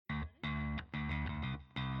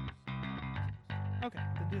Okay,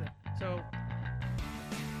 then do that. So,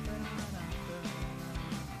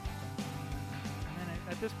 and then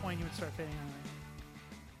at this point, you would start fading out.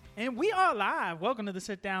 And we are live. Welcome to the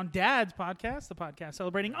Sit Down Dads podcast, the podcast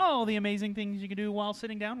celebrating all the amazing things you can do while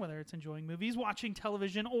sitting down, whether it's enjoying movies, watching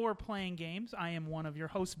television, or playing games. I am one of your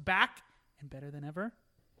hosts, back and better than ever,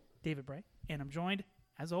 David Bray, and I'm joined,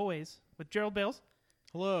 as always, with Gerald Bales.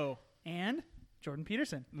 Hello. And Jordan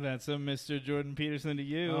Peterson. That's a Mr. Jordan Peterson to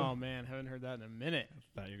you. Oh, man. Haven't heard that in a minute.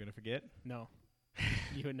 Thought you were going to forget? No.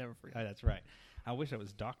 You would never forget. Oh, that's right. I wish I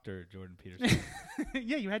was Dr. Jordan Peterson.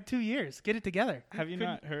 Yeah, you had 2 years. Get it together. Have you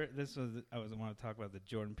not heard? I want to talk about the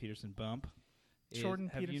Jordan Peterson bump.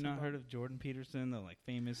 Have you not heard of Jordan Peterson, the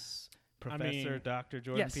famous professor, Dr.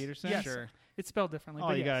 Jordan Peterson? Yes, sure. It's spelled differently.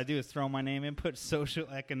 All you got to do is throw my name in, put social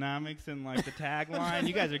economics in the tagline.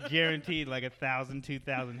 You guys are guaranteed 1,000,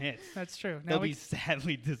 2,000 hits. That's true. They'll be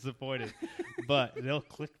sadly disappointed, but they'll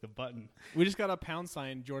click the button. We just got a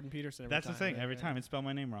 £sign Jordan Peterson every That's time. the thing. Every time it spell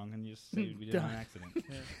my name wrong, and you just say we did it on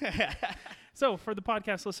accident. So, for the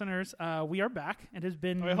podcast listeners, we are back. It has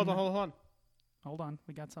been... Oh, wait, hold on. Hold on.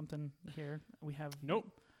 We got something here. We have... Nope.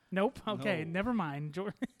 Okay, No. never mind.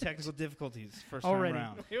 Technical difficulties. First Already. time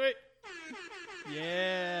round. Wait.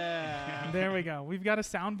 Yeah. There we go. We've got a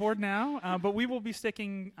soundboard now, but we will be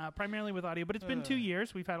sticking primarily with audio. But it's been 2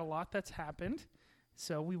 years. We've had a lot that's happened.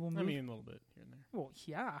 So we will move... I mean, a little bit here and there. Well,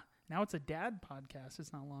 yeah. Now it's a dad podcast.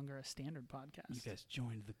 It's no longer a standard podcast. You guys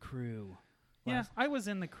joined the crew. Yeah, I was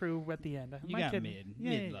in the crew at the end. You My got kid-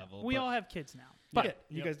 mid-level. We but- all have kids now. But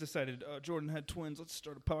You guys decided Jordan had twins. Let's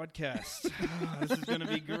start a podcast. This is going to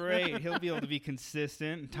be great. He'll be able to be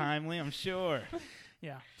consistent and timely, I'm sure.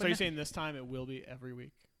 yeah. So you're saying this time it will be every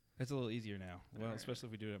week? It's a little easier now. Well, Alright. especially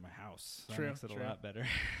if we do it at my house. That True, makes it true. a lot better.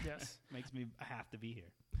 Yes. Makes me have to be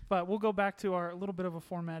here. But we'll go back to our little bit of a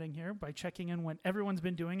formatting here by checking in what everyone's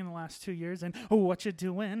been doing in the last 2 years and what you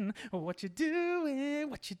doing, what you doing,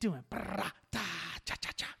 what you doing.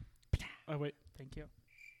 Oh, wait. Thank you.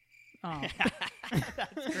 Oh,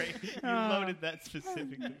 That's great. You loaded that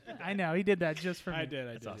specifically. I know he did that just for me. I did.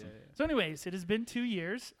 That's awesome. Yeah. So, anyways, it has been 2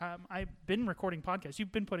 years. I've been recording podcasts.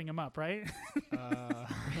 You've been putting them up, right?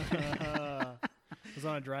 I was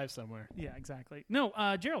on a drive somewhere. Yeah, exactly. No,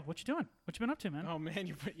 Gerald, what you doing? What you been up to, man? Oh, man.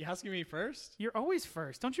 You asking me first? You're always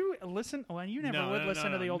first. Don't you listen? Well, you never would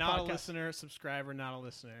listen to the old not podcast. a listener, subscriber, not a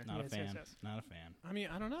listener. Not Yes, a fan. yes, yes. Not a fan. I mean,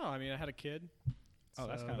 I don't know. I mean, I had a kid. Oh,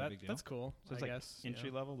 that's so kind of a big deal. That's cool. So it's I guess.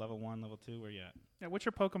 entry level, level 1, level 2. Where you at? Yeah, what's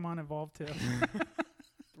your Pokemon evolved to?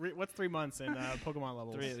 What's 3 months in Pokemon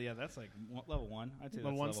levels? 3. Yeah, that's level 1. I'd say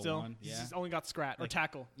Level that's 1 level still? 1. Yeah. He's only got Scrat or Like-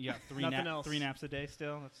 Tackle. You got Nothing else. 3 naps a day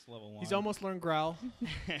still. That's level 1. He's almost learned Growl,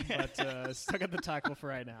 but still got the Tackle for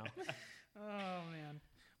right now. Oh man!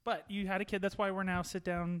 But you had a kid. That's why we're now Sit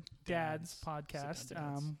Down Dads podcast. Sit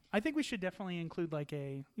Down Dads. I think we should definitely include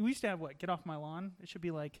we used to have Get Off My Lawn. It should be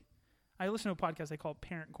I listen to a podcast they call it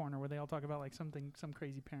Parent Corner where they all talk about some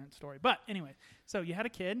crazy parent story. But anyway, so you had a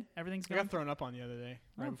kid. Everything's I going. got thrown up on the other day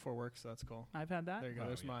right Oh. before work, so that's cool. I've had that. There you go. Oh,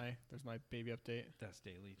 There's yeah. my baby update. That's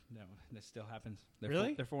daily. No, that still happens. They're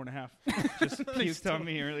Really? They're 4.5. Just puked on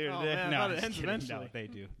me earlier Oh, today. man, I No, thought it just ends kidding. eventually. No, they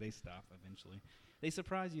do. They stop eventually. They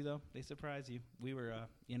surprise you, though. They surprise you. We were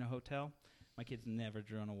in a hotel. My kids never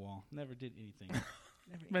drew on a wall. Never did anything.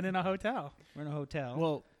 But in a hotel. We're in a hotel.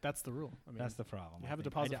 Well, that's the rule. I mean, that's the problem. you I have a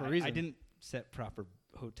think. deposit for a I reason. didn't set proper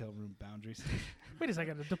hotel room boundaries. Wait a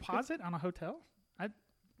second. A deposit on a hotel? Huh?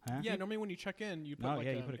 yeah. Normally, when you check in, you put No, like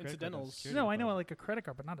yeah, you put a credit card on incidentals. security. No, I know a credit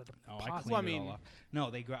card, but not a Oh, deposit. I cleaned Well, I it mean- all off. No,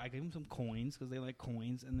 I gave them some coins because they like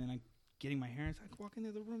coins, and then I getting my hair. And I walk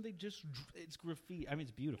into the room, they just it's graffiti. I mean,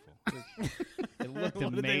 it's beautiful. It looked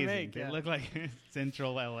What did they amazing. make? They Yeah. looked like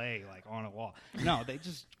Central LA, on a wall. No, they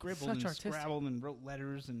just scribbled Such and artistic. scrabbled and wrote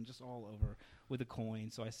letters and just all over with a coin.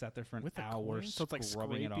 So I sat there for an With a hour coin? So it's like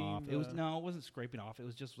scrubbing it off. scraping It was the- no, it wasn't scraping off. It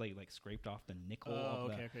was just like scraped off the nickel Oh,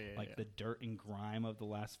 of okay, okay, yeah, the dirt and grime of the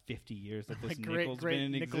last 50 years that this Like nickel's been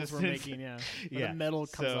in nickels existence. we're making. Yeah. Where the metal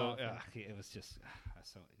comes so, off. it was just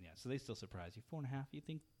so they still surprise you. 4.5. You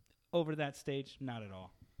think over that stage? Not at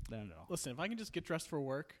all. Not at all. Listen, if I can just get dressed for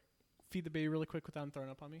work, feed the baby really quick without him throwing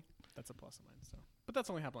up on me, that's a plus of mine. So, but that's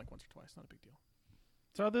only happened once or twice. Not a big deal.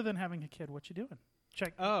 So other than having a kid, what you doing?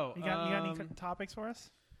 Check. Oh, You got any topics for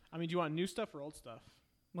us? I mean, do you want new stuff or old stuff?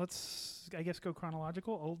 Let's, I guess, go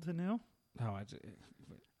chronological, old to new. Oh,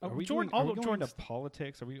 Oh, are we Jordan- going, are we oh, going Jordan's- to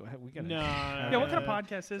politics? Are we got No. Yeah, what kind of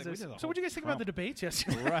podcast is like we this? did the So what do you guys think about the Trump- debates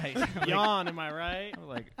yesterday? right? Yawn, am I right? I'm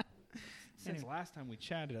like, since Anyway. last time we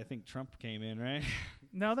chatted, I think Trump came in, right?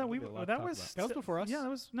 No, that That'll we be a lot to that talk was about. That was before us? Yeah, that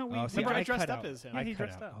was no. We Oh, see, Remember, I cut dressed up out. as him. Yeah, I he cut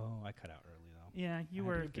dressed out. up. Oh, I cut out early though. Yeah, you I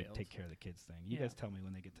were. had to take care of the kids thing. You Yeah. guys tell me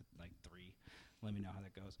when they get to 3. Let me know how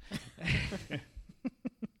that goes.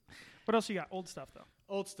 What else you got? Old stuff, though.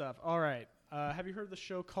 Old stuff. All right. Have you heard of the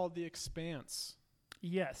show called The Expanse?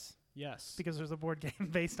 Yes. Yes. Because there's a board game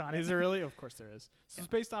based on it. Is there really? Of course there is. So it's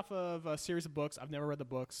based off of a series of books. I've never read the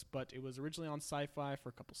books, but it was originally on Sci-Fi for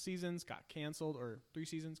a couple seasons, got canceled, or 3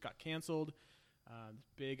 seasons, got canceled.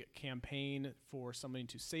 Big campaign for somebody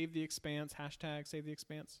to save the Expanse, hashtag save the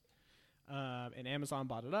Expanse. And Amazon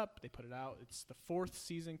bought it up. They put it out. It's the 4th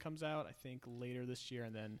season comes out, I think, later this year,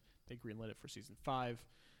 and then they greenlit it for season 5.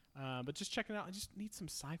 But just checking it out. I just need some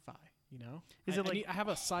sci-fi, you know? I have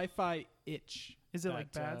a sci-fi itch. Is it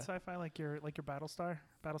like bad sci-fi, like your Battlestar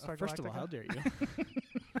Galactica? First of all, how dare you?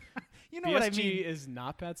 You know BSG what I mean? is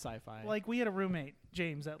not bad sci-fi. Like, we had a roommate,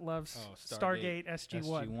 James, that loves Stargate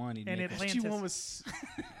SG-1. And Atlantis. SG-1 was...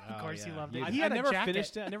 Of course he loved it. He had a jacket.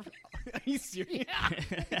 Finished it. Are you serious?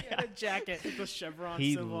 He had a jacket. The chevron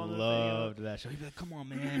he symbol on the loved that show. He'd be like, come on,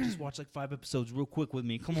 man. Just watch like 5 episodes real quick with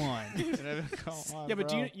me. Come on. Come on, yeah, but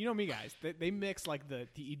do you know me, guys. They mix like the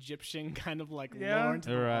Egyptian kind of like lore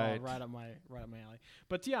into right up my alley.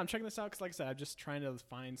 But yeah, I'm checking this out because, like I said, I'm just trying to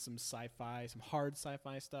find some sci-fi, some hard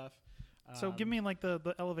sci-fi stuff. So give me like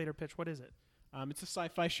the elevator pitch. What is it? It's a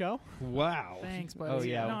sci-fi show. Wow. Thanks, buddy. Oh,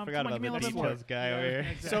 yeah. I forgot about the details guy over here.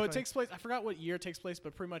 Exactly. So it takes place, I forgot what year it takes place,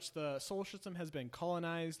 but pretty much the solar system has been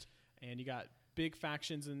colonized, and you got big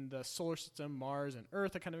factions in the solar system, Mars and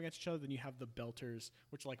Earth, are kind of against each other. Then you have the Belters,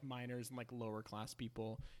 which are like miners and like lower class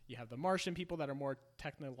people. You have the Martian people that are more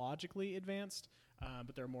technologically advanced,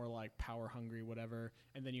 but they're more like power hungry, whatever.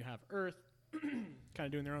 And then you have Earth kind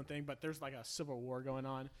of doing their own thing, but there's like a civil war going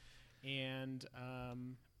on. And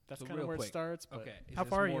that's kind of where it starts. But okay. How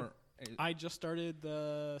far are you? I just started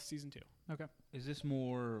the season 2. Okay. Is this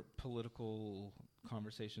more political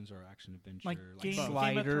conversations or action adventure? Like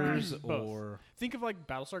sliders or... Think of like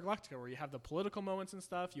Battlestar Galactica, where you have the political moments and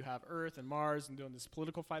stuff. You have Earth and Mars and doing this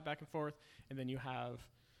political fight back and forth. And then you have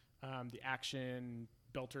the action...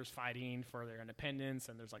 Belters fighting for their independence,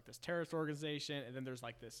 and there's like this terrorist organization, and then there's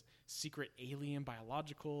like this secret alien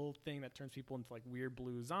biological thing that turns people into like weird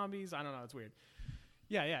blue zombies. I don't know, it's weird.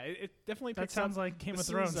 Yeah, it definitely picks up. That sounds like Game of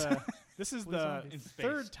Thrones. This is the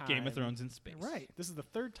third time. Game of Thrones in space. Right. This is the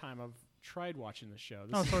 3rd time I've tried watching the show.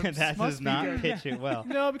 That does not pitch it well.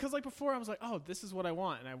 No, because like before I was like, oh, this is what I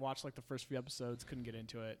want, and I watched like the first few episodes, couldn't get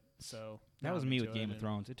into it. So that was me with Game of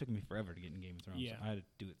Thrones. It took me forever to get in Game of Thrones. Yeah. I had to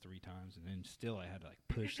do it 3 times, and then still I had to like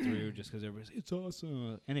push through just because everybody's it's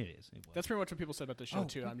awesome, and it is. That's pretty much what people said about the show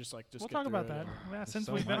too. I'm just like, we'll talk about that. Yeah, since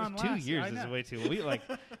we've been on 2 years is way too. Like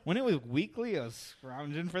when it was weekly, I was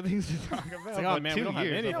scrounging for things to talk about. It's like, oh man, we don't have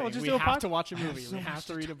anything. Yeah, we'll just we have to watch a movie. We have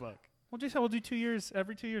to read a book. Well, just we'll do 2 years.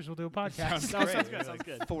 Every 2 years, we'll do a podcast. Sounds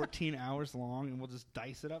good. 14 hours long, and we'll just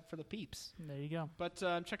dice it up for the peeps. There you go. But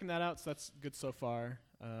I'm checking that out, so that's good so far.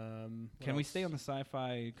 Can we stay on the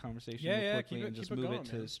sci-fi conversation quickly and just move it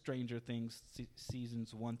to Stranger Things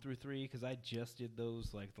seasons 1 through 3? Because I just did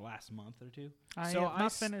those like the last month or 2. I have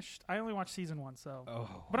not finished. I only watched season 1, so.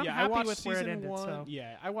 Oh. But I'm happy with where it ended. So.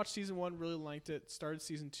 Yeah, I watched season 1, really liked it. Started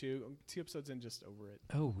season 2, 2 episodes in, just over it.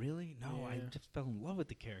 Oh, really? No, yeah. I just fell in love with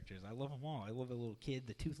the characters. I love them all. I love the little kid,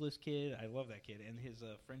 the toothless kid. I love that kid and his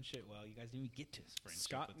friendship. Well, you guys didn't even get to his friendship.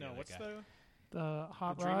 Scott? With No, the what's guy. The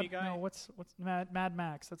hot the dreamy rod? guy? No, what's Mad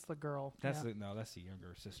Max? That's the girl. That's that's the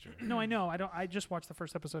younger sister. No, I know. I just watched the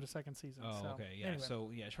first episode of 2nd season. Oh, so. okay, yeah. Anyway.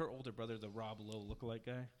 So yeah, her older brother, the Rob Lowe lookalike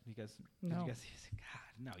guy. You guys, no. God,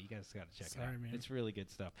 no, you guys got to check it out. Man. It's really good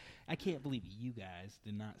stuff. I can't believe you guys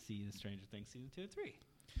did not see the Stranger Things season 2 and 3.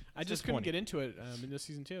 I just couldn't get into it in this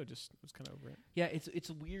season 2. Just was kind of over it. Yeah, it's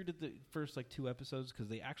weird at the first like 2 episodes because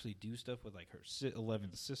they actually do stuff with like her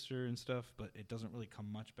 11th sister and stuff, but it doesn't really come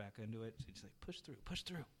much back into it. So it's like push through,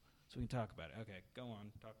 so we can talk about it. Okay, go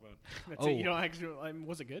on, talk about. That's it. You don't actually.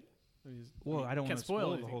 Was it good? I don't want to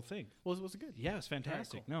spoil the whole thing. Was it good? Yeah, it was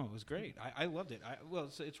fantastic. Right, cool. No, it was great. I loved it.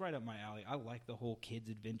 It's right up my alley. I like the whole kids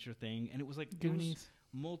adventure thing, and it was like Goonies.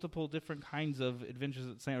 Multiple different kinds of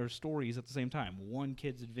adventures or stories at the same time. One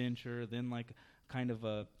kid's adventure, then like kind of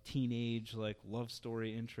a teenage like love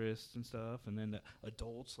story interest and stuff, and then the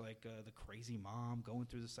adults like the crazy mom going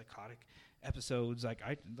through the psychotic episodes. Like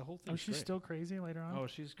the whole thing. Oh, she's still crazy later on. Oh,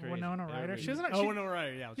 she's crazy. Winona Ryder. She doesn't. Winona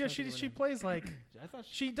Ryder. Yeah. Yeah, she plays like. I thought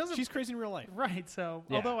she doesn't. She's crazy in real life. Right. So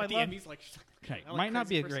yeah. although at the end, he's like. Okay. Might not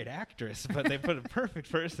be a great actress, but they put a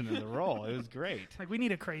perfect person in the role. It was great. Like, we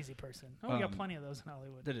need a crazy person. Oh, we got plenty of those in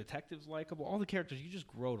Hollywood. The detective's likable. All the characters, you just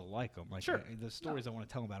grow to like them. Like, sure. The stories I want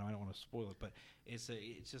to tell about them, I don't want to spoil it, but it's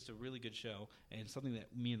just a really good show and something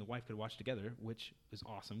that me and the wife could watch together, which is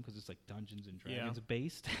awesome because it's like Dungeons and Dragons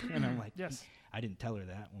based. And I'm like, yes. I didn't tell her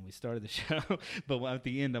that when we started the show, but at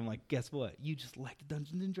the end, I'm like, guess what? You just like the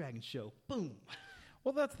Dungeons and Dragons show. Boom.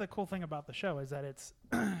 Well, that's the cool thing about the show is that it's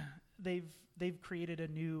they've created a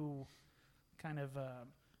new kind of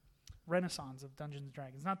renaissance of Dungeons and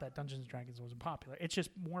Dragons. Not that Dungeons and Dragons wasn't popular. It's just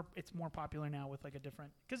more popular now with like a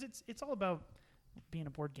different, because it's all about being a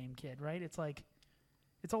board game kid, right? It's like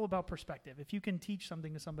it's all about perspective. If you can teach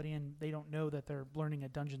something to somebody and they don't know that they're learning a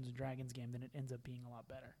Dungeons and Dragons game, then it ends up being a lot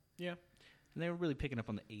better. Yeah. And they were really picking up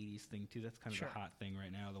on the 80s thing, too. That's kind of Sure. the hot thing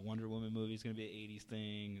right now. The Wonder Woman movie is going to be an 80s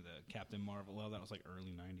thing. The Captain Marvel, well, that was like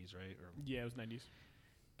early 90s, right? Yeah, it was 90s.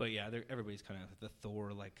 But yeah, everybody's kind of the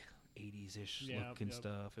Thor, like 80s-ish look and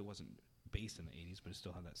stuff. It wasn't based in the 80s, but it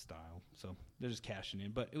still had that style. So they're just cashing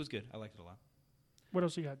in. But it was good. I liked it a lot. What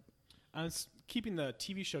else you got? Keeping the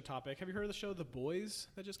TV show topic, have you heard of the show The Boys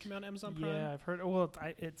that just came out on Amazon Prime? Yeah, I've heard. Well,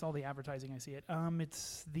 it's all the advertising. I see it.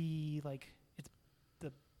 It's the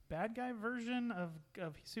bad guy version of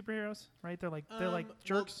superheroes, right? They're like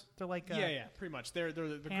jerks. They're like yeah, pretty much. They're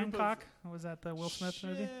the Hancock. group of, Was that the Will Smith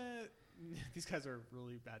movie? These guys are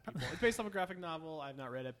really bad people. It's based off a graphic novel. I've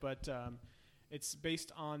not read it, but it's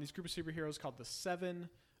based on these group of superheroes called the Seven.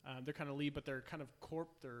 They're kind of lead, but they're kind of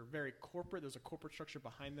they're very corporate. There's a corporate structure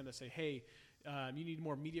behind them to say, hey, you need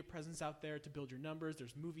more media presence out there to build your numbers.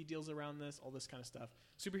 There's movie deals around this, all this kind of stuff.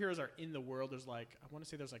 Superheroes are in the world. There's I want to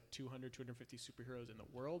say there's 200, 250 superheroes in the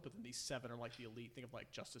world, but then these 7 are like the elite. Think of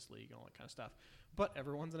like Justice League and all that kind of stuff. But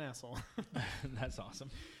everyone's an asshole. That's awesome.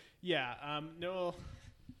 Yeah. No,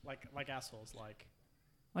 like assholes, Like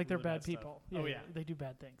they're really bad bad people. stuff. Yeah, They do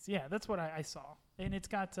bad things. Yeah, that's what I saw. And it's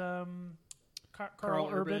got Carl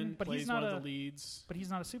Urban, but plays he's not one of the leads. But he's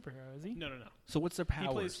not a superhero, is he? No. So what's their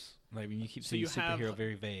powers? plays- I mean, you keep So saying you have- superhero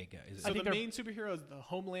very vague. Is So it, think the they're- main superhero is the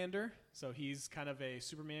Homelander. So he's kind of a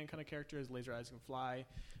Superman kind of character. His laser eyes can fly.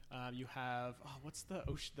 You have what's the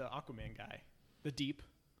Aquaman guy, the Deep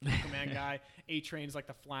Aquaman guy. A-Train is like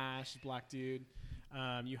the Flash, black dude.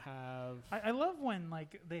 You have I love when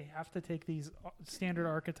they have to take these standard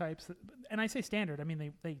archetypes, and I say standard. I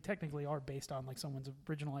mean they technically are based on someone's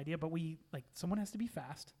original idea, but someone has to be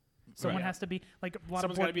fast. Someone Right. has to be a lot someone's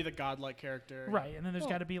of got to be the godlike character, right, and then there's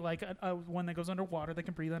got to be a one that goes underwater that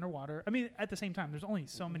can breathe underwater. I mean, at the same time, there's only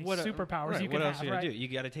so many superpowers right, you what can else have. you gotta Right? do? You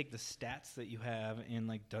got to take the stats that you have in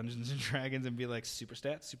Dungeons and Dragons and be like super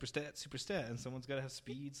stat, super stat, super stat, and someone's got to have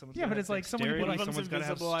speed. Someone's Yeah, gotta but have it's like someone dexterity, who One of them's someone's got to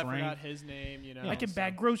have invisible. I strength. forgot his name. You know, I can so-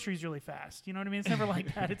 bag groceries really fast. You know what I mean? It's never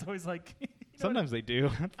like that. It's always like Sometimes they do.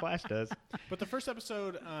 Flash does. But the first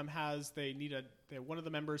episode has one of the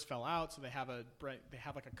members fell out, so they have a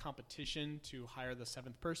competition to hire the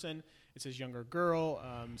 7th person. It's this younger girl,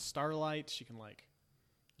 Starlight. She can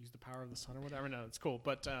use the power of the sun or whatever. No, it's cool.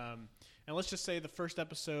 But and let's just say the first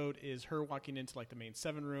episode is her walking into the main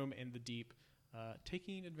 7 room and the Deep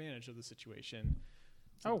taking advantage of the situation.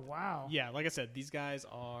 oh wow, Yeah, like I said, these guys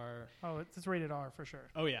are it's rated R for sure.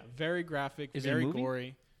 very graphic, Is it a very movie?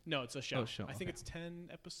 gory. No, it's a show. Oh, show, I think okay. it's 10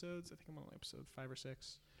 episodes. I think I'm on episode 5 or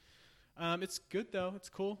 6. It's good though. It's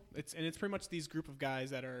cool. It's pretty much these group of guys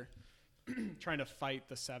that are trying to fight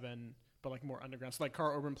the 7, but more underground. So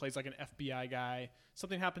Carl Urban plays an FBI guy.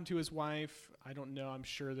 Something happened to his wife. I don't know. I'm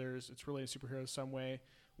sure it's related to superheroes some way.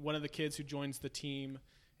 One of the kids who joins the team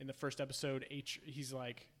in the first episode, he's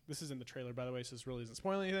this is in the trailer by the way, so this really doesn't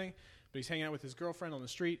spoil anything. But he's hanging out with his girlfriend on the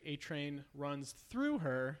street. A-Train runs through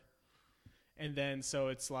her. And then, so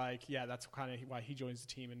it's that's kind of why he joins the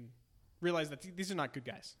team and realized that these are not good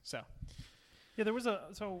guys. So, Yeah, there was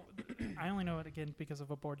I only know it again because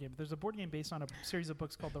of a board game. But there's a board game based on a series of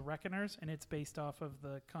books called The Reckoners, and it's based off of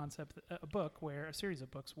the concept, a series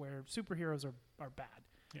of books where superheroes are bad.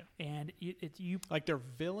 Yeah. And they're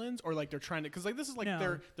villains or they're trying to, because this is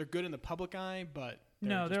No. they're good in the public eye, but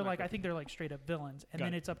they're just not I good. think they're straight up villains, and Got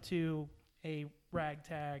then it. it's up to a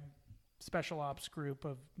ragtag special ops group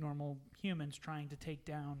of normal humans trying to take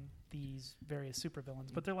down these various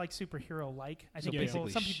supervillains. But they're superhero-like. I So think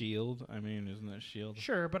basically, some people, Shield. I mean, isn't that Shield?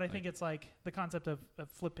 sure, but I think it's the concept of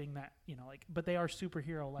flipping that, but they are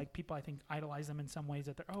superhero. People, I think, idolize them in some ways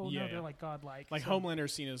that they're, Yeah. they're godlike. Like So- Homelander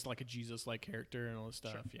is seen as a Jesus-like character and all this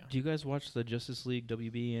stuff. Sure. Yeah. Do you guys watch the Justice League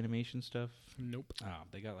WB animation stuff? Nope. Oh,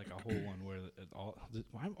 they got a whole one where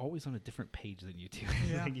I'm always on a different page than you two.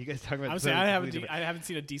 Yeah. You guys talk about. I something completely different. I haven't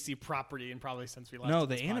seen a DC property in probably since we last. No, did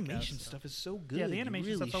the this podcast, animation so. stuff is so good. Yeah, the You animation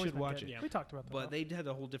really stuff's always should been watch good. it. Yeah. We talked about that. But they had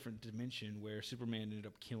a whole different dimension where Superman ended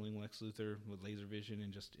up killing Lex Luthor with laser vision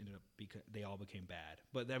and just ended up they all became bad.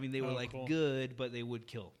 But I mean, they were Cool. good, but they would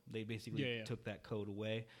kill. They basically Yeah. took that code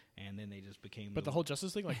away, and then they just became. But the whole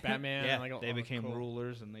Justice League, Batman, yeah, and, they became cool.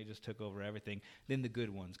 rulers, and they just took over everything. Then the good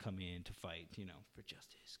ones come in to fight, for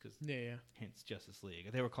justice, because Yeah. hence Justice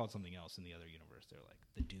League. They were called something else in the other universe. They were like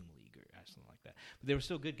the Doom League or something like that. But they were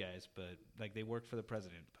still good guys, but they worked for the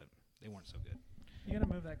president, but they weren't so good. You gotta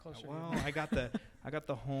move that closer. Well, I got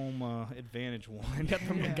the home advantage one. You got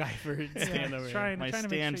the Yeah. MacGyver stand over here. trying My to make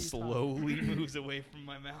stand sure you talk. slowly moves away from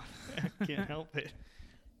my mouth. I can't help it.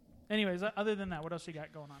 Anyways, other than that, what else you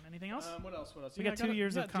got going on? Anything else? What else? We got 2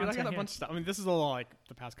 years of Dude, I content got a here. bunch of stuff. I mean, this is all like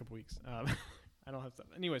the past couple weeks. I don't have stuff.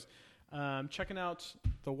 Anyways, checking out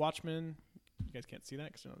The Watchmen. You guys can't see that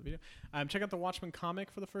because you're not on the video. Checking out The Watchmen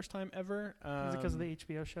comic for the first time ever. Is it because of the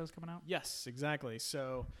HBO shows coming out? Yes, exactly.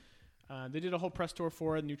 So they did a whole press tour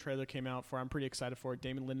for it. A new trailer came out for it. I'm pretty excited for it.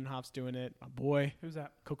 Damon Lindenhoff's doing it. My boy. Who's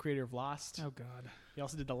that? Co-creator of Lost. Oh God, He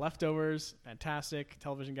also did The Leftovers. Fantastic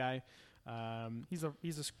television guy. he's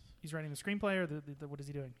writing the screenplay or the what is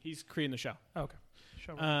he doing? He's creating the show. Oh, okay,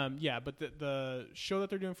 show. Yeah, but the show that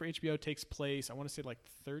they're doing for HBO takes place, I want to say like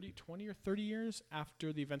 20 or 30 years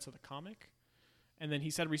after the events of the comic. And then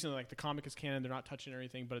he said recently, like, the comic is canon, they're not touching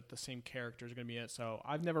anything, but the same characters are going to be in it. So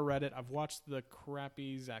I've never read it. I've watched the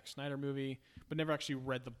crappy Zack Snyder movie, but never actually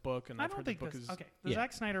read the book. And I I've don't heard think the book this. is Okay, the Yeah.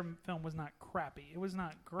 Zack Snyder film was not crappy. It was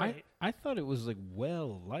not great. I thought it was like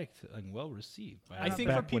well liked and well received. I I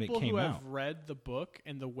think for back when it people came who out. have read the book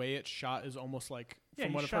and the way it's shot is almost like, Yeah,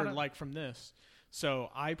 from you what I've shot heard, it- like from this. So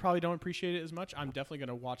I probably don't appreciate it as much. I'm definitely going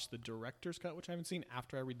to watch the director's cut, which I haven't seen,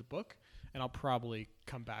 after I read the book, and I'll probably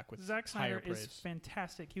come back with Zack higher Snyder is praise.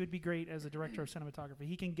 fantastic. He would be great as a director of cinematography.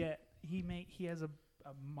 He has a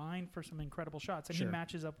mind for some incredible shots, and Sure. he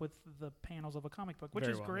matches up with the panels of a comic book, which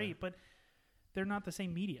Very is well, great. yeah. But they're not the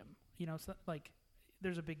same medium. You know, it's not like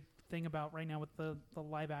there's a big thing about right now with the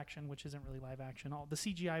live action, which isn't really live action. All the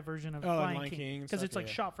CGI version of Lion Lion King King, and because stuff, it's like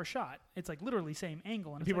yeah. shot for shot. It's like literally same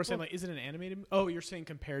angle. And People are it's saying, well, like, is it an animated? Oh, you're saying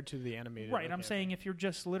compared to the animated. right. Okay, I'm okay. saying if you're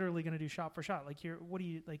just literally going to do shot for shot, like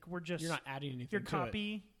we're just You're not adding anything you're to it.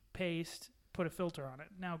 copy paste. Put a filter on it.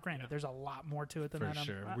 Now, granted, Yeah. there's a lot more to it than For that.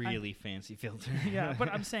 sure. I- Really fancy filter. yeah, but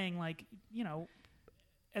I'm saying, like, you know,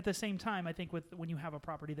 at the same time, I think when you have a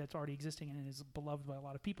property that's already existing and is beloved by a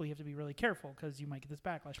lot of people, you have to be really careful because you might get this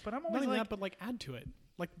backlash. But I'm Not always even like, that, but like add to it.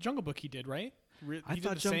 Like Jungle Book, he did right. I He did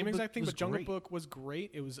thought the same Jungle exact Book thing, was but Jungle great. Book was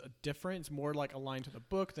great. It was different. It's more like aligned to the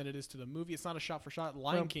book than it is to the movie. It's not a shot for shot.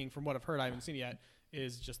 Lion Well- King, from what I've heard, I haven't seen it yet,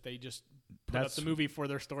 is just they just put up That's- the movie for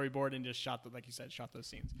their storyboard and just shot like you said, shot those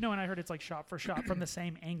scenes. no, and I heard it's like shot for shot from the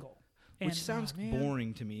same angle. And, Which sounds man.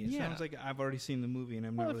 boring to me. It Yeah. sounds like I've already seen the movie and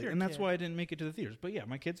I'm Well, not if really, you're a and that's kid. why I didn't make it to the theaters. But yeah,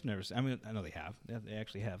 my kids have never seen. I mean, I know they have. They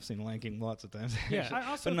actually have seen Lion King lots of times. Yeah. I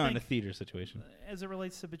also but not in a think, theater situation. as it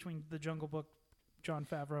relates to between the Jungle Book, Jon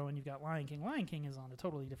Favreau, and you've got Lion King. Lion King is on a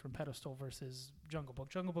totally different pedestal versus Jungle Book.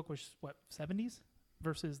 Jungle Book was what 70s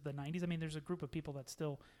versus the 90s. I mean, there's a group of people that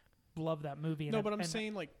still love that movie. No, and but I'm and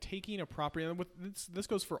saying like taking a property, and with this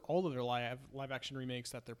goes for all of their live action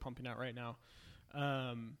remakes that they're pumping out right now.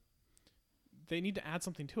 They need to add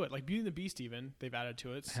something to it. Like Beauty and the Beast, even they've added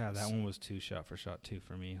to it. Yeah, that one was too shot for shot too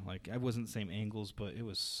for me. Like I wasn't the same angles, but it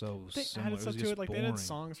was so They similar. added It stuff was to just it. Like boring. they added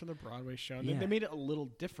songs from the Broadway show. And Yeah. they made it a little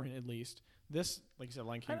different, at least. This, like you said,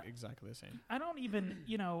 Lion King, I- exactly the same. I don't even,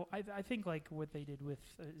 you know, I think like what they did with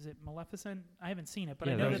is it Maleficent? I haven't seen it, but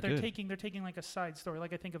Yeah, I that know was that they're good. taking like a side story.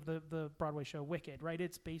 Like I think of the Broadway show Wicked, right?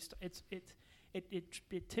 It's based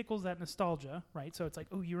it tickles that nostalgia, right? So it's like,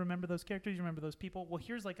 oh, you remember those characters, you remember those people. Well,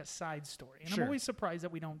 here's like a side story, and Sure. I'm always surprised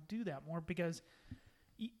that we don't do that more because,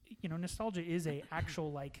 you know, nostalgia is a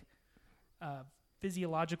actual like.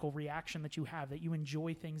 Physiological reaction that you have, that you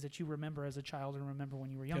enjoy things that you remember as a child and remember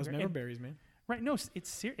when you were Those younger. never And- berries, man. Right? No,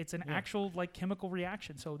 it's an Yeah. actual like chemical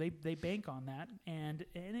reaction. So they bank on that, and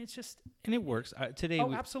it's just and it works. Today, oh,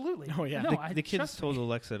 we, absolutely. Oh, yeah. No, the kids trust told me.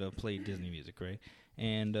 Alexa to play Disney music, right?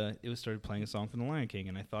 And it was started playing a song from The Lion King,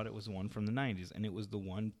 and I thought it was one from the '90s, and it was the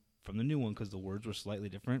one from the new one because the words were slightly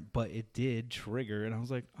different, but it did trigger, and I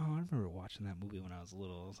was like, oh, I remember watching that movie when I was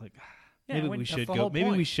little. I was like, Yeah, maybe when- we that's should the go. whole Maybe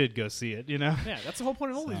we point. should go see it. You know? Yeah, that's the whole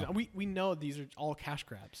point of all these. So- We know these are all cash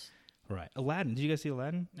grabs. Right. Aladdin. Did you guys see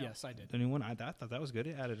Aladdin? No. Yes, I did. The new one. I thought that was good.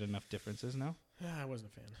 It added enough differences. No. I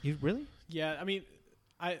wasn't a fan. You really? Yeah, I mean,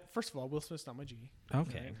 first of all, Will Smith's not my G.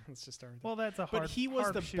 Okay. Right, let's just start with that. Well, that's a hard. But he was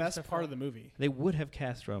hard the shoes best to part fill. of the movie. They would have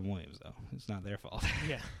cast Robin Williams though. It's not their fault.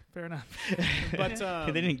 Yeah, Fair enough. but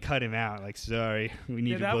they didn't cut him out. Like, sorry, we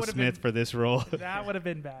needed that Will would've Smith been- for this role. That would have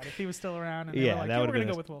been bad if he was still around. And they Yeah, were like, that we're would've going to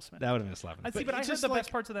been go a- with Will Smith. That would have been a slap in the I see, face. but I it's heard just the like-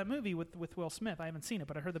 best parts of that movie with Will Smith. I haven't seen it,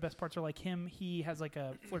 but I heard the best parts are like him. He has like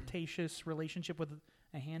a flirtatious relationship with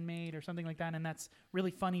a handmaid or something like that, and that's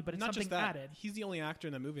really funny. But it's not something just that. added. He's the only actor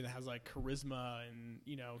in the movie that has like charisma, and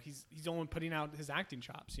he's the only one putting out his acting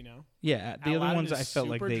chops. Yeah, the other Aladdin ones is I felt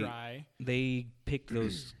like super they dry. they picked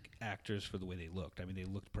those actors for the way they looked. I mean, they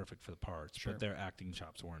looked perfect for the parts, Sure. but their acting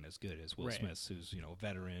chops weren't as good as Will Right. Smith's, who's a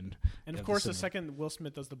veteran. And of of course, the cinema. second Will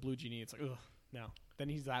Smith does the Blue Genie, it's like, ugh, no. Then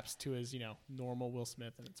he zaps to his normal Will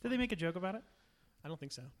Smith, and it's Did they fine. make a joke about it? I don't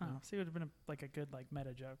think so. Oh, No. see, it would have been a good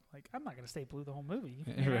meta joke. Like, I'm not going to stay blue the whole movie.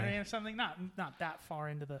 Right. You know what I mean? Something not that far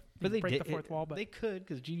into the But they break did, the fourth wall. But they could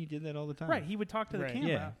because Genie did that all the time. right, he would talk to the Right. camera.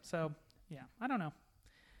 Yeah. So yeah, I don't know.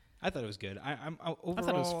 I thought it was good. I'm overall. I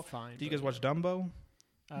thought it was fine. Did you but- guys watch Dumbo?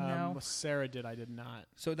 No. Sarah did. I did not.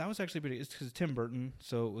 So that was actually pretty. It's because Tim Burton,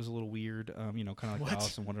 so it was a little weird. Kind of like the What?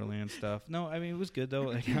 Alice in Wonderland stuff. No, I mean it was good though.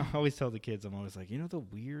 Like I always tell the kids, I'm always like, the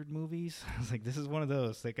weird movies. I was like, this is one of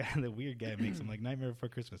those. Like the weird guy makes them like Nightmare Before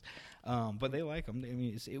Christmas. But they like them. I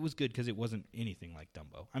mean, it was good because it wasn't anything like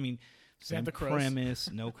Dumbo. I mean, They same had the crows. premise,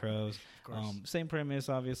 no crows. Of course. Same premise.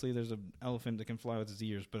 Obviously, there's an elephant that can fly with its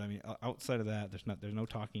ears. But I mean, outside of that, there's no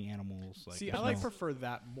talking animals. Like, See, there's I no- prefer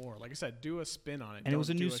that more. Like I said, do a spin on it. And it was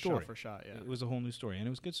Don't a do new shot story. for shot. Yeah. It was a whole new story, and it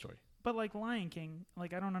was a good story. But like Lion King,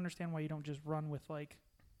 like I don't understand why you don't just run with like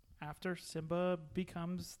after Simba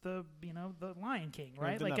becomes the Lion King, They've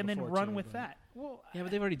right? done Like that and then before, run too, with but- that. Well, Yeah,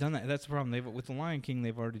 but they've already done that. That's the problem. With the Lion King,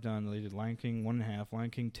 they've already done. They did Lion King 1.5,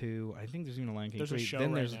 Lion King 2. I think there's even a Lion King There's a 3. show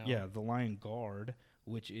Then right there's now. the Lion Guard,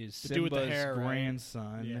 which is The dude with the Simba's hair, right?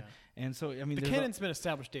 grandson. Yeah. And so I mean, The there's canon's been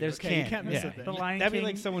established, David. there's Okay, you canon, can't miss yeah. it. Then. The Lion that'd be King.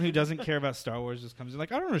 like someone who doesn't care about Star Wars just comes in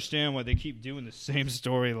like, I don't understand why they keep doing the same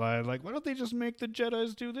storyline. Like, why don't they just make the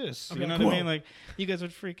Jedis do this? Okay, You know cool. what I mean? Like, you guys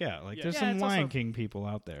would freak out. Like, Yeah. there's Yeah, some it's Lion also- King people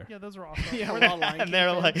out there. yeah, those are awesome. Yeah, we're all Lion King And they're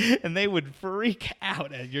fans. like, and they would freak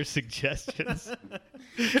out at your suggestions.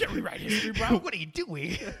 Get rewrite history, bro. What are you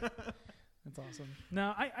doing? That's awesome.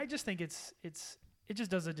 No, I just think it just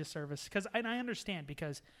does a disservice and I understand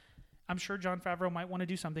because I'm sure Jon Favreau might want to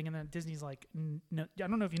do something and then Disney's like, no, I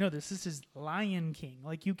don't know if you know this. This is Lion King.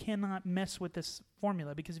 Like you cannot mess with this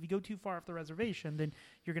formula because if you go too far off the reservation, then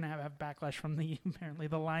you're gonna have backlash from apparently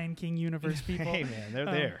the Lion King universe people. Hey man, they're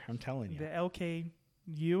there. I'm telling you. The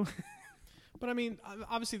LKU. But I mean,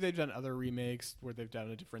 obviously they've done other remakes where they've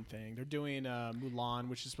done a different thing. They're doing Mulan,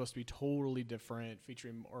 which is supposed to be totally different,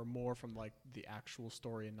 featuring or more from like the actual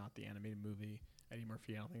story and not the animated movie. Eddie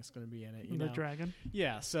Murphy, I don't think is going to be in it. You The know? dragon.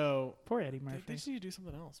 Yeah. So Poor Eddie they Murphy. just need to do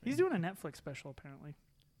something else. Man. He's doing a Netflix special apparently,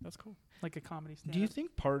 That's cool. like a comedy stand. Do you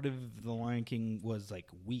think part of The Lion King was like,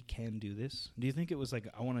 we can do this? Do you think it was like,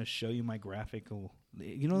 I want to show you my graphical?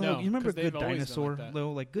 You know, No, like, you remember 'cause they've Good always been Dinosaur? like that.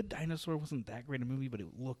 Though, like Good Dinosaur wasn't that great a movie, but it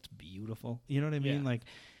looked beautiful. You know what I mean? Yeah. Like,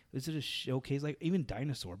 is it a showcase? Like even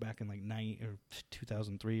Dinosaur back in like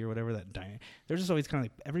 2003 or whatever. They're just always kind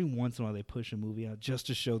of like every once in a while they push a movie out just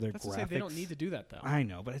to show their That's graphics. to say they don't need to do that though. I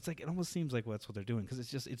know, but it's like it almost seems like that's what they're doing because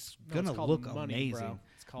it's No, gonna it's called look money, amazing. Bro.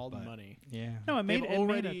 It's called but- money. Yeah. No, it made They've a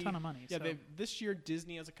already- ton of money. Yeah, so. this year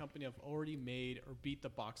Disney as a company have already made or beat the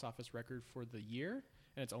box office record for the year,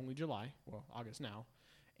 and it's only July, well August now,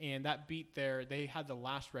 and that beat they had the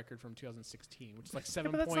last record from 2016, which is like Yeah,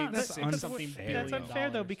 but that's not- that's 7.6 something unfair. billion. That's unfair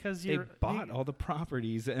though because They you're bought all the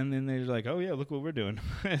properties and then they're like, oh yeah, look what we're doing.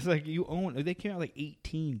 It's like you own. They came out like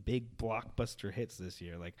 18 big blockbuster hits this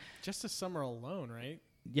year. Like, just this summer alone, right?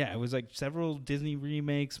 yeah, it was like several Disney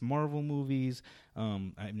remakes, Marvel movies. I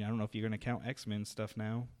mean, I don't know if you're gonna count X-Men stuff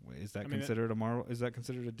now. Is that I mean, considered a Marvel? Is that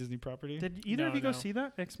considered a Disney property? Did either No, of you go no. see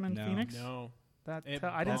that X-Men No. Phoenix? No, That It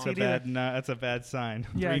I didn't that's see a it either. bad. That's a bad sign.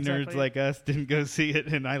 Yeah, Three exactly. nerds like us didn't go see it,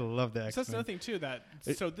 and I love the so that's another X-Men. thing too. That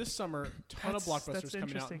It- so this summer, ton of That's blockbusters coming out.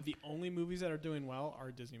 interesting. The only movies that are doing well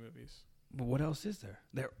are Disney movies. But what else is there?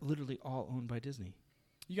 They're literally all owned by Disney.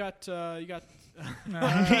 You got. You got.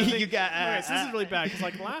 Okay, so this is really bad because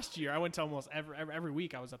like last year I went to almost every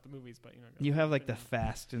week I was at the movies, but you know. You have like the you know.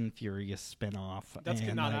 Fast and Furious spinoff. That's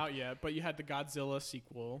and not like, out yet, but you had the Godzilla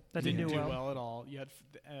sequel. That didn't do well. at all. You had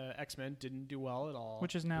X-Men, didn't do well at all.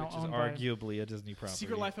 Which is now which is owned by arguably a Disney property.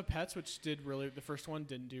 Secret Life of Pets, which did really, the first one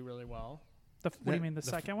didn't do really well. what do you that- mean the the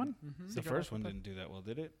second one? Mm-hmm. The Secret first Life of one Pets? didn't do that well,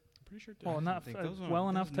 did it? I'm pretty sure it did. Well enough, think those well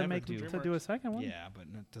ones enough to never make do. to do a second one. Yeah, but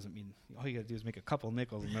that doesn't mean all you gotta do is make a couple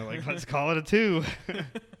nickels, and they're like, let's call it a 2.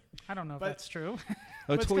 I don't know if But- that's true.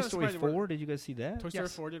 Oh, it's Toy kinda Story surprising we're- 4. Did you guys see that? Toy Story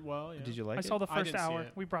Yes. 4 did well. Yeah. Did you like I it? saw the I first didn't see hour.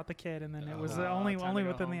 it. We brought the kid, and then it was Oh, only time to go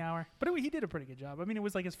within the home. hour. But he did a pretty good job. I mean, it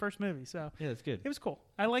was like his first movie, so Yeah, that's good. it was cool.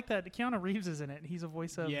 I like that Keanu Reeves is in it. He's a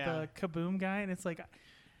voice of Yeah. the Kaboom guy, and it's like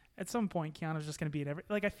at some point Keanu's just going to be in every.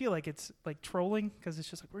 Like I feel like it's like trolling because it's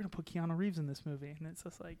just like we're going to put Keanu Reeves in this movie, and it's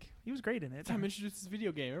just like he was great in it. Time introduced this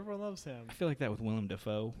video game. Everyone loves him. I feel like that with Willem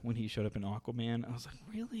Dafoe when he showed up in Aquaman. I was like,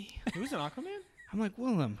 really? He was an Aquaman? I'm like,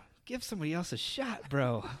 Willem, give somebody else a shot,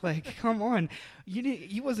 bro. Like, come on.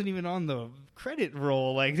 He wasn't even on the credit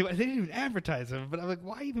roll. Like, they didn't even advertise him. But I'm like,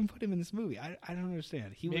 why even put him in this movie? I don't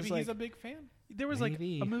understand. He Maybe was like, he's a big fan. There was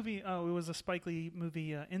Maybe. like a movie. Oh, it was a Spike Lee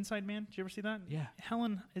movie, Inside Man. Did you ever see that? yeah.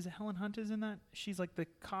 Helen Hunt is in that? She's like the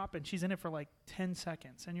cop, and she's in it for like 10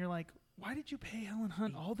 seconds, and you're like, Why did you pay Helen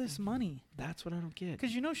Hunt all this money? That's what I don't get.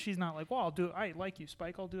 Because she's not like, well, I'll do it. I like you,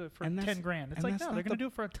 Spike. I'll do it for And that's- $10,000. It's and like, that's no, not they're going to the- do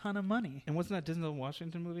it for a ton of money. And wasn't that Denzel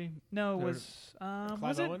Washington movie? No, it Or- was Clive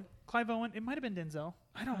was it Owen? Clive Owen? It might have been Denzel.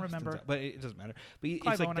 I don't remember. But it doesn't matter. But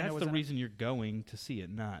Clive it's like Owen, I know, that's was the in it. reason you're going to see it,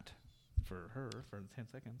 not for her for 10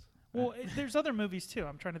 seconds. Well, there's other movies too.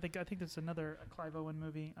 I'm trying to think. I think there's another Clive Owen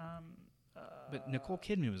movie. But Nicole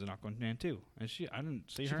Kidman was an Aquaman too, and I didn't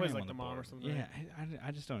see She her plays name like on the mom or board. something, Yeah,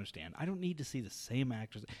 I just don't understand. I don't need to see the same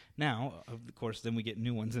actors. Now, of course, then we get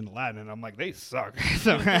new ones in Aladdin, and I'm like, they suck.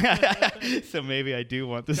 So maybe I do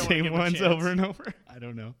want the Don't wanna same give 'em a ones chance. over and over. I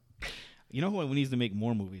don't know. You know who needs to make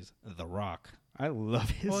more movies? The Rock. I love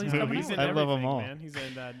his Well, he's coming movies. out He's in I love them everything, all. man. He's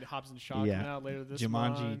in Hobbs and Shaw Yeah. coming out later this Jumanji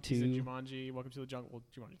month. He's in 2. Jumanji, Welcome to the Jungle. Well,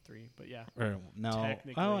 Jumanji 3, but yeah. Or no.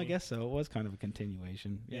 Technically. Oh, I guess so. It was kind of a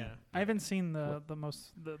continuation. Yeah. I haven't seen the The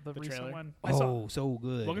recent trailer? one. I saw. Oh, so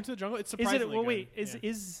good. Welcome to the Jungle. It's Is surprisingly it? Well, good. wait. Yeah.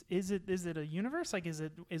 Is it a universe? Like,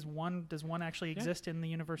 does one actually Yeah. exist in the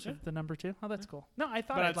universe Yeah. of the number 2? Oh, that's Yeah. cool. No, I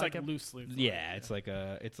thought But I'd it's like it. loosely. Yeah, it's like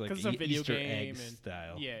 'Cause it's a video Easter game egg and-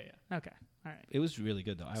 style. Yeah, yeah. Okay. All right. It was really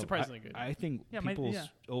good though. Surprisingly good. I think Yeah, people's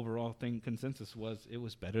overall consensus was it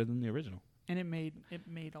was better than the original. And it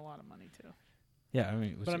made a lot of money too. Yeah, I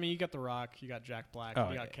mean, it was, But I mean, you got The Rock, you got Jack Black, Oh,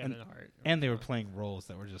 you got yeah. Kevin Hart, and they were playing roles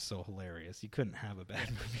that were just so hilarious. You couldn't have a bad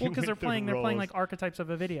movie. Well, because they're with the playing roles. like archetypes of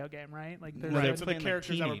a video game, right? Like there's Right, right. a- So the playing, like,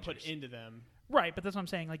 characters that were put teenagers. into them. right, but that's what I'm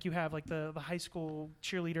saying. Like you have like the high school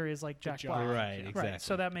cheerleader is like Jack jock. Black, Right, Yeah. exactly. Right.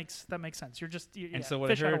 So that makes sense. You're just And so what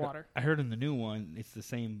fish I out heard, of water. I heard in the new one, it's the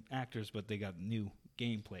same actors, but they got new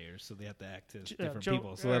game players, so they have to act as different Joe-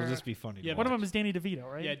 people. So that'll just be funny. Yeah, to One of watch. them is Danny DeVito,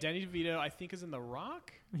 right? Yeah, Danny DeVito, I think, is in The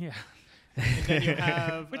Rock. Yeah. And then you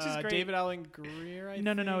have Which is great. David Allen Greer. I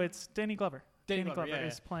No, think. it's Danny Glover. Danny Glover, yeah,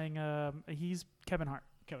 is playing. He's Kevin Hart.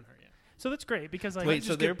 Kevin Hart. Yeah. So that's great because like Wait, just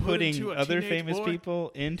so they're get put into putting a other teenage famous boy?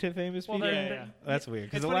 people into famous Well, people? they're- Yeah, they're- yeah. That's weird.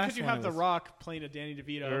 Because It's the funny last because you one have The was- Rock playing a Danny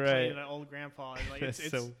DeVito Right. playing an old grandpa, and like it's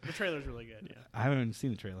So- the trailer's really good. Yeah. I haven't even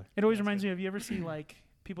seen the trailer. It always That's reminds me of, you ever see like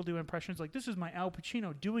people do impressions like, this is my Al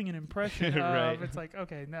Pacino doing an impression Right. of, it's like,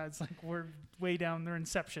 okay, no, it's like we're way down their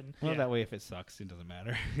Inception. Well, Yeah. that way, if it sucks, it doesn't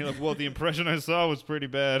matter. You're like, well, the impression I saw was pretty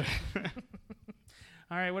bad.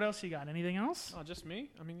 All right, what else you got? Anything else? Oh, just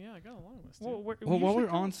me? I mean, yeah, I got a long list. Too. Well, Well, while we're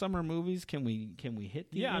on summer movies, can we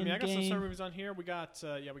hit the Yeah, I mean, I got some Endgame? summer movies on here. We got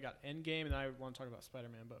Endgame, and I want to talk about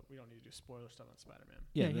Spider-Man, but we don't need to do spoiler stuff on Spider-Man.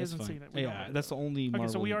 Yeah, he that's hasn't fine. seen it. We don't Yeah, know. that's the only Okay, Marvel.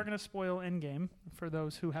 so we are going to spoil Endgame for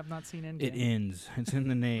those who have not seen Endgame. It ends. It's in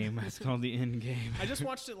the name. It's called the Endgame. I just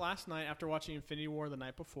watched it last night after watching Infinity War the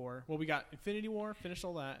night before. Well, we got Infinity War, finished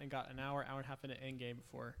all that, and got an hour and a half into Endgame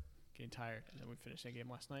before getting tired, and then we finished Endgame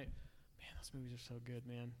last night. Man, those movies are so good,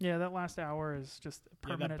 man. Yeah, that last hour is just a Yeah, that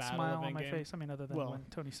permanent battle smile of on my Endgame. face. I mean, other than Well, when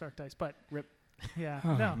Tony Stark dies, but rip. Yeah,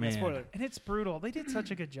 Oh, no, man. Spoiler. and it's brutal. They did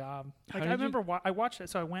such a good job. How Like did I you- remember, I watched it.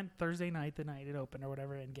 So I went Thursday night, the night it opened or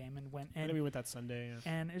whatever, Endgame, and went And then we went that Sunday. Yeah.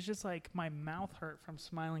 and it's just like my mouth hurt from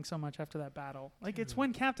smiling so much after that battle. Like it's Dude.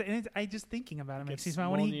 when Captain, and I just thinking about it makes me Gets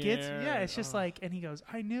smile. When he gets, Mjolnir yeah, it's just and- like, and he goes,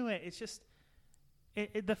 "I knew it." It's just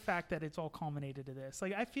the fact that it's all culminated to this.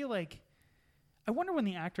 Like I feel like, I wonder when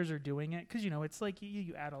the actors are doing it, because it's like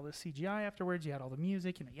you add all the CGI afterwards, you add all the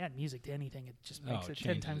music, you add music to anything, it just makes it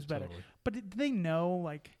 10 changes times it better. totally. But do they know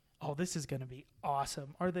like, oh, this is going to be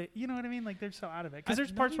awesome? Are they, you know what I mean? Like they're so out of it. Because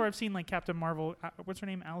there's parts where I've seen like Captain Marvel. What's her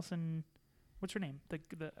name? Allison. What's her name? The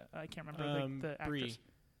I can't remember the Brie. actress.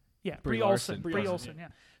 Yeah, Brie Brie Larson. Olson. Brie Brie Olson, Olson. Yeah.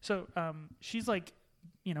 So she's like,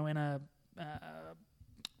 in a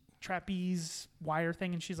trapeze wire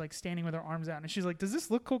thing, and she's like standing with her arms out, and she's like, "Does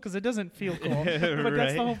this look cool? Because it doesn't feel cool." But that's the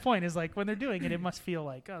Right. whole point. Is like when they're doing it, it must feel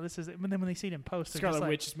like, oh, this is it. But then when they see it in post, they're Scarlet just like,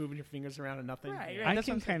 Witch is moving your fingers around and nothing. Right, Yeah. right. I That's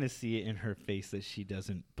what can I'm saying. kind of see it in her face that she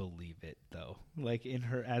doesn't believe it, though. Like in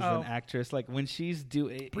her as Oh. an actress, like when she's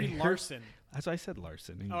doing Brie Larson. That's why I said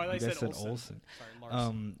Larson. Oh, I You thought you guys said Olsen. Sorry,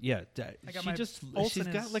 Larson. Yeah, I got she my- just Olsen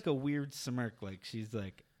she's got is- like a weird smirk. Like she's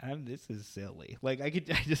like, this is silly. Like I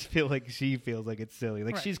just feel like she feels like it's silly.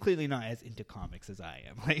 Like Right. she's clearly not as into comics as I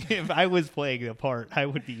am. Like if I was playing the part, I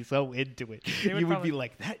would be so into it. They would You would probably- be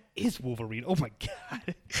like, that is Wolverine. Oh my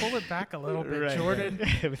god. pull it back a little bit, Right. Jordan.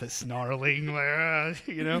 With a snarling, and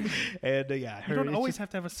yeah, You her, don't it's always just- have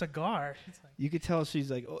to have a cigar. It's like, you could tell she's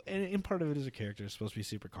like, and part of it is her character is supposed to be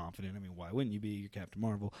super confident. I mean, why wouldn't you be your Captain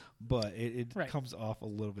Marvel? But it Right. comes off a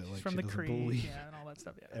little bit she's like from she the doesn't Creed, believe yeah, and all that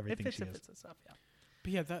stuff. Yeah, everything it fits, she it has. fits and stuff. Yeah.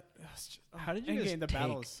 But yeah, that's just, How did you Endgame, guys the take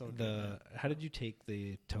battle is so good. man. How did you take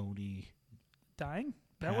the Tony Dying.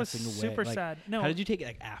 That was passing away? super Like, sad. No, How did you take it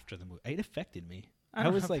like after the movie? It affected me. I I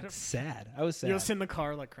don't was know, like but- sad. I was sad. You're just in the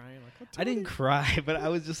car like crying. Like, oh, I didn't Tony. cry, but I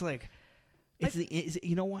was just like,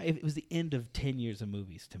 You know why? It was the end of 10 years of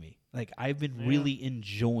movies to me. Like, I've been really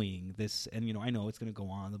enjoying this, and I know it's going to go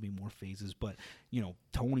on. There'll be more phases, but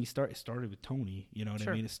Tony started with Tony. You know what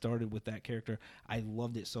I mean? It started with that character. I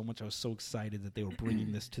loved it so much. I was so excited that they were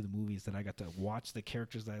bringing this to the movies that I got to watch the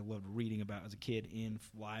characters that I loved reading about as a kid in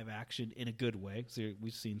live action in a good way. So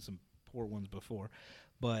we've seen some poor ones before.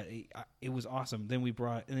 But it was awesome. Then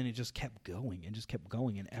and then it just kept going and just kept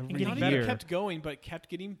going. And every year, kept going, but kept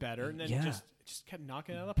getting better. And then just kept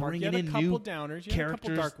knocking it out of the park. Bringing you had in a couple new downers. You had a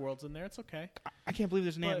couple Dark Worlds in there. It's okay. I can't believe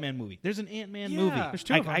there's an Ant-Man movie. There's an Ant-Man movie. There's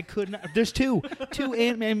two of them. I could not. There's two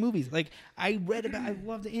Ant-Man movies. Like, I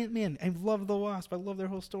love the Ant-Man. I love the Wasp. I love their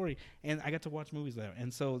whole story. And I got to watch movies there.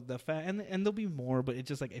 And so and there'll be more, but it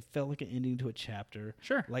just like, it felt like an ending to a chapter.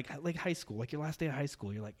 Sure. Like high school, like your last day of high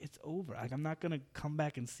school. You're like, it's over. Like, I'm not going to come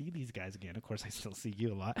back and see these guys again. Of course, I still see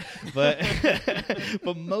you a lot. But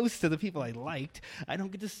but most of the people I liked, I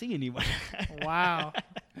don't get to see anymore. Wow.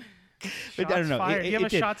 But I don't know. Fired. You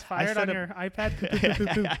have shots fired on your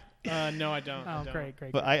iPad? No, I don't. Oh, great.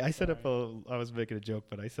 But I set up I was making a joke,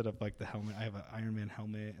 but I set up like the helmet. I have an Iron Man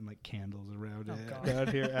helmet and like candles around it down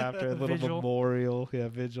here after a little Vigil. memorial. Yeah,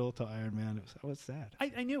 vigil to Iron Man. I was sad.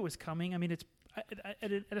 I knew it was coming. I mean, it's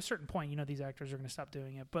at a certain point, these actors are going to stop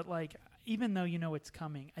doing it. But like, even though it's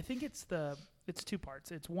coming, I think it's two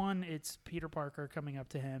parts. It's one, it's Peter Parker coming up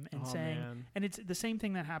to him and saying, and it's the same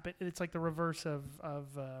thing that happened. It's like the reverse of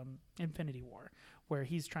Infinity War, where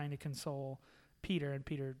he's trying to console Peter, and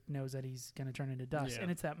Peter knows that he's going to turn into dust. And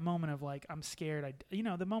it's that moment of like, I'm scared.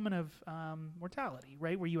 The moment of mortality,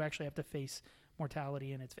 right, where you actually have to face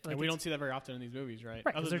mortality, and it's like, and we don't see that very often in these movies, right?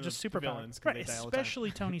 Right, because they're just super villains, right? they die all the Especially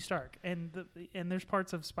Tony Stark, and there's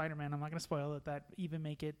parts of Spider-Man. I'm not going to spoil it that even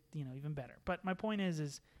make it even better. But my point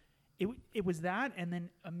is it was that, and then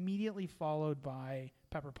immediately followed by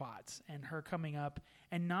Pepper Potts and her coming up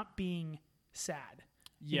and not being sad.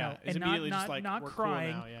 It's and immediately not just like, not we're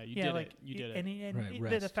crying. Cool now. Yeah, you did it. You did it.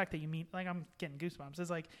 And the fact that you meet, like, I'm getting goosebumps.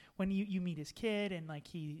 Is like when you meet his kid, and like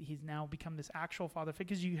he's now become this actual father figure,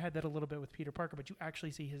 because you had that a little bit with Peter Parker, but you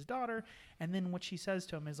actually see his daughter, and then what she says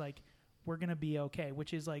to him is like, "We're gonna be okay,"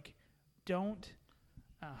 which is like, don't.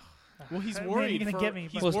 Well, he's man, worried. you're gonna get me.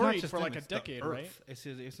 He's Well, worried for like a decade, right?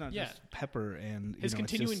 It's not just Pepper and his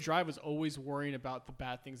continuing drive was always worrying about the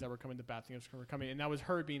bad things that were coming, and that was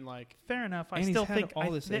her being like, fair enough. I And still he's had think all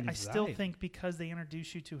this I still anxiety. think because they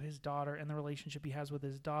introduce you to his daughter and the relationship he has with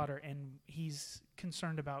his daughter, and he's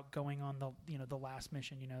concerned about going on the last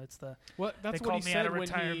mission. It's the well, that's they what called he me said out of when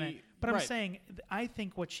retirement. he. But I'm right. saying, I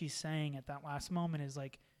think what she's saying at that last moment is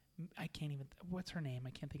like, I can't even. What's her name? I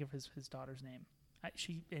can't think of his daughter's name.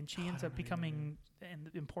 She ends up becoming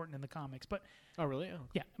important in the comics. But oh, really? Oh.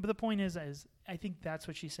 yeah. But the point is I think that's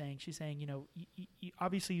what she's saying. She's saying,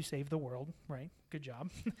 obviously you saved the world, right? Good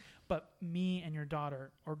job. But me and your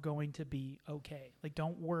daughter are going to be okay. Like,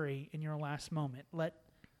 don't worry in your last moment.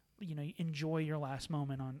 Enjoy your last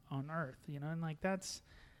moment on Earth. And like that's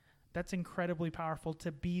incredibly powerful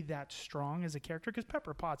to be that strong as a character, because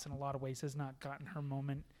Pepper Potts in a lot of ways has not gotten her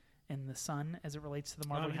moment in the sun as it relates to the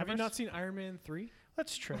Marvel universe. Have you not seen Iron Man 3?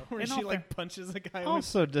 That's true. Where she punches a guy.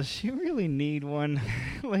 Also, does she really need one?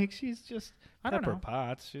 Like, she's just I don't Pepper know.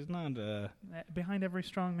 Potts. She's not. Behind every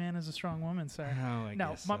strong man is a strong woman, sir. Oh, I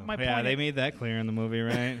No, guess my so. point Yeah, they is- made that clear in the movie,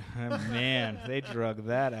 right? Oh, man, they drug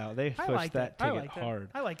that out. They I pushed liked that it. I ticket liked hard. it.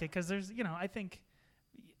 I liked it because there's, I think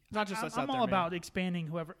Not just us out I'm there, all man. about expanding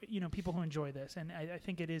whoever, people who enjoy this, and I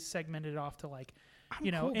think it is segmented off to like, I'm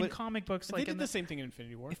cool, in but comic books, They like did in the same thing in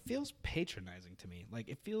Infinity War. It feels patronizing to me. Like,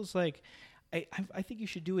 it feels like I think you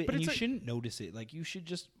should do it, But and it's you like- shouldn't notice it. Like, you should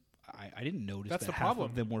just. I didn't notice That's that the half problem.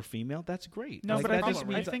 of them were female. That's great. No, Like, but I that think- just I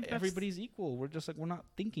means think that's- everybody's equal. We're just like, we're not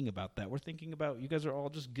thinking about that. We're thinking about you guys are all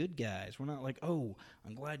just good guys. We're not like, oh,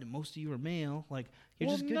 I'm glad that most of you are male. Like, you're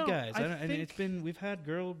Well, just good no, guys. I I mean, it's think- we've had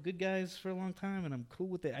good guys for a long time, and I'm cool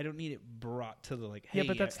with it. I don't need it brought to the like, Yeah, hey,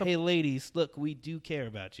 but that's the- hey, ladies, look, we do care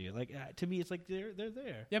about you. Like, to me, it's like they're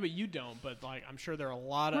there. Yeah, but you don't. But like, I'm sure there are a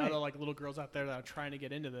lot of Right. other like little girls out there that are trying to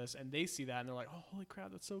get into this, and they see that, and they're like, "Oh, holy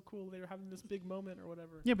crap, that's so cool! They're having this big moment or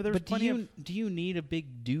whatever." Yeah, but there's But plenty of do you need a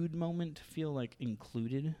big dude moment to feel like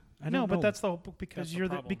included? I no, don't but know. that's the whole because That's the you're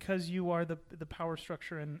problem. because you are the power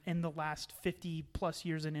structure in the last 50 plus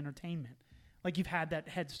years in entertainment. Like, you've had that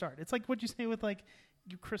head start. It's like what you say with like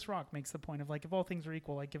Chris Rock makes the point of like, if all things are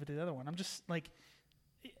equal, like, give it to the other one. I'm just like,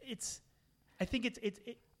 I think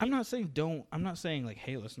I'm not saying like,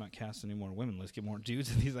 hey, let's not cast any more women. Let's get more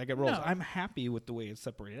dudes in these like roles. No. I'm happy with the way it's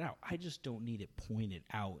separated out. I just don't need it pointed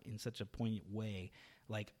out in such a poignant way.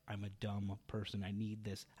 like I'm a dumb person. I need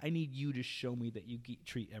this. I need you to show me that you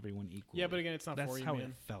treat everyone equally. Yeah, but again, it's not that's for you, how man.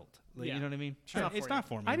 it felt. Like, Yeah. You know what I mean? Sure. It's not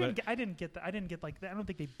for me. I but didn't get that. I didn't get like that. I don't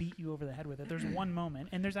think they beat you over the head with it. There's one moment,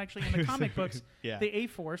 and there's actually in the comic books, yeah. the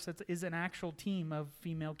A-Force is an actual team of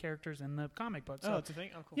female characters in the comic book. So Oh, it's a thing?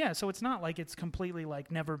 Oh, cool. yeah, so it's not like it's completely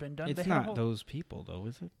like never been done. It's They have a not whole- those people though,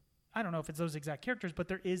 is it? I don't know if it's those exact characters, but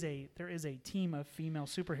there is a team of female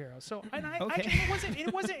superheroes. So and I Okay. actually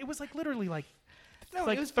it wasn't it was like literally like No,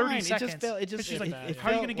 like it was 30 fine. seconds. It just felt. It just. It's just it, like, it how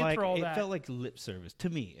are you felt gonna get like, through all it that? felt like lip service to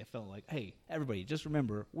me. It felt like, hey, everybody, just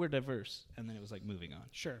remember we're diverse, and then it was like moving on.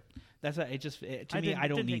 Sure. That's it. Just to me, didn't- I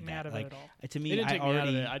don't didn't take need me out that. of it Like at all. to It me, didn't I take me out of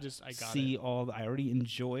already it. I got see it. all. I already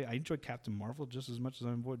enjoy. I enjoy Captain Marvel just as much as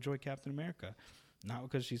I enjoy Captain America. Not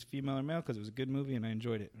because she's female or male, because it was a good movie and I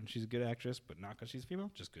enjoyed it. And she's a good actress, but not because she's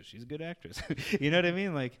female, just because she's a good actress. You know what I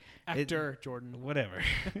mean? Like Actor, Jordan. whatever.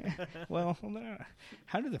 Well,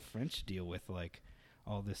 how do the French deal with like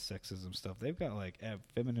all this sexism stuff? They've got like a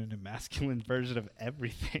feminine and masculine version of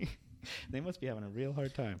everything. They must be having a real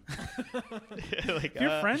hard time. Like, if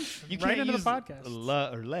you're French, you right can't into the use podcast. la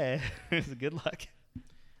or le. Good luck.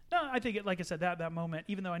 No, I think like I said, that moment,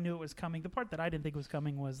 even though I knew it was coming, the part that I didn't think was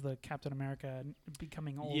coming was the Captain America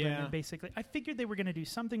becoming old. Yeah. And basically, I figured they were going to do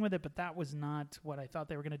something with it, but that was not what I thought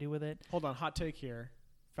they were going to do with it. Hold on, hot take here.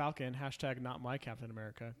 Falcon, hashtag not my Captain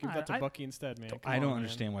America. Give No, that to I- Bucky instead, man. Come I on, don't man.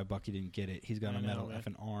 understand why Bucky didn't get it. He's got I a know, metal man.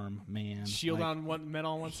 effing arm, man. Shield Like, on one,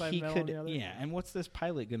 metal on one side, he metal could, on the other. yeah. And what's this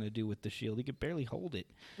pilot gonna do with the shield? He could barely hold it.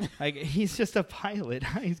 Like he's just a pilot.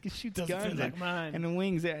 He shoots Doesn't guns feel like mine. and the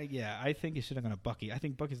wings. Yeah, I think it should have gone to Bucky. I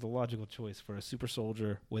think Bucky's the logical choice for a super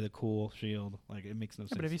soldier with a cool shield. Like it makes no Yeah,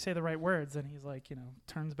 sense. but if you say the right words, then he's like,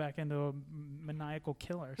 turns back into a maniacal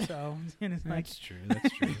killer. So and it's like, That's true.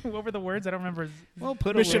 That's true. what were the words? I don't remember. Well,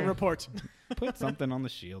 put Mission a report. put something on the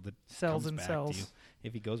shield that Cells comes and back cells. to you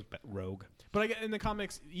if he goes rogue. But I get in the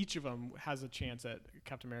comics, each of them has a chance at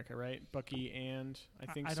Captain America, right? Bucky and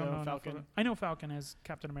I think I so. don't know enough Falcon. of it. I know Falcon is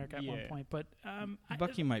Captain America at one Yeah. point, but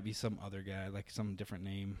Bucky might be some other guy, like some different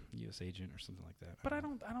name, U.S. agent or something like that. But I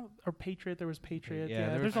don't. Or Patriot. There was Patriot. Yeah,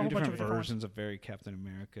 there were there's a a few whole bunch of different different ones. versions of very Captain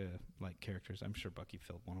America like characters. I'm sure Bucky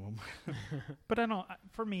filled one of them. But I don't.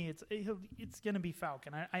 For me, it's gonna be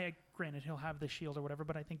Falcon. I granted he'll have the shield or whatever,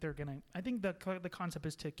 but I think they're gonna. I think the concept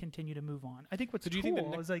is to continue to move on. I think what's So do you think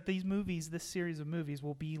cool that is like these movies, this series of movies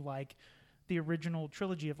will be like the original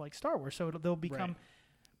trilogy of like Star Wars. So they'll become. Right.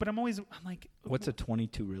 But I'm like, What's a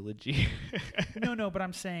 22 trilogy? no. But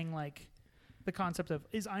I'm saying like the concept of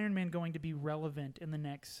is Iron Man going to be relevant in the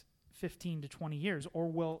next 15 to 20 years, or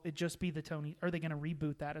will it just be the Tony? Are they going to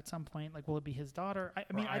reboot that at some point? Like, will it be his daughter? I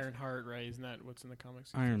mean, Ironheart, right? Isn't that what's in the comics?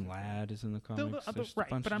 Iron Lad is in the comics. There's a right.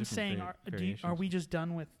 bunch But of I'm different saying, are variations. we just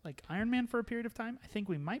done with like Iron Man for a period of time? I think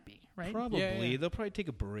we might be, right? Probably. Yeah. They'll probably take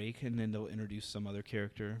a break and then they'll introduce some other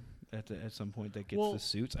character at some point that gets Well, the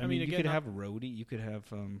suits. I I mean, mean, you again, could have Rhodey. You could have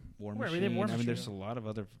War Right, we Machine. did War I mean, Machine. there's a lot of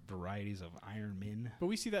other varieties of Iron Men. But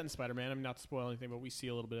we see that in Spider-Man. I mean, not to spoil anything, but we see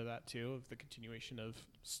a little bit of that too, of the continuation of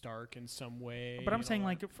Stark in some way. But I'm and saying all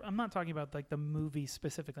like that. I'm not talking about like the movie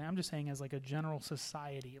specifically. I'm just saying as like a general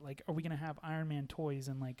society. Like, are we going to have Iron Man toys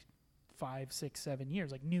in like 5, 6, 7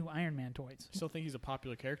 years? Like new Iron Man toys. Still think he's a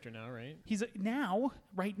popular character now, right? He's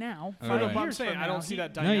right now. Oh, 5 right. years But I'm saying from I now, don't see he-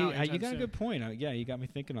 that No, dying you, out. anytime you got soon. a good point. Yeah, you got me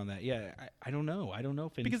thinking on that. Yeah, I don't know. I don't know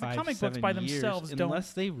if in Because the 5, comic books 7 by years, themselves don't-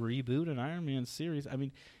 unless they reboot an Iron Man series. I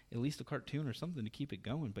mean, at least a cartoon or something to keep it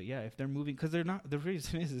going. But yeah, if they're moving, because they're not. The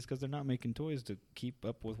reason is because they're not making toys to keep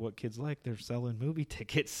up with what kids like. They're selling movie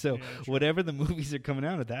tickets. So Yeah, true. whatever the movies are coming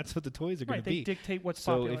out of, that's what the toys are going Right, to they be. dictate what's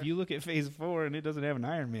So popular. if you look at Phase 4 and it doesn't have an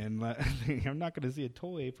Iron Man, I'm not going to see a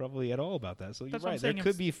toy probably at all about that. So That's you're what I'm right. There saying, could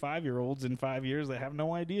if- be 5-year-olds in 5 years that have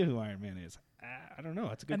no idea who Iron Man is. I don't know.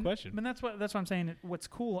 That's a good question. And that's what I'm saying. What's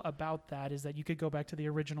cool about that is that you could go back to the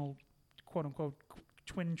original, quote unquote,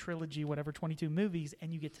 twin trilogy, whatever, 22 movies,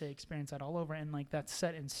 and you get to experience that all over. And like that's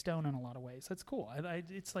set in stone in a lot of ways. That's cool.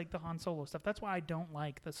 It's like the Han Solo stuff. That's why I don't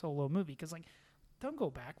like the Solo movie, because like, don't go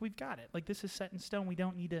back. We've got it. Like this is set in stone. We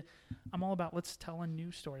don't need to. I'm all about let's tell a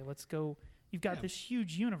new story. Let's go. You've got this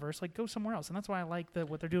huge universe. Like go somewhere else. And that's why I like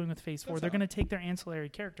what they're doing with Phase 4. That's They're how- going to take their ancillary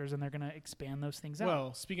characters and they're going to expand those things out.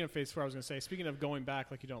 Well, speaking of Phase 4, I was going to say, speaking of going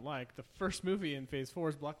back like you don't like, the first movie in Phase 4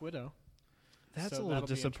 is Black Widow. That's So a little that'll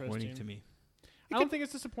be disappointing interesting. to me. I don't think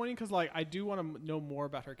it's disappointing because, like, I do want to know more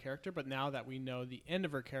about her character, but now that we know the end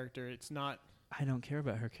of her character, it's not. I don't care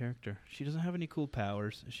about her character. She doesn't have any cool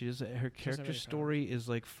powers. She doesn't. Her have character any story is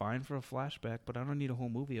like fine for a flashback, but I don't need a whole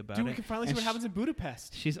movie about Dude, it. we can finally see And what happens in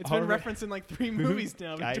Budapest. she's It's been already- referenced in like 3 movies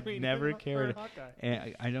now. I between never her and cared. Hawkeye.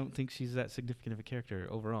 And I don't think she's that significant of a character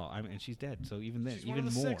overall. And she's dead, so even then, She's one even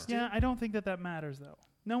of the more. 6, dude. Yeah, I don't think that matters though.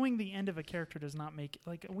 knowing the end of a character does not make it,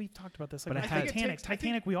 like we've talked about this. Like But with I think it takes-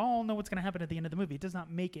 Titanic, we all know what's going to happen at the end of the movie. It does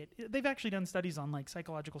not make it. They've actually done studies on like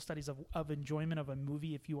psychological studies of enjoyment of a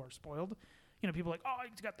movie if you are spoiled. You know, people are like, oh,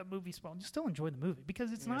 you got the movie spoiled. You still enjoy the movie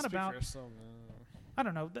because it's not Speak for about. yourself, I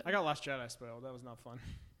don't know. I got Last Jedi spoiled. That was not fun.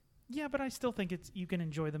 Yeah, but I still think you can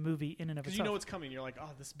enjoy the movie in and of Because itself. you know what's coming. You're like,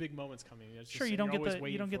 oh, this big moment's coming. It's Sure, just, you don't you're get always the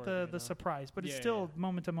waiting for the it, you know? surprise, but it's Yeah, still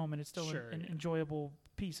moment to moment. It's still Sure, an yeah. enjoyable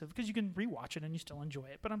piece of because you can rewatch it and you still enjoy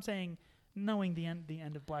it. But I'm saying, knowing the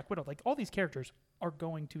end of Black Widow, like all these characters are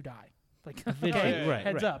going to die. Like Eventually, right,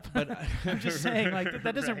 heads right. up. But I'm just saying, like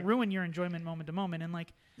that doesn't Right. ruin your enjoyment moment to moment. And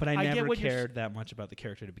like, But I I get never what you're cared that much about the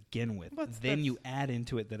character to begin with. Well, Then you add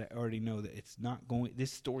into it that I already know that it's not going.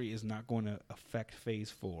 This story is not going to affect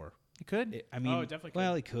Phase 4. you could. I mean, Oh, it definitely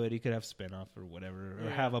well, could. he could. He could have spinoff or whatever, or Yeah.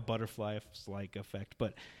 have a butterfly-like effect.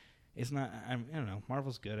 But it's not. I don't know.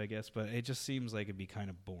 Marvel's good, I guess, but it just seems like it'd be kind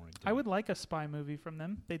of boring. To I me. would like a spy movie from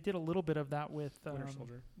them. They did a little bit of that with Winter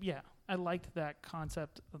Soldier. Yeah, I liked that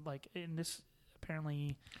concept. Like in this,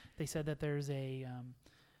 apparently, they said that there's a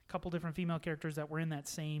couple different female characters that were in that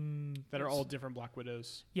same. That are all different Black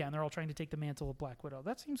Widows. Yeah, and they're all trying to take the mantle of Black Widow.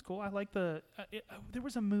 That seems cool. I like the. There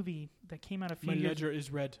was a movie that came out a few My years. ledger is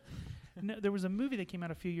red. No, there was a movie that came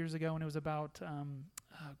out a few years ago, and it was about.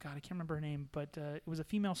 Oh God, I can't remember her name, but it was a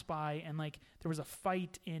female spy, and like there was a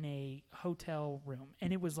fight in a hotel room,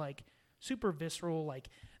 and it was like super visceral. Like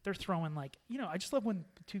they're throwing like I just love when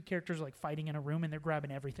two characters are like fighting in a room and they're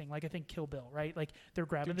grabbing everything. Like I think Kill Bill, right? Like they're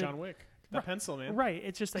grabbing Dude, John Wick. That Right. pencil, man. Right.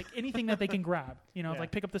 It's just like anything that they can grab. Yeah.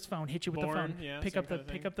 Like pick up this phone, hit you with Born, the phone. yeah, pick same up the kinda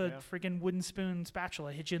pick thing. up the Yeah. friggin' wooden spoon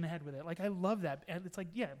spatula, hit you in the head with it. Like I love that. And it's like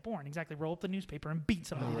Born, exactly. Roll up the newspaper and beat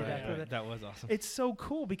somebody to Right, death with right. it. That was awesome. It's so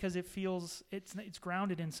cool because it feels it's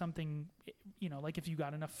grounded in something, like if you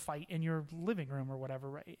got in a fight in your living room or whatever,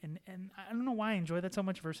 right? And I don't know why I enjoy that so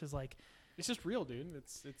much versus like It's just real, dude.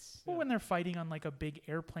 It's well, yeah. when they're fighting on like a big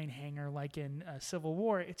airplane hangar, like in Civil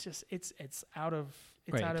War, it's just it's out of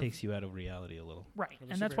It takes you out of reality a little. right, For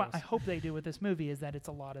the and that's what I superheroes. hope they do with this movie is that it's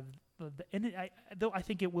a lot of though I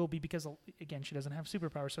think it will be because again she doesn't have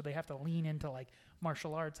superpowers, so they have to lean into like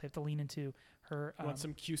martial arts. They have to lean into her. Want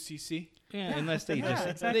some QCC? Yeah, unless they Yeah, just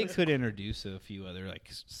exactly. they could introduce a few other like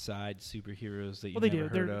side superheroes that you've Well, they never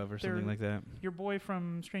do. heard They're- of or something they're- like that. Your boy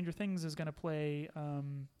from Stranger Things is going to play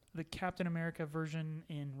the Captain America version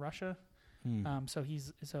in Russia. Hmm.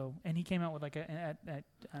 So and he came out with like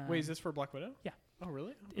Wait, is this for Black Widow? yeah. Oh,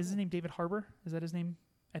 really? is his name David Harbour? Is that his name?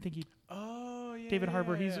 I think Oh, yeah. David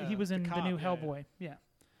Harbour. Yeah. He was in the cop, new yeah, Hellboy. Yeah.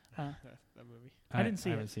 That movie. I didn't see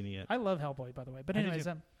I it. haven't seen it yet. I love Hellboy, by the way. But I did anyways,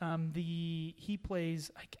 too. he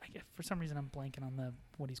plays. For some reason, I'm blanking on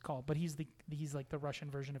what he's called. But he's like the Russian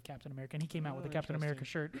version of Captain America, and he came out with a Oh, Captain America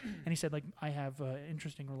interesting. shirt, and he said like I have an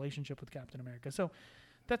interesting relationship with Captain America. So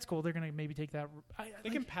that's cool. They're gonna maybe take that. They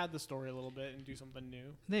can pad the story a little bit and do something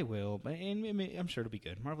new. They will, but I'm sure it'll be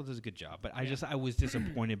good. Marvel does a good job, but I was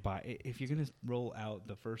disappointed by if you're gonna roll out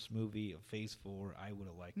the first movie of Phase 4, I would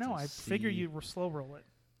have liked. No, to I see, figure you were slow roll it.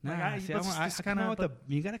 Nah, Like, see, let's I just come kinda- out with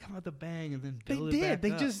you got to come out the bang and then They build it did. back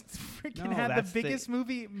They up. just freaking No, had the that's the- biggest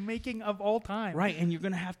movie making of all time. Right, and you're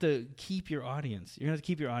gonna have to keep your audience. You're gonna have to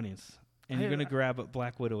keep your audience, and you're gonna grab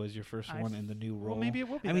Black Widow as your first one in the new role. Well, maybe it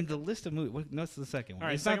will be. I mean, the list of movies. What's the second one? All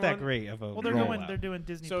right, It's not second that one- great of a. well, they're rollout. doing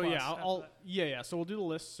Disney. So Plus yeah, after I'll that. yeah. So we'll do the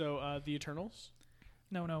list. So the Eternals.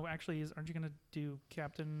 No. Actually, aren't you gonna do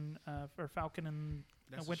Captain or Falcon and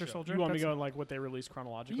Winter Soldier? You want me to go on like what they released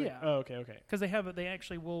chronologically? Yeah. Oh, okay. Because they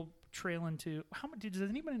actually will trail into how much? Does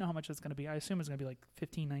anybody know how much it's going to be? I assume it's going to be like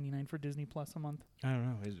 $15.99 for Disney Plus a month. I don't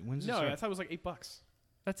know. When's No, this I thought it was like $8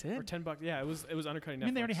 That's it. or $10. Yeah, it was undercutting. I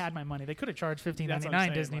mean, they already Netflix. had my money. They could have charged That's what I'm $15.99.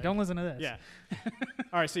 saying, Disney, like- don't listen to this. Yeah.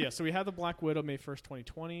 All right. So we have the Black Widow May 1st,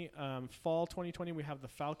 2020. Fall 2020, we have the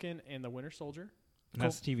Falcon and the Winter Soldier.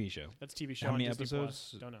 That's a TV show. That's TV show. How on many Disney episodes?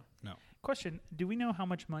 Plus. Don't know. Question: do we know how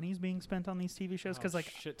much money is being spent on these TV shows? Because Oh, like,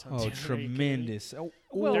 shit tons. Oh, Are you kidding me? tremendous! Oh,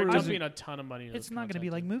 Well, They're or is dumping a ton of money. Into it's this not going to be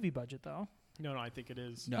like content. movie budget though. No, I think it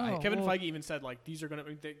is. No, Oh, Kevin well- Feige even said like these are gonna.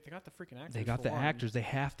 They got the freaking actors. they got for the one. actors. They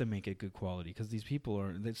have to make it good quality because these people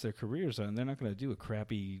it's their careers, and they're not going to do a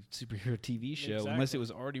crappy superhero TV show unless Exactly. it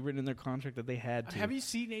was already written in their contract that they had to. Have you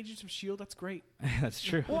seen Agents of Shield? That's great. That's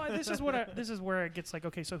true. Well, this is where it gets like,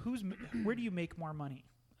 okay, so where do you make more money?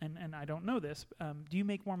 And I don't know this. Do you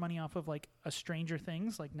make more money off of like a Stranger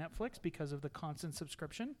Things like Netflix because of the constant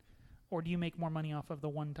subscription, or do you make more money off of the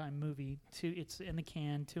one-time movie? It's in the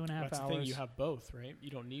can, 2.5 That's hours. the thing. You have both, right? You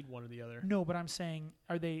don't need one or the other. No, but I'm saying,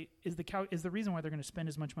 is the reason why they're going to spend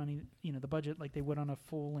as much money, the budget like they would on a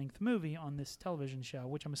full-length movie on this television show,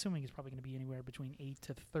 which I'm assuming is probably going to be anywhere between 8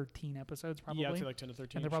 to 13 episodes, probably. Yeah, I'd say like 10 to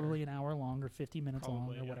 13. and they're sure. probably an hour long or 50 minutes long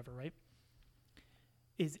Probably, or yeah. whatever, right?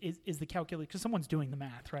 is the calculation, because someone's doing the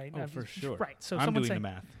math, right? Oh, for sure. Right. So I'm someone's doing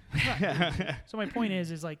saying, the math. right. So my point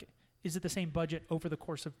is like, is it the same budget over the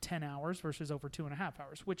course of 10 hours versus over 2.5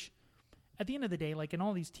 hours? Which, at the end of the day, like in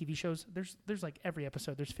all these TV shows, there's like every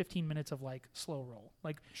episode, there's 15 minutes of like slow roll.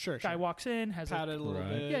 Like Sure. guy walks in, has Pat it a little Right.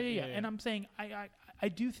 bit. yeah. And I'm saying I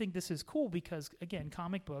do think this is cool because, again,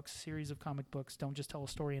 comic books, series of comic books don't just tell a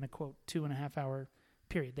story in a, quote, 2.5 hour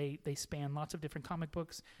period. They span lots of different comic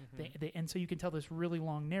books. And so you can tell this really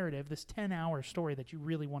long narrative, this 10-hour story that you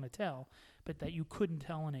really want to tell, but that you couldn't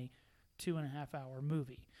tell in a 2.5 hour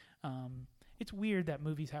movie. It's weird that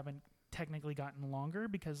movies haven't technically gotten longer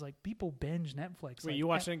because like people binge Netflix. Wait, like, you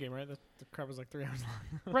watched Endgame, right? The crap was like 3 hours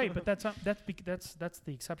long. right, but that's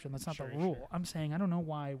the exception. That's not Sure, the rule. sure. I'm saying I don't know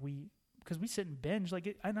why because we sit and binge like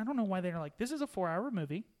it, and I don't know why they're like, this is a 4-hour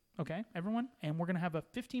movie, okay, everyone, and we're gonna have a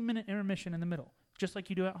 15-minute intermission in the middle, just like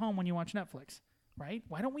you do at home when you watch Netflix, right?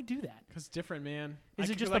 Why don't we do that? Because different, man.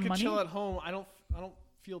 Is it just I the could money? chill at home. I don't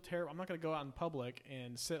feel terrible. I'm not gonna go out in public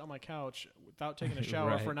and sit on my couch without taking a shower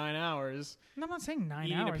Right. for 9 hours. And I'm not saying 9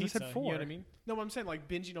 eating hours. a pizza. I said 4. You know what I mean? No, but I'm saying like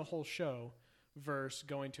binging a whole show versus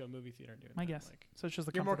going to a movie theater and doing I that. guess. Like, So it's just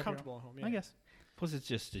the you're more comfort of your comfortable at home. own- Yeah. I guess. Plus, it's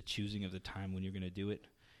just the choosing of the time when you're going to do it.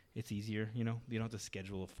 It's easier, you know. You don't have to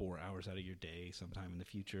schedule 4 hours out of your day sometime in the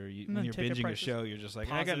future. And When then you're ticket binging prices. a show, you're just like,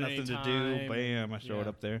 Pause I got at nothing any to time, do. Bam, I throw it yeah.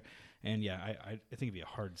 up there. And yeah, I think it'd be a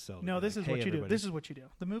hard sell. to No, be this like, is what "Hey, you do. everybody." This is what you do.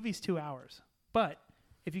 The movie's 2 hours, but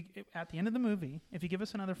if you at the end of the movie, if you give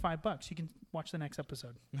us another $5, you can watch the next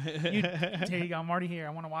episode. Here you go. I'm already here. I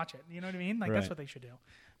want to watch it. You know what I mean? Like that's Right. what they should do.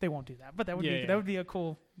 They won't do that, but that would Yeah, be yeah. that would be a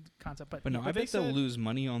cool concept. But But no, But I they bet they'll said- lose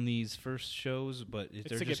money on these first shows. But if It's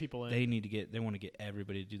they're to get just, people in. they want to get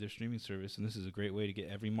everybody to do their streaming service, and this is a great way to get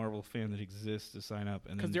every Marvel fan that exists to sign up.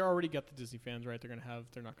 And Because then they're already got the Disney fans, right? They're not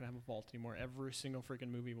gonna have a vault anymore. Every single freaking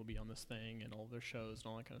movie will be on this thing and all their shows and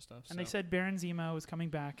all that kind of stuff. and they said Baron Zemo is coming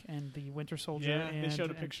back, and the Winter Soldier. yeah, and, they showed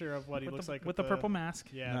a and picture of what he with looks the, like with the purple mask.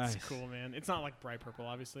 Yeah, Nice. it's cool, man. It's not like bright purple,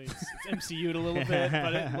 obviously. It's MCU'd a little bit,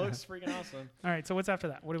 but it looks freaking awesome. All right, so what's after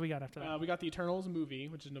that? What do we got after that? We got the Eternals movie,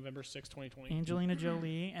 which is November 6, 2020. Angelina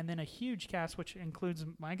Jolie, and then a huge cast, which includes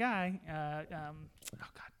my guy.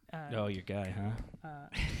 oh, your guy,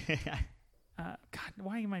 huh? God,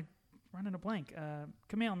 why am I running a blank?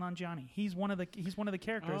 Kumail Nanjiani. He's one of the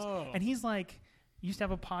characters, Oh. and he's like used to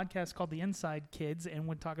have a podcast called The Inside Kids, and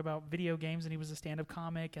would talk about video games. And he was a stand-up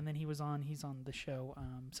comic, and then he's on the show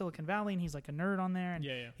Silicon Valley, and he's like a nerd on there. And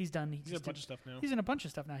Yeah. he's done. He's in a bunch of stuff now. He's in a bunch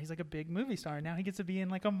of stuff now. He's like a big movie star. Now he gets to be in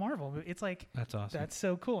like a Marvel movie. It's like That's awesome. that's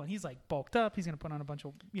so cool. And he's like bulked up. He's gonna put on a bunch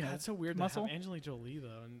of That's so weird muscle. to have Angelina Jolie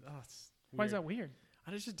though, and it's Why is weird. that weird?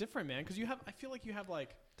 And it's just different, man. Because I feel like you have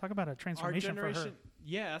like Talk about a our transformation for her. generation.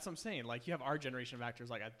 Yeah, that's what I'm saying. Like you have our generation of actors,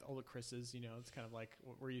 like all the Chris's. You know, it's kind of like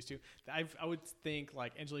what we're used to. I would think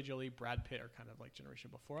like Angelina Jolie, Brad Pitt are kind of like generation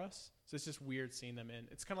before us. So it's just weird seeing them in.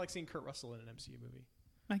 It's kind of like seeing Kurt Russell in an MCU movie.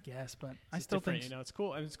 I guess, but I It's still different, think it's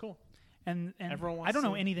cool. I mean, it's cool. And Everyone I wants don't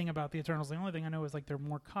know to- anything about the Eternals. The only thing I know is like they're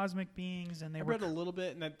more cosmic beings, and they I were read a little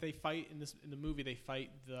bit, and that they fight in the movie. They fight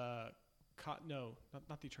the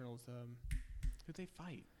not the Eternals. Who they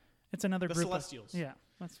fight? it's another The group Celestials. of, yeah.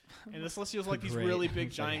 That's And the Celestials like these Great. really big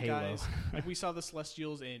It's like giant Halo. guys. Like we saw the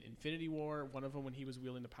Celestials in Infinity War. One of them when he was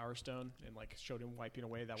wielding the Power Stone and like showed him wiping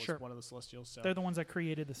away. That was Sure. one of the Celestials. So they're the ones that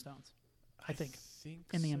created the stones. I think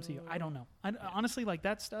in the MCU. I don't know. Honestly, like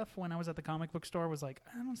that stuff when I was at the comic book store was like,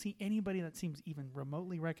 I don't see anybody that seems even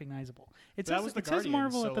remotely recognizable. It That says, was the it says Guardians,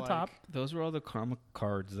 Marvel so, at the like- top. Those were all the comic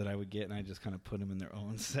cards that I would get, and I just kind of put them in their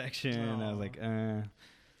own section. And I was Aw. like,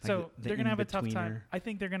 So the they're gonna have a tough time. in-betweener. I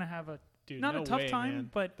think they're gonna have a Dude, not no a tough way, time, man.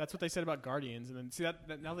 but That's what they said about Guardians. And then see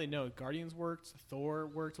that now they know Guardians worked, Thor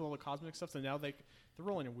worked with all the cosmic stuff. So now they're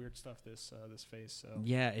rolling in weird stuff this phase. So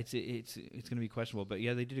Yeah, it's gonna be questionable, but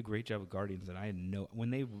yeah, they did a great job with Guardians, and I had when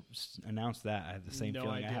they announced that, I had the same No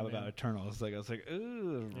feeling I idea, have man. about Eternals. I was like,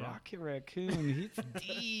 ooh, Yeah. Rocket Raccoon, he's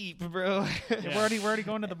deep, bro. we're already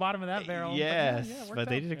going to the bottom of that barrel. Yes, it worked but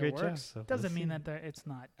they out. did a It great job. works. So Doesn't we'll mean see. that it's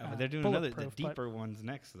not. But they're doing the bulletproof, but- deeper ones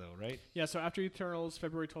next, though, right? yeah. So after Eternals,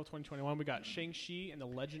 February 12, 2021, we got Shang-Chi and the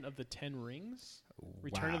Legend of the Ten Rings.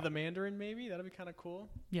 Return of the Mandarin, maybe that'd be kind of cool.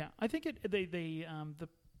 Yeah, I think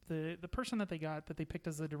the person that they picked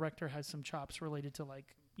as the director has some chops related to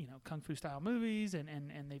like kung fu style movies, and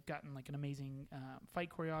they've gotten like an amazing fight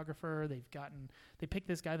choreographer. They picked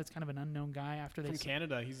this guy that's kind of an unknown guy after From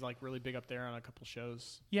Canada, he's like really big up there on a couple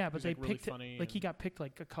shows. yeah, but He's, they like, really picked it, funny like he and- got picked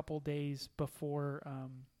like a couple days before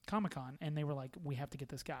Comic-Con, and they were like, we have to get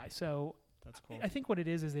this guy. So That's cool. I think what it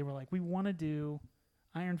is they were like, we want to do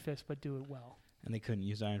Iron Fist, but do it well. And they couldn't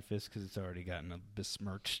use Iron Fist because it's already gotten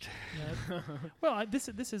besmirched. Yeah. Well, this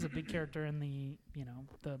is a big character in the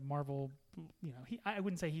the Marvel I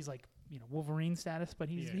wouldn't say he's like Wolverine status, but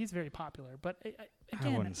he's very popular. But again,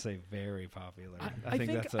 I wouldn't say very popular. I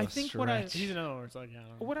think that's a I think what stretch. He's another one where it's like, yeah, I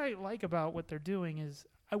don't know. what I like about what they're doing is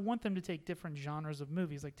I want them to take different genres of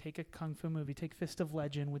movies, like take a kung fu movie, take Fist of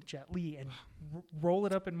Legend with Jet Li, and roll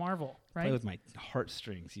it up in Marvel, Play right? with my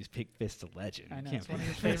heartstrings. You pick Fist of Legend. I You know, can't it's one of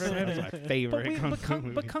pick your favorite That's movies. my favorite kung fu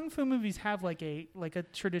but movie. kung fu movies have like a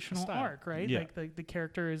traditional Style. arc, right? Yeah. Like the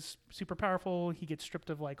character is super powerful. He gets stripped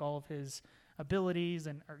of like all of his abilities,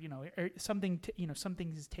 and something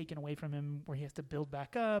is taken away from him where he has to build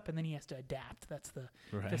back up, and then he has to adapt. That's the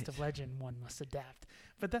Right. Fist of Legend. One must adapt.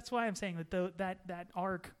 But that's why I'm saying that that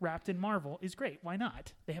arc wrapped in Marvel is great. Why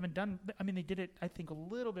not? They haven't done. I mean, they did it. I think a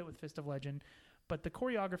little bit with Fist of Legend, but the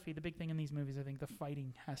choreography, the big thing in these movies, I think the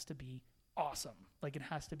fighting has to be awesome. Like it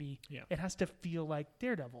has to be. Yeah. It has to feel like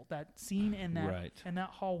Daredevil. That scene in that Right. in that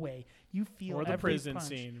hallway, you feel Or the every prison punch.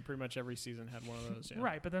 scene. Pretty much every season had one of those. Yeah.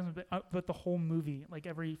 Right, but the whole movie, like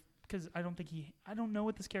because I don't know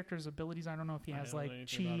what this character's abilities are. I don't know if he I has don't know like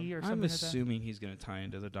anything about chi him. or I'm something like that. assuming he's going to tie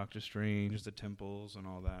into the Doctor Strange, the temples, and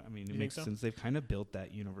all that. I mean, it You makes think so? sense. They've kind of built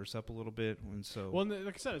that universe up a little bit, and so Well, and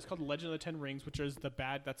like I said, it's called the Legend of the Ten Rings, which is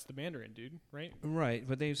that's the Mandarin dude, right? right.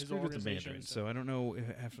 But they've His screwed with the organization, Mandarin, so- so I don't know.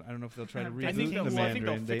 I don't know if they'll try to I reboot think the they'll- well, I think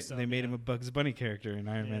they'll Mandarin. fix They them, made yeah. him a Bugs Bunny character in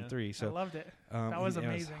Iron Man Yeah. 3. I So loved it. That was it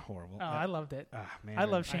amazing. horrible. Oh, I loved it. Ah, man, I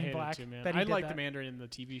love I Shane hate it Black. too, man. That he I did like that. the Mandarin in the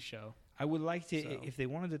TV show. I would like to So- if they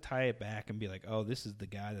wanted to tie it back and be like, oh, this is the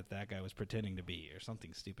guy that guy was pretending to be, or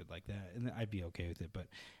something stupid like that, and then I'd be okay with it. But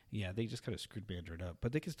yeah, they just kind of screwed Mandarin up.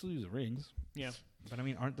 But they can still use the rings. Yeah. But I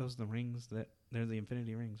mean, aren't those the rings they're the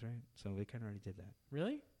Infinity Rings, right? So they kind of already did that.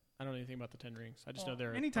 Really? I don't know anything about the Ten Rings. I just know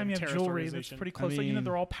they're Anytime like you have terrorist jewelry, that's organization. pretty close. Like, mean-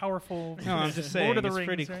 they're all powerful. No, I'm just saying Lord of the it's Rings,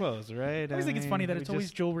 pretty right? close, right? I always think it's funny that mean, it's we always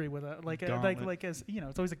just jewelry with a Gauntlet.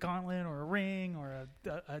 it's always a gauntlet or a ring or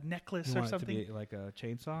a necklace or want it to something. be like a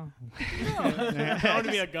chainsaw, I want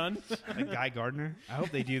to be a gun. like Guy Gardner. I hope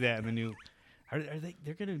they do that in the new. Are they?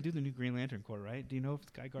 They're gonna do the new Green Lantern Corps, right? Do you know if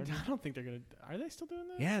it's Guy Gardner? I don't think they're gonna. Are they still doing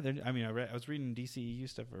that? Yeah, I mean, I was reading DCEU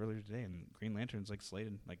stuff earlier today, and Green Lantern's like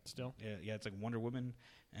slated, like Still. Yeah, it's like Wonder Woman,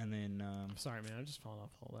 and then I'm sorry, man. I'm just falling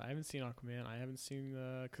off all that. I haven't seen Aquaman. I haven't seen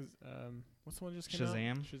what's the one that just came out?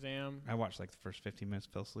 Shazam. I watched like the first 15 minutes,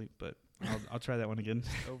 fell asleep, but I'll try that one again.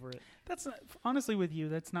 Over it. That's not, honestly with you.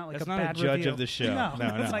 That's not like That's a not bad a judge review. of the show. No,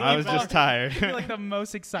 that's like I you was fall- just tired. It'd be like the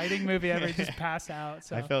most exciting movie ever. Just pass out.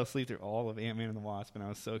 So I fell asleep through all of Ant-Man and the Wasp, and I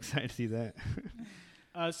was so excited to see that.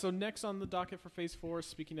 So next on the docket for Phase 4,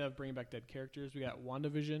 speaking of bringing back dead characters, we got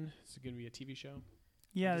WandaVision. It's going to be a TV show.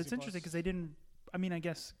 yeah, Disney it's interesting Plus. because they didn't. I mean, I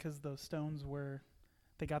guess because those stones were,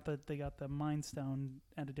 they got the Mind Stone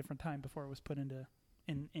at a different time before it was put into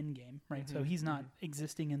in game, right? So Mhm, he's not mhm.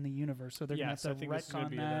 existing in the universe. So they're Yeah, gonna so I have to think this is gonna retcon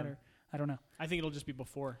be that, them. or I don't know. I think it'll just be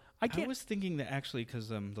before. I I can't. was thinking that actually because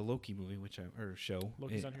the Loki movie, or show,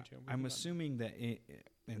 Loki's on here too. I'm assuming that and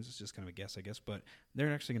it's just kind of a guess, I guess, but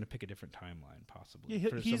they're actually going to pick a different timeline, possibly, Yeah,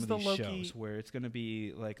 for he's some of the these Loki- shows, where it's going to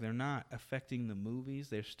be like they're not affecting the movies;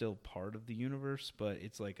 they're still part of the universe, but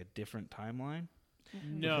it's like a different timeline.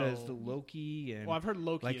 No. Because the Loki and Well, I've heard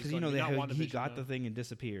Loki like is because going to be not he WandaVision, got though. the thing and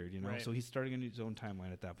disappeared, Right. so he's starting his own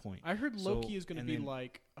timeline at that point. I heard So- Loki is going to and be then-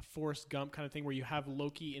 like a Forrest Gump kind of thing where you have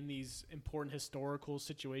Loki in these important historical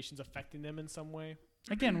situations affecting them in some way.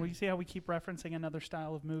 Again, we see how we keep referencing another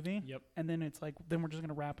style of movie, Yep. and then it's like then we're just going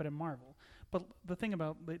to wrap it in Marvel. But the thing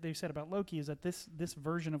about they said about Loki is that this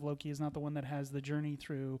version of Loki is not the one that has the journey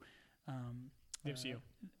through. The MCU.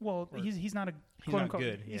 Well, Or- he's not a He's quote not unquote.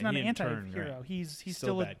 good. He's Yeah, not he an didn't anti-hero. turn, right. He's Still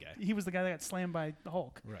still a a bad guy. He was the guy that got slammed by the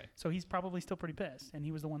Hulk. Right. So he's probably still pretty pissed, and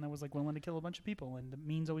he was the one that was like willing to kill a bunch of people, and the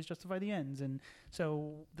means always justify the ends. And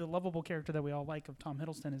so the lovable character that we all like of Tom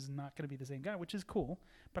Hiddleston is not going to be the same guy, which is cool.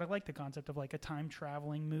 But I like the concept of like a time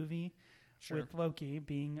traveling movie Sure. with Loki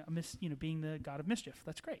being being the god of mischief.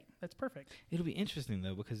 That's great. That's perfect. It'll be interesting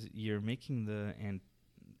though because you're making the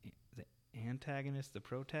antagonist the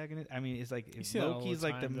protagonist. I mean, it's like if see that all Loki's the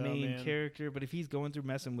like the time, though, main man. character, but if he's going through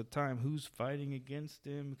messing with time, who's fighting against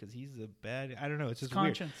him because he's a bad? I don't know. It's It's just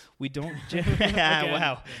weird. conscience. We don't. Again.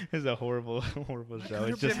 Wow, it's a horrible show.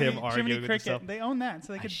 It's just Jiminy- him arguing Jiminy with Cricket. himself. They own that,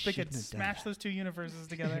 so they I could shouldn't have done smash that. those two universes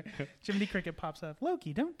together. Jiminy Cricket pops up.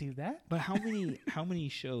 Loki, don't do that. But how many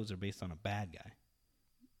shows are based on a bad guy?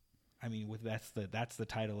 I mean, that's the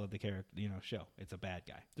title of the character, show. It's a bad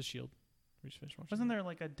guy. The Shield. We just finished watching Wasn't that. there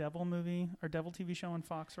like a devil movie or devil TV show on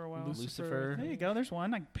Fox for a while? Lucifer. There you go. There's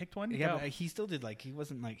one. I picked one. Yeah, Go. but he still did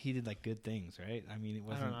he did like good things, right? I mean, it I don't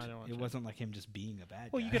wasn't know, I don't watch it it. wasn't like him just being a bad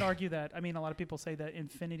Well, guy. you could argue that. I mean, a lot of people say that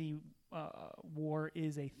Infinity War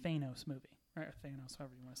is a Thanos movie. or Thanos,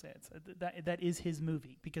 however you want to say it. It's, that is his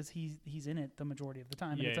movie because he's in it the majority of the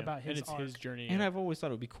time, and it's about his and it's arc. his journey. And I've always thought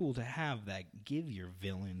it would be cool to have that. Give your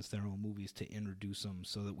villains their own movies to introduce them,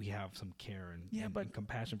 so that we have some care and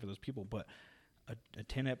compassion for those people. But a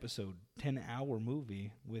 10-episode, 10-hour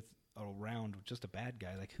movie with around just a bad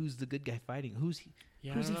guy, like who's the good guy fighting? Who's he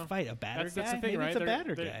fight? A badder guy? That's the thing, maybe right? it's a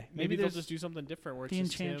badder guy. Maybe they'll just do something different. Where it's the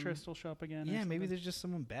just Enchantress him. will show up again. Yeah, maybe there's just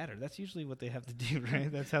someone badder. That's usually what they have to do, right?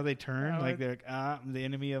 That's how they turn. Like they're like, the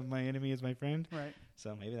enemy of my enemy is my friend. Right.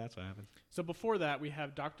 So maybe that's what happened. So before that, we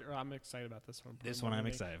have I'm excited about this one. This one I'm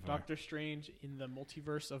excited for. Doctor Strange in the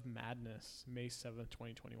Multiverse of Madness, May 7th,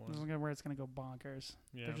 2021. This is where it's going to go bonkers.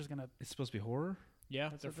 Yeah. They're just going to... It's supposed to be horror, Yeah,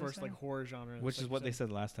 That's their what they first say? like horror genre. which is what they said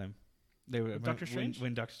last time. They were Doctor Strange?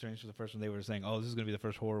 when Doctor Strange was the first one. They were saying, "Oh, this is going to be the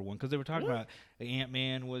first horror one," because they were talking about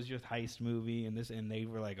Ant-Man was your heist movie, and they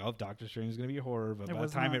were like, "Oh, Doctor Strange is going to be a horror," but It by the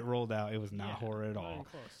was time not. it rolled out, it was not Yeah, horror at not all. even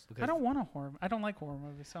close. Because I don't want a horror. I don't like horror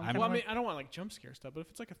movies. So I Well, I mean, I don't want like jump scare stuff, but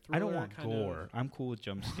if it's like a thriller, I don't want kind gore. Of, I'm cool with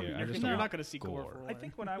jump scare. I you're, just you're don't not going to see gore. gore. For I one.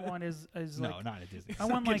 think what I want is no, like... not at Disney. I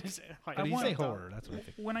want like... But I you want say a- horror. That's what I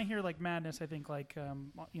think. When I hear like madness, I think like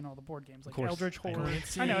the board games, like course. Eldritch I know. Horror.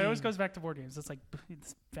 It's I know it always insane. goes back to board games. It's like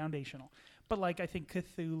it's foundational. But like I think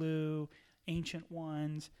Cthulhu, Ancient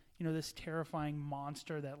Ones, this terrifying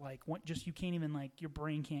monster that like you can't even like your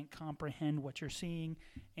brain can't comprehend what you're seeing,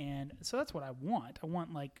 and so that's what I want. I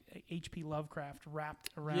want like H.P. Lovecraft wrapped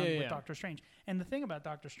around with Doctor Strange. And the thing about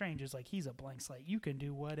Doctor Strange is like he's a blank slate. You can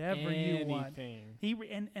do whatever you want.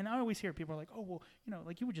 And I always hear people are like, oh well,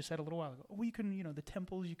 like you just said a little while ago. Oh, you can the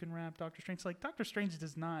temples you can wrap Doctor Strange. Like Doctor Strange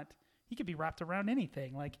does not. He could be wrapped around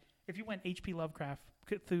anything. Like if you went H.P. Lovecraft,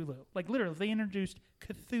 Cthulhu, like literally if they introduced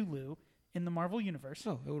Cthulhu in the Marvel universe.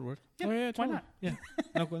 Oh, it would work. Yeah, Oh, yeah, why totally. not? Yeah,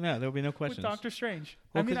 no, there would be no With questions. Doctor Strange.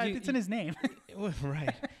 Well, I mean, 'cause it's in his name. Well,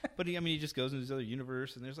 right, but he just goes into this other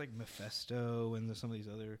universe, and there's like Mephisto, and there's some of these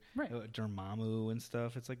other Right. Dormammu and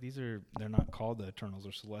stuff. It's like they're not called the Eternals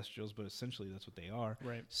or Celestials, but essentially that's what they are.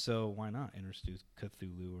 Right. So why not introduce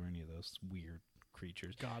Cthulhu or any of those weird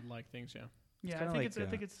creatures? Godlike things, yeah. Yeah, I kinda think like, it's. I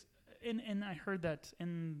think it's. And I heard that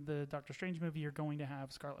in the Doctor Strange movie, you're going to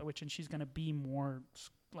have Scarlet Witch, and she's going to be more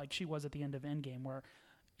like she was at the end of Endgame, where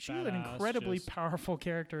she was an Badass, incredibly just- powerful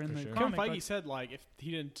character in For the sure. Kevin comic. Feige said like if he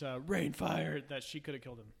didn't rain fire, that she could have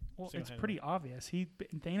killed him. Well, it's single-handedly. pretty obvious.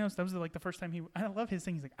 Thanos. That was like the first time he. I love his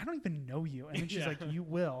thing. He's like, I don't even know you, and then she's Yeah. like, you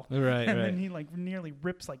will. Right, And then he like nearly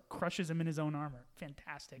crushes him in his own armor.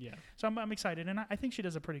 Fantastic. Yeah. So I'm excited, and I think she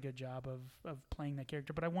does a pretty good job of playing that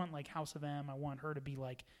character. But I want like House of M. I want her to be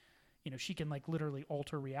like, she can like literally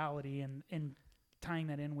alter reality and tying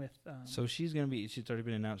that in with. So she's gonna be. She's already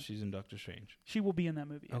been announced. She's in Doctor Strange. She will be in that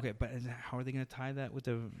movie. Yeah. Okay, but how are they gonna tie that with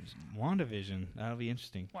the WandaVision? That'll be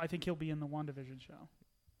interesting. Well, I think he'll be in the WandaVision show.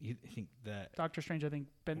 You think that? Doctor Strange, I think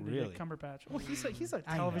Benedict Really? Cumberbatch. Well, he's a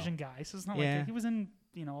I television guy, so it's not Yeah. like he was in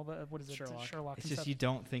all the what is it Sherlock. It's and just stuff. you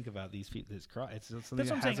don't think about these people. It's something That's what I'm that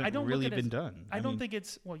saying. hasn't I don't really look at it been as- done. I don't mean, think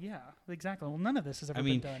it's exactly. Well, none of this has ever I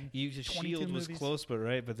mean, been done. just 22 Shield was movies. close,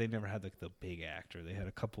 but they never had like the big actor. They had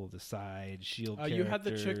a couple of the side Shield. You had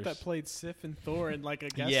the chick that characters. played Sif and Thor and like a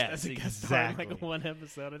guest Yes, as a guest star in like exactly. one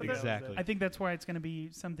episode. I think Exactly. I think that's why it's going to be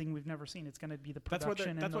something we've never seen. It's going to be the That's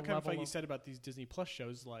production what and the Kevin level Feige of, said about these Disney Plus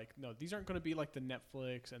shows. Like, no, these aren't going to be like the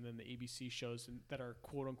Netflix and then the ABC shows that are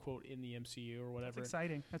quote unquote in the MCU or That's whatever. exciting.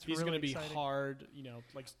 That's These are really going to be exciting. hard,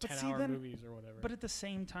 like But 10-hour then- movies or whatever. But at the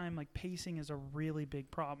same time, like pacing is a really big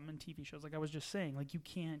problem in TV shows. Like I was just saying, like you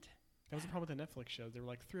can't. that was the problem with the Netflix shows. They were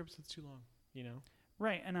like 3 episodes too long.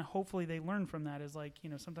 Right, and hopefully they learn from that. Is like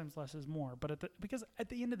sometimes less is more. But because at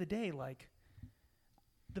the end of the day, like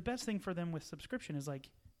the best thing for them with subscription is like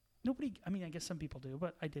nobody. I mean, I guess some people do,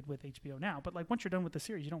 but I did with HBO now. But like once you're done with the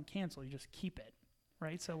series, you don't cancel. You just keep it,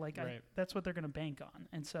 right? So like Right. that's what they're going to bank on.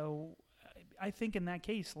 And so I think in that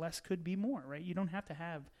case, less could be more, right? You don't have to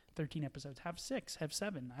have 13 episodes. Have 6, have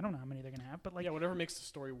 7. I don't know how many they're going to have, but like yeah, whatever makes the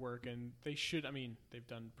story work, and they should. I mean, they've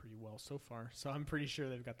done pretty well so far, so I'm pretty sure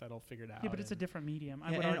they've got that all figured out. yeah, but it's a and- different medium.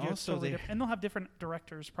 I Yeah, would and argue it's also totally they- different. And they'll have different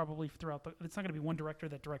directors probably throughout the. It's not going to be one director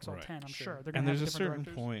that directs all Right, 10. I'm sure. sure they're And going to have there's a different certain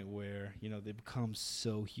directors. point where they become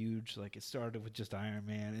so huge. Like it started with just Iron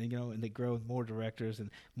Man, and and they grow with more directors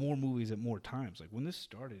and more movies at more times. Like when this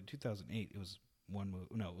started in 2008, it was one movie.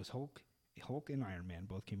 No, it was Hulk and Iron Man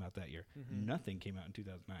both came out that year. Mhm. Nothing came out in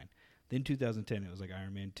 2009. Then 2010, it was like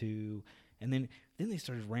Iron Man 2, and then they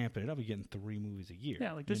started ramping it up and getting 3 movies a year.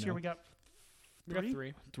 Yeah, like this year we got We got 3.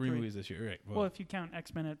 three three. movies this year, right? Well, if you count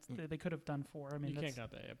X-Men, they could have done 4. I mean, You that's, can't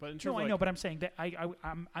count that yet. But in terms no, of I like, know, but I'm saying that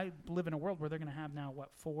I live in a world where they're going to have now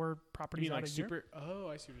 4 you properties mean out like a year? super. Oh,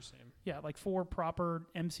 I see what you're saying. Yeah, like 4 proper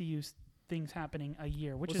MCU things happening a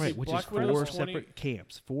year, which Well, is see, Which Black is Widow's 4 20 separate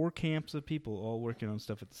camps. 4 camps of people all working on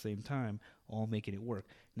stuff at the same time, all making it work.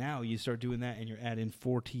 Now you start doing that, and you're adding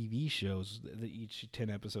 4 TV shows that each 10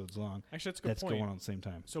 episodes long. Actually, that's a good That's point. going on at the same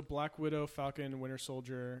time. So Black Widow, Falcon, Winter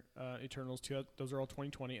Soldier, Eternals, those are all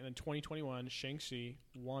 2020. And then 2021, Shang-Chi,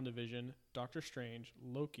 WandaVision, Doctor Strange,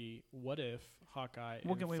 Loki, What If, Hawkeye,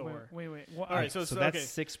 and Thor. Wait. All right, so that's okay.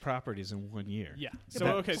 6 properties in 1 year. Yeah. So So,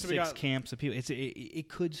 okay, so we 6 got... camps of people. It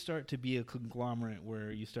could start to be a conglomerate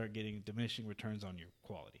where you start getting diminishing returns on your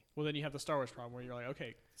quality. Well, then you have the Star Wars problem where you're like,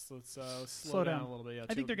 okay, so let's Slow down a little bit. Yeah,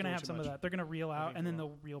 I think they're going to doing have too some much. of that. They're going to reel I out, think and then they will.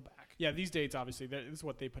 they'll reel back. Yeah, these dates, obviously, this is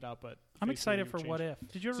what they put out, but... I'm phase excited three for change. What If.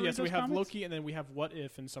 Did you ever So, read yeah, so we those have comics? Loki, and then we have What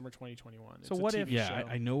If in summer 2021. So It's a What TV If- Yeah, show.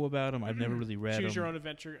 I know about them. I've never really read Choose your them. own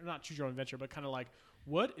adventure, not choose your own adventure, but kind of like,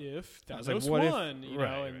 what if I was Thanos like, what if- won? You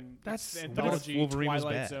right, know, right. and That's- it's but it's- anthology, Wolverine was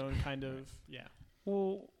Twilight bad. Zone kind of, yeah.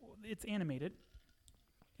 Well, it's animated.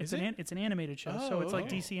 Is It's an animated show, so Oh, it's like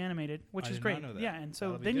okay. DC animated, which I is did great. not know that. Yeah, and so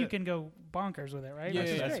That'll be then you good. can go bonkers with it, right? Yeah, Which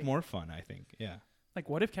is That's great. more fun, I think. Yeah. Like,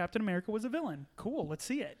 what if Captain America was a villain? Cool, let's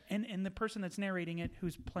see it. And the person that's narrating it,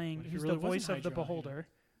 who's playing, What if who's he really the voice wasn't of the Hydra, Beholder,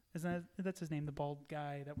 that's his name, the bald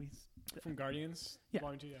guy that we. From Guardians, Yeah.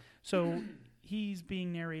 Volume 2, yeah. So he's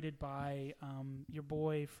being narrated by your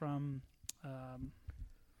boy from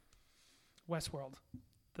Westworld,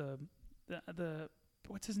 the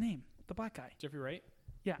what's his name? The black guy. Jeffrey Wright,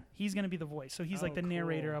 Yeah, he's gonna be the voice. So he's Oh, like the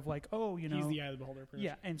narrator cool. of like, oh, you know, he's the eye of the beholder. pretty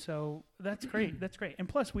yeah, much. and so that's great. That's great. And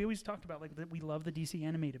plus, we always talked about like that we love the DC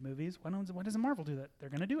animated movies. Why doesn't Marvel do that? They're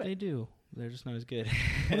gonna do it. They do. They're just not as good. Well,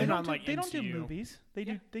 they're don't not do, like they don't do MCU. movies. They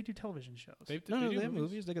Yeah. do television shows. They No, do they have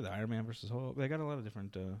movies. They got the Iron Man versus Hulk. They got a lot of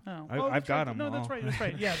different. Oh, I've that's got right. them. No, that's right. That's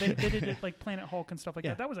right. Yeah, they did it like Planet Hulk and stuff like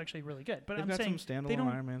Yeah. that. That was actually really good. But They've I'm got saying some they standalone don't.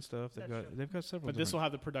 Iron Man stuff. They've That's got several. But this will different-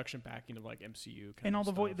 have the production backing of like MCU kind And all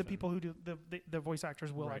of the stuff. the people who do the voice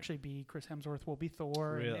actors will Right. actually be Chris Hemsworth will be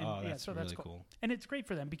Thor. Really? And, Oh, yeah, that's so really that's cool. cool. And it's great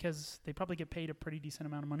for them because they probably get paid a pretty decent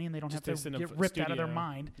amount of money and they don't Just have to to send get them ripped out of their studio.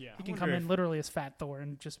 mind. Yeah. He I can wonder come in if- literally as Fat Thor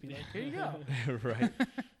and just be like, here you go. Right.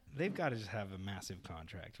 They've got to just have a massive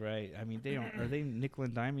contract, right? I mean, they don't. Are they nickel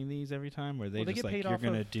and diming these every time, or are they Well, they just get like paid you're off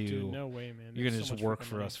gonna of- do? Dude, no way, man. You're There's gonna so just much work fucking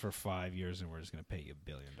for money. us for 5 years, and we're just gonna pay you $1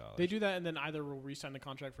 billion. They do that, and then either will re-sign the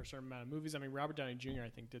contract for a certain amount of movies. I mean, Robert Downey Jr. I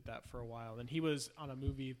think did that for a while, and he was on a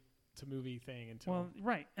movie-to-movie thing until. Well,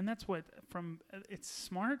 right, and that's what it's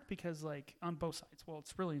smart because like on both sides. Well,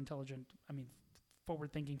 it's really intelligent. I mean,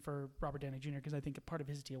 forward thinking for Robert Downey Jr. because I think a part of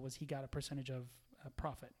his deal was he got a percentage of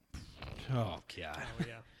profit. Oh god. oh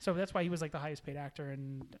yeah, So that's why he was like the highest paid actor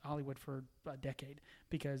in Hollywood for a decade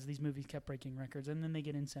because these movies kept breaking records, and then they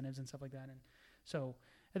get incentives and stuff like that. And so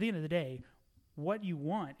at the end of the day, what you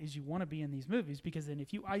want is you want to be in these movies because then if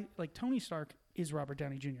like Tony Stark is Robert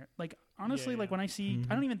Downey Jr. Like honestly, Yeah, like yeah. when I see,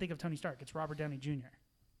 Mhm. I don't even think of Tony Stark. It's Robert Downey Jr.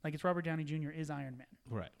 Like it's Robert Downey Jr. is Iron Man.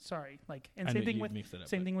 Right. Sorry, like and I same knew thing you'd with mix it up,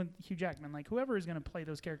 same but- thing with Hugh Jackman. Like whoever is going to play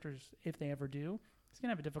those characters, if they ever do, he's going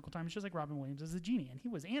to have a difficult time. It's just like Robin Williams as the genie, and he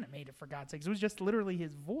was animated for God's sakes. It was just literally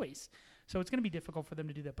his voice. So it's going to be difficult for them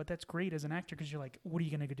to do that. But that's great as an actor because you're like, what are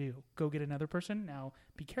you going to do? Go get another person? Now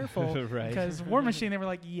be careful Right. because War Machine. They were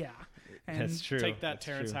like, yeah, and That's true. take that, That's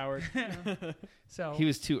Terrence true. Howard. so He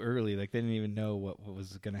was too early. Like they didn't even know what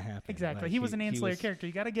was going to happen. exactly. Like, he was an ancillary was- character.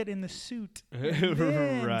 You got to get in the suit, and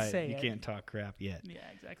then right. say You it. can't talk crap yet. Yeah,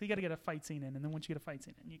 exactly. You got to get a fight scene in, and then once you get a fight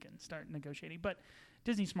scene in, you can start negotiating. But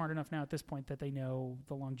Disney's smart enough now at this point that they know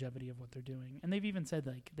the longevity of what they're doing, and they've even said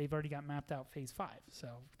like they've already got mapped out Phase 5, so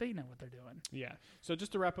they know what they're doing. Yeah. So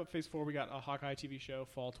just to wrap up Phase 4, we got a Hawkeye TV show,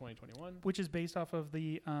 fall 2021. Which is based off of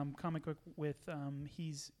the comic book with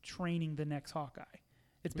he's training the next Hawkeye.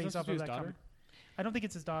 It's Was based that off supposed of to be that his comic. I don't think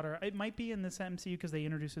it's his daughter. It might be in this MCU because they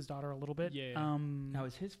introduce his daughter a little bit. Yeah. Now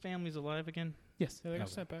is his family's alive again? Yes. Yeah, they got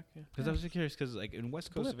Okay. sent back. Yeah. Because I was just curious. Because like in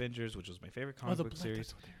West Coast Blip. Avengers, which was my favorite Oh, comic the book Blip, series,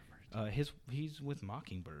 that's what they referred to. he's with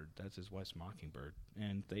Mockingbird. That's his wife's Mockingbird,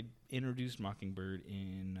 and they introduced Mockingbird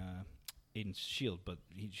in Agents of Shield, but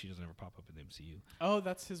she doesn't ever pop up in the MCU. Oh,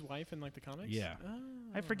 that's his wife in like the comics. Yeah. Oh.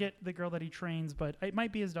 I forget the girl that he trains, but it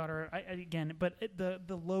might be his daughter.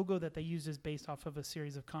 The logo that they use is based off of a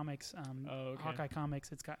series of comics, Oh, okay. Hawkeye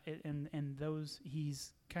comics. It's got it, and those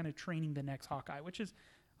he's kind of training the next Hawkeye, which is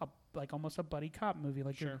like almost a buddy cop movie,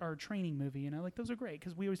 like Sure. or a training movie. You know, like those are great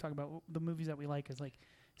because we always talk about the movies that we like is like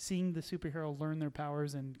seeing the superhero learn their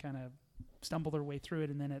powers and kind of stumble their way through it,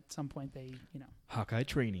 and then at some point they, you know. Hawkeye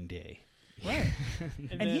Training Day. Right. And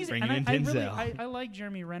And then he's bring and in I really Denzel. I like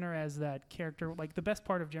Jeremy Renner as that character. Like the best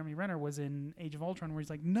part of Jeremy Renner was in Age of Ultron, where he's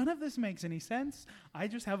like, none of this makes any sense. I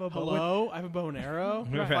just have a bow with-" hello, I have a bow and arrow.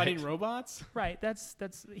 Right. Fighting robots. Right. That's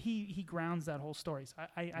he grounds that whole story. So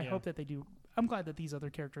I Yeah. hope that they do. I'm glad that these other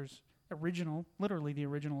characters literally the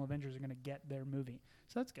original Avengers are going to get their movie.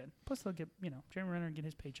 So that's good. Plus they'll get, Jeremy Renner get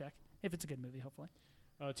his paycheck if it's a good movie, hopefully.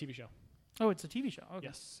 TV show. Oh, it's a TV show. Okay.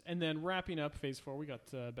 Yes. And then wrapping up Phase 4, we got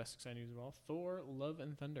best exciting news of all, Thor: Love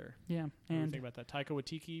and Thunder. Yeah, What do you and think about that? Taika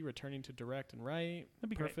Waititi returning to direct and write. that'd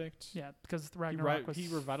be great. Perfect. Yeah, because Ragnarok was He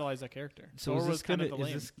revitalized that character. So Thor is was this kind gonna of the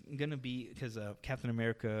lame. is this gonna be because Captain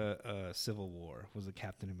America Civil War was a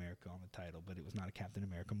Captain America on the title, but it was not a Captain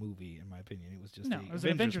America movie in my opinion. It was just No, a it was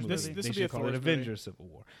an Avengers movie. movie. This They will be a should call it Thor's movie. Avengers Civil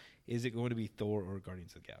War. Is it going to be Thor or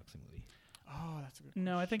Guardians of the Galaxy movie? Oh, that's a good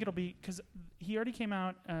No, I think it'll be because he already came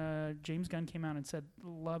out. James Gunn came out and said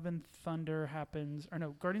Love and Thunder happens, or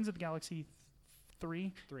no, Guardians of the Galaxy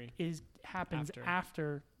 3 3. happens After.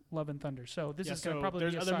 after Love and Thunder. So this Yeah, is going to so probably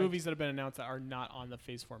there's be a other side. movies that have been announced that are not on the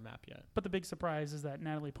Phase 4 map yet. But the big surprise is that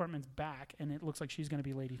Natalie Portman's back, and it looks like she's going to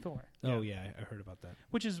be Lady Thor, Oh yeah, I heard about that.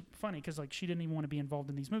 which is funny because like she didn't even want to be involved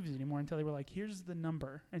in these movies anymore until they were like, "Here's the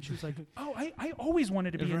number," and she was like, "Oh, I always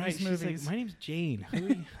wanted to be in Right, these she's movies." like, my name's Jane.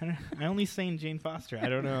 I only sang Jane Foster. I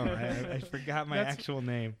don't know. I forgot my That's- actual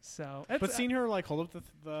name. So, But it's- seeing her like hold up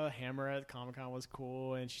the hammer at Comic-Con was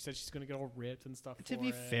cool, and she said she's going to get all ripped and stuff. To for be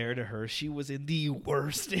it. fair to her, she was in the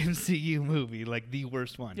worst MCU movie, like the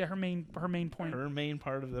worst one. yeah, her main point. Her main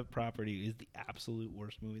part of the property is the absolute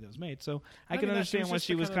worst movie that was made. So I I can mean, that she understand was why just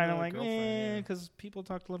she the was kind kind of of like, girlfriend, yeah. because people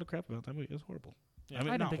talked a lot of crap about that movie. It was horrible. Yeah. I mean,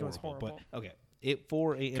 I didn't not think it was horrible, horrible. but okay. It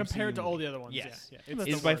for a compared MCU to all movie, the other ones. yes, Yeah, That's it's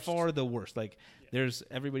is the by worst. far the worst. Like, Yeah. there's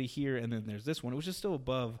everybody here, and then there's this one, which is still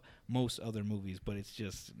above most other movies, but it's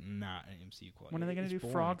just not an MCU quality. When are they going to It's do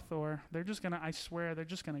boring. Frog Thor? They're just going to, I swear, they're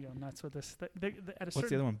just going to go nuts with this. At a What's certain,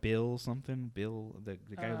 the other one? Bill something? Bill, the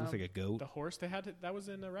guy who looks like a goat. The horse they had that was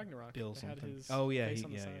in Ragnarok. Bill They had something. his Oh, yeah, face he-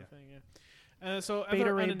 on the yeah, side yeah. of the thing. Yeah. So Beta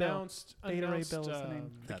other Ray Bill. unannounced, Beta Ray announced, Bill is the name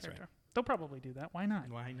of the That's right. character. They'll probably do that. Why not?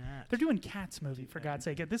 Why not? They're doing Cats movie, for God's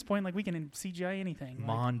sake. At this point, like, we can CGI anything. Like-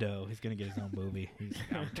 Mondo. He's gonna get his own movie. He's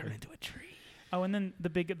gonna turn into a tree. oh, and then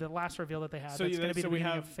the last reveal that they had, So that's yeah, going to be so the we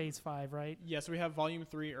beginning have- of Phase 5, right? Yeah, so we have Volume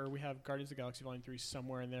 3, or we have Guardians of the Galaxy Volume 3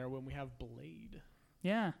 somewhere in there. When we have Blade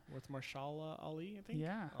Yeah. with Marshala Ali, I think.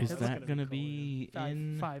 Yeah. Oh, Is that's that gonna gonna be be Five.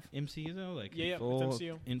 in Five. MCU though? Like Yeah, yeah, it's full,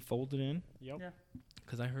 MCU. Enfolded in? Yep. Yeah.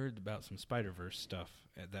 Because I heard about some Spider-Verse stuff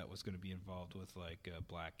that was going to be involved with like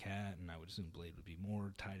Black Cat, and I would assume Blade would be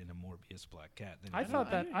more tied into Morbius Black Cat. Than I thought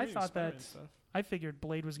didn't hear any that Spider-Man stuff. I figured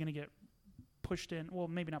Blade was going to get pushed in. Well,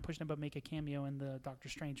 maybe not pushed in, but make a cameo in the Doctor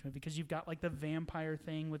Strange movie because you've got like the vampire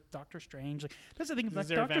thing with Doctor Strange. Like that's the thing. Is Like,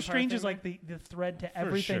 there a Doctor vampire Strange thing is like the thread to For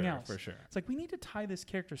everything sure, else. for sure. It's like we need to tie this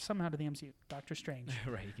character somehow to the MCU. Doctor Strange.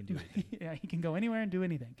 Right, you can do it. Yeah, he can go anywhere and do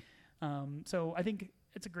anything. So I think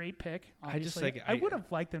it's a great pick. I just, Obviously. like, I I- would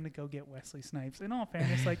have liked them to go get Wesley Snipes. In all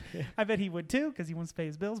fairness, like I bet he would too because he wants to pay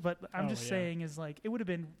his bills. But I'm Oh, just yeah. saying is like that would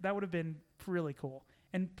have been really cool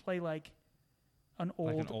and play like an Like old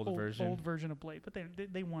an old version. old version of Blade. But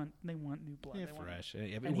they want new blood. Yeah, They want- fresh.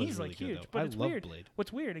 Yeah, but And it was he's, really like, good, huge, though. but I it's love weird. Blade.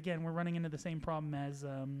 What's weird again? We're running into the same problem as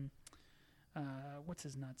what's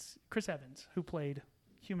his nuts? Chris Evans, who played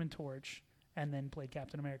Human Torch and then played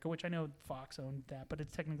Captain America, which I know Fox owned that, but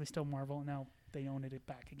it's technically still Marvel, and now they own it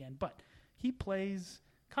back again. But he plays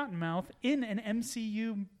Cottonmouth in an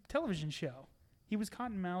MCU television show. He was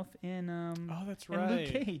Cottonmouth in Oh, that's in right.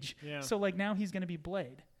 Luke Cage. Yeah. So like now he's going to be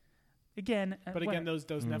Blade. Again, But again, what-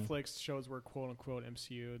 those Mm. Netflix shows were quote unquote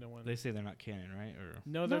MCU. No one. They say they're not canon, right? Or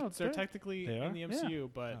No, No, they're they're- technically They in are? the Yeah.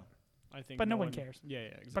 MCU, but Oh. I think. But no one cares. Yeah, yeah.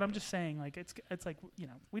 Exactly. but I'm just saying, like it's like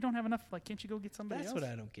we don't have enough. Like, can't you go get somebody that's else? what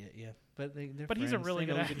I don't get. Yeah, but they're But he's a friends. really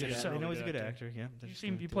They good know he's actor, Yeah, so- they know he's a good Really good actor. Yeah, they're You just see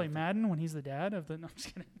him. gonna You do play it. Madden when he's the dad of the. No, I'm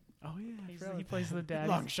just kidding. Oh yeah, He plays the dad.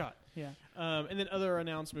 Long shot. Yeah. And then other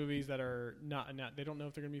announced movies that are not announced. They don't know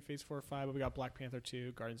if they're going to be Phase 4 or 5, but we got Black Panther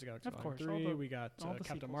 2, Guardians of the Galaxy Of Volume course, all 3, the- we got all the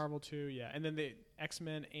Captain sequels. Marvel 2, yeah, and then the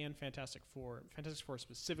X-Men and Fantastic Four. Fantastic Four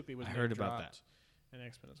specifically was I name heard about dropped, and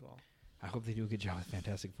X-Men as well. I hope they do a good job with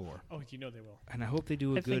Fantastic Four, Oh, you know they will. and I hope they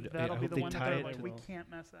do a I think good. that'll I be hope the they one that tie they're it. like, we Will. can't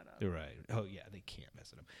mess that up. They're right. Oh yeah, they can't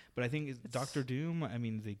mess it up. But I think It's- Doctor Doom. I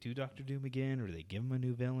mean, they do Doctor Doom again, or they give him a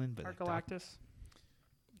new villain. But Or like, Galactus.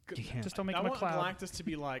 You can't. Just don't make I him a want cloud. Galactus to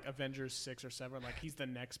be like Avengers 6 or 7, like he's the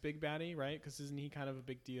next big baddie, right? Because isn't he kind of a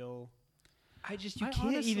big deal? You I can't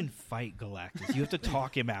honestly- even fight Galactus. You have to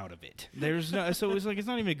talk him out of it. There's no, so it's like it's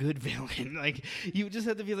not even a good villain. Like you just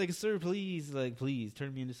have to be like, sir, please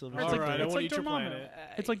turn me into Silver. Or it's All like, right, I it's won't like eat your Dormammu. planet.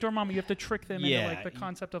 It's like Dormammu. You have to trick them into Yeah. like the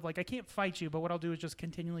concept of like I can't fight you, but what I'll do is just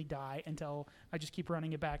continually die until I just keep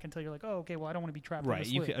running it back until you're like, oh, okay, well I don't want to be trapped. Right, in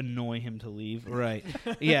this you loop. can annoy him to leave. Right,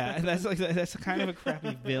 yeah, that's kind of a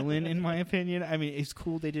crappy villain in my opinion. I mean, it's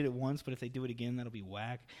cool they did it once, but if they do it again, that'll be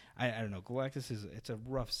whack. I don't know. Galactus it's a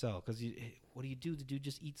rough sell because what do you do? The dude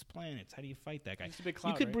just eats planets. How do you fight that guy? He's a big You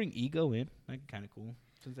cloud, could right? bring Ego in, like kind of cool.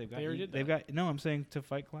 Since they've got, They already did they've that. got. No, I'm saying to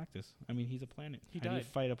fight Galactus. I mean, he's a planet. He How do you died.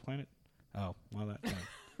 fight a planet? Oh, well, that.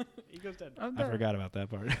 Ego's dead. I forgot about that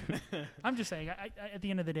part. I'm just saying, I, at the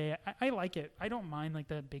end of the day, I like it. I don't mind like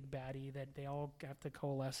the big baddie that they all have to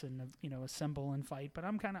coalesce and assemble and fight. But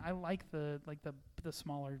I like the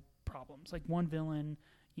smaller problems. Like one villain,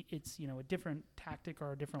 it's a different tactic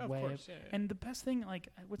or a different Of way. course, yeah. And the best thing, like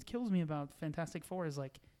what kills me about Fantastic Four is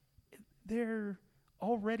like they're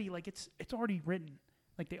already like it's already written.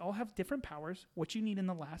 Like they all have different powers. What you need in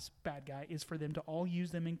the last bad guy is for them to all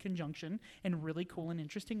use them in conjunction in really cool and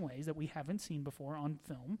interesting ways that we haven't seen before on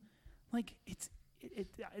film. Like it's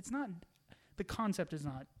not, the concept is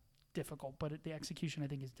not difficult, but the execution I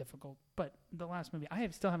think is difficult. But the last movie,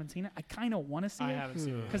 still haven't seen it. I kind of want to see I it haven't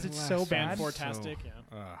seen it because it's Last so bad. Fantastic,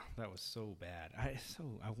 yeah. That was so bad.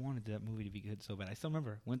 I wanted that movie to be good so bad. I still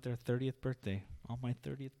remember went their 30th birthday on my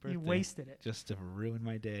 30th birthday. You wasted it. Just to ruin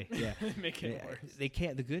my day. Yeah, Make it worse. They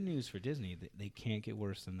can't. The good news for Disney, they can't get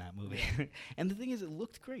worse than that movie. And the thing is, it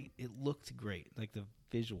looked great. It looked great. Like the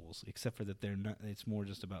visuals, except for that they're not. It's more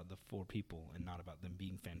just about the four people and not about them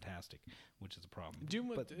being fantastic, which is a problem.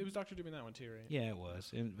 Doom, but it was Doctor Doom in that one too, right? yeah, it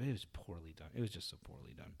was. And it was poorly done. It was just so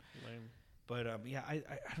poorly done. Lame. But yeah, I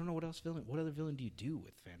don't know what else villain. What other villain do you do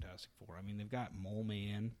with Fantastic Four? I mean, they've got Mole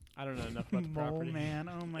Man. I don't know enough about the Mole property. Man,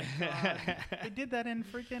 oh my god! They did that in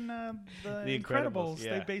freaking The Incredibles. Incredibles,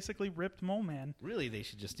 yeah. They basically ripped Mole Man. Really, they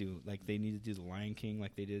should just do like they need to do the Lion King,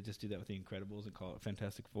 like they did. Just do that with the Incredibles and call it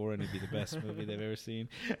Fantastic Four, and it'd be the best movie they've ever seen.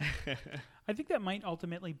 I think that might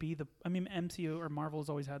ultimately be MCU or Marvel has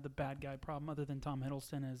always had the bad guy problem, other than Tom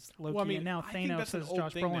Hiddleston as Loki, Well, I mean, and now I think Thanos that's an as old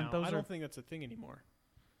Josh thing Brolin. now. Those I are don't think that's a thing anymore.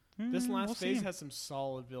 This last we'll see. phase has some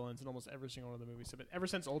solid villains in almost every single one of the movies. But ever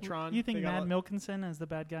since Ultron, You think they got Matt Milkinson as the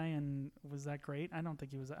bad guy and was that great? I don't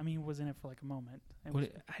think he was. I mean, he was in it for like a moment. I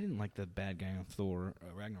didn't like the bad guy on Thor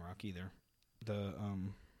Ragnarok either.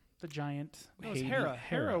 The giant. That was Hades- Hera.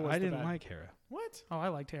 Hera was I the didn't bad- like Hera. What? Oh, I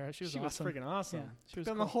liked Hera. She was awesome. freaking awesome. Yeah, she was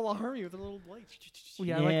Done cool. the whole army with her little blades. Well,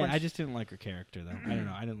 yeah, Yeah, I like when I she- just didn't like her character though. I don't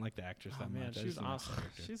know. I didn't like the actress Oh, that man, much. I she was just didn't like awesome. the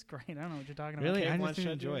character. She's great. I don't know what you're talking about. Really, Kate I just didn't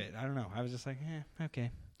Blanchett, enjoy yeah. it. I don't know. I was just like,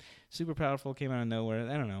 okay. Super powerful, came out of nowhere.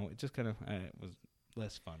 I don't know. It just kind of was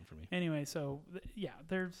less fun for me. Anyway, so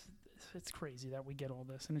it's crazy that we get all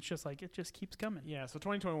this, and it's just like it just keeps coming. Yeah, so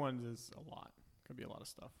 2021 is a lot. Could be a lot of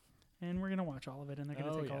stuff. And we're gonna watch all of it, and they're gonna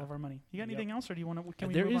Oh, take all yeah. of our money. You got Yep. anything else, or do you want to? Can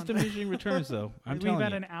we There move is on? diminishing returns though. I'm We've telling had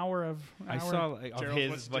you. an hour of. I saw like, of Gerald,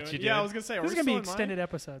 his what you did. Yeah, I was gonna say. This is gonna be extended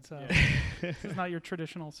episode, so Yeah. this is not your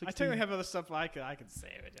traditional 16. I technically have other stuff I could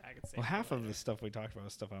save it. I could save. Well, it half for of the later. stuff we talked about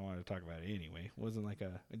was stuff I wanted to talk about anyway. It wasn't like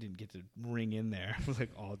I didn't get to ring in there. It was like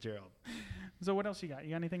all Gerald. So what else you got? You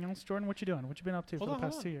got anything else, Jordan? What you doing? What you been up to Hold for on, the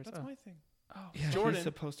past hold 2 on. years? That's my thing. Oh, Yeah, Jordan. he's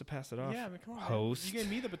supposed to pass it off. Yeah, I mean, come on. man. Host. You gave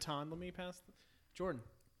me the baton. Let me pass. Jordan,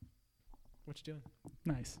 what you doing?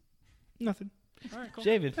 nice. Nothing. All right, cool.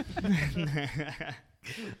 David.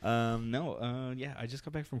 Yeah, I just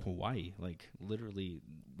got back from Hawaii, like literally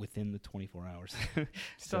within the 24 hours.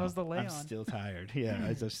 Still has the lay I'm on. still tired. Yeah,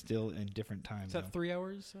 I'm still in different time Is zone. that 3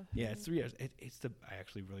 hours? Yeah, it's 3 hours. I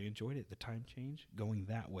actually really enjoyed it. The time change going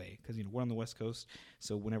that way because we're on the West Coast,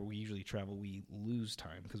 so whenever we usually travel, we lose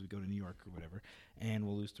time because we go to New York or whatever, and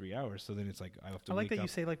we'll lose 3 hours. So then it's like I have to. I like wake that you up.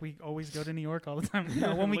 say like we always go to New York all the time.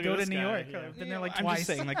 When we Look go at to this New guy, York, yeah. I've been there like I'm twice. just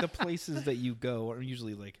saying, like the places that you go are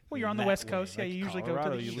usually like. Well, you're on the that West way. Coast, yeah, Like you usually go to the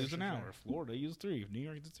Colorado, you Sure, lose sure, an sure. hour. Florida, you lose 3. New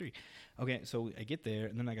York, it's 3. Okay, so I get there,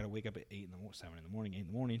 and then I got to wake up at 7 in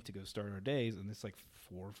the morning to go start our days, and it's like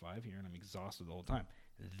 4 or 5 here, and I'm exhausted the whole time.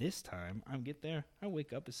 This time, I get there, I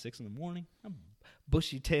wake up at 6 in the morning, I'm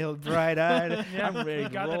bushy-tailed, bright-eyed, Yeah, I'm ready you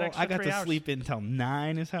to got that roll. extra I got 3 to hours. sleep until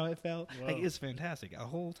 9 is how it felt. Like, Whoa. it's fantastic. The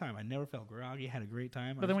whole time, I never felt groggy, had a great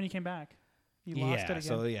time. But then when you came back, you lost it again.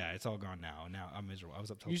 So yeah, it's all gone now. Now I'm miserable. I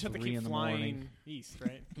was up till You just have to 3 keep in the flying morning. east,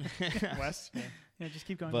 right? West. Yeah. yeah, just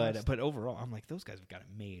keep going. west. But overall, I'm like, those guys have got it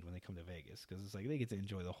made when they come to Vegas because it's like they get to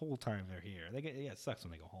enjoy the whole time they're here. It sucks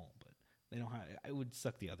when they go home, but they don't have. It would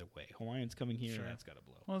suck the other way. Hawaiians coming here, Sure. that's got to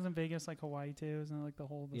blow. Well, isn't Vegas like Hawaii too? Isn't it like the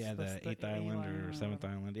whole? The 8th A island line or 7th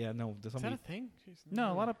island. Yeah, no. Is that a thing? Jeez,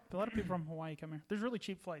 No, a lot of people from Hawaii come here. There's really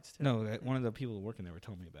cheap flights too. No, one of the people working there were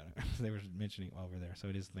telling me about it. They were mentioning it while we were there, so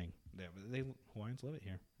it is a thing. Hawaiians love it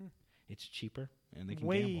here. It's cheaper and they can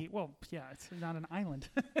gamble. Well, yeah, it's not an island.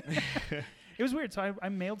 It was weird. So I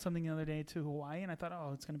mailed something the other day to Hawaii, and I thought,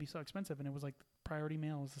 oh, it's going to be so expensive, and it was like priority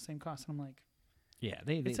mail was the same cost, and I'm like, Yeah,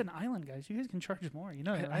 it's an island, guys. You guys can charge more. You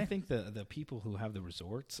know that, I right? think the people who have the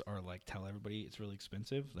resorts are like tell everybody it's really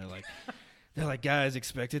expensive. They're like, guys,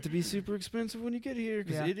 expect it to be super expensive when you get here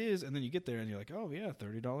because Yeah. it is. And then you get there and you're like, oh yeah,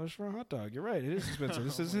 $30 for a hot dog. You're right, it is expensive.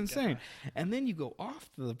 This Oh is my insane. And then you go off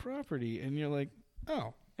to the property and you're like,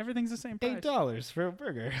 oh, Everything's the same price. $8 for a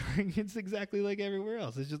burger. It's exactly like everywhere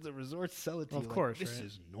else. It's just the resorts sell it to Of you. course, this right?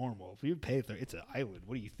 is normal. If you pay it's an island.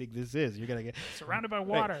 What do you think this is? You're gonna get Surrounded by Right.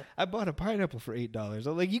 water. I bought a pineapple for $8.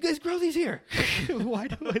 I'm like, you guys grow these here. Why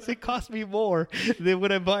does it cost me more than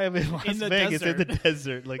when I buy them in Las the Vegas in the desert.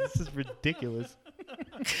 desert? Like, this is ridiculous.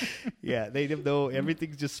 Yeah, they know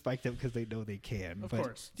everything's just spiked up because they know they can. Of but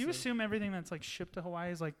course. Do you So- assume everything that's like shipped to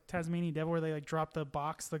Hawaii is like Tasmanian Devil, where they like drop the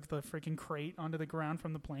box, like the freaking crate onto the ground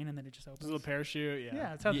from the plane, and then it just This opens? little parachute? Yeah. Yeah,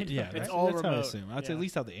 that's how they do it. It's Right? all that's how I remote. assume. That's Yeah. at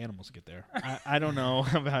least how the animals get there. I don't know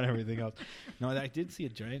about everything else. No, I did see a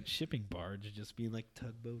giant shipping barge just being like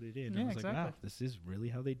tugboated in. Yeah, I was like, wow, exactly. this is really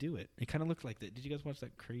how they do it. It kind of looked like that. Did you guys watch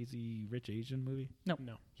that Crazy Rich Asian movie? No.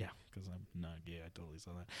 Yeah, because I'm not gay. I totally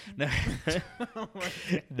saw that.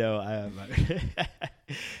 No,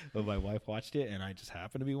 but my wife watched it, and I just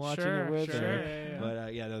happened to be watching Sure, it with sure. her. Yeah.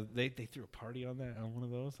 But no, they threw a party on one of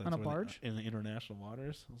those. On a where they- barge? in the international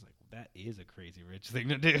waters. I was like, that is a crazy rich thing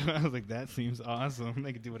to do. I was like, that seems awesome.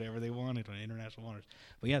 They could do whatever they wanted on international waters.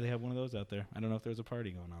 But yeah, they have one of those out there. I don't know if there's a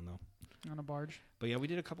party going on though. On a barge. But yeah, we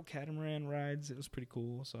did a couple catamaran rides. It was pretty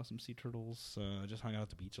cool. Saw some sea turtles. Just hung out at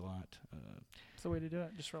the beach a lot. It's the way to do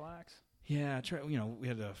it. Just relax. Yeah, we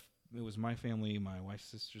had it was my family, my wife's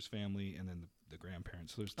sister's family, and then the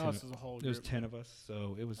grandparents. So there's 10, Oh, this is a whole there was group. 10 of us.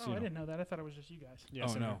 So it was. Oh, I didn't know that. I thought it was just you guys. Yeah,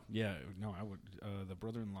 oh same no, yeah, no. I would. The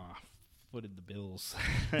brother-in-law footed the bills.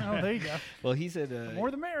 Oh, there you go. Well, he said The more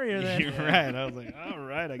the merrier. Then. You're right. I was like, all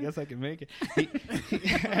right, I guess I can make it.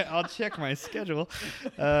 I'll check my schedule.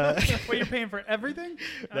 Wait, you're paying for everything?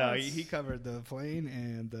 No, Oh, he covered the plane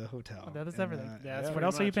and the hotel. Oh, that is And, everything. Yeah, that's What pretty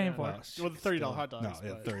else are you much, paying yeah. for? Well, the $30 hot dogs, No,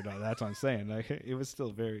 yeah, but- $30. That's what I'm saying. Like, it was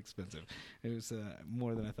still very expensive. It was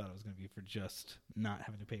more than I thought it was going to be for just not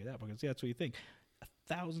having to pay that. Because that's what you think.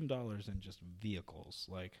 $1,000 in just vehicles,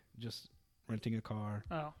 like just renting a car,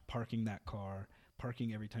 Oh, parking that car,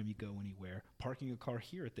 parking every time you go anywhere, parking a car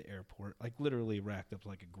here at the airport, like literally racked up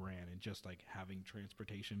like $1,000 and just like having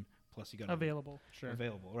transportation. Plus you got available. Sure.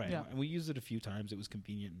 available, right? Yeah. And we used it a few times. It was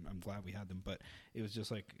convenient, and I'm glad we had them. But it was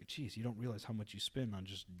just like, geez, you don't realize how much you spend on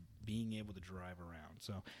just being able to drive around.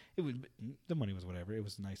 So the money was whatever. It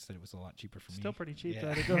was nice that it was a lot cheaper for me. Still pretty cheap Yeah.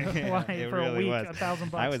 though, to go to Hawaii It for a really week. was.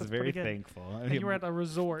 $1,000. I was That's very pretty good. thankful. And you were at a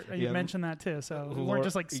resort. You Yeah, mentioned that too. So you Lord- weren't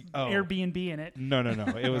just like oh. Airbnb in it. No.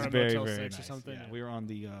 It was Or a very, Motel very 6 or nice. something. Yeah, we were on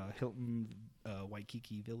the Hilton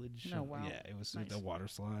Waikiki Village. Oh, wow. Yeah, it was Nice. the water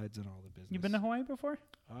slides and all the business. You've been to Hawaii before?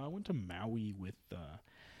 I went to Maui with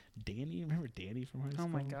Danny. Remember Danny from high school? Oh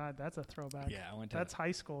my God, that's a throwback. Yeah, I went to. That's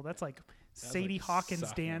high school. That's like that was Sadie like Hawkins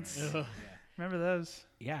sophomore dance. year. Ugh. Remember those?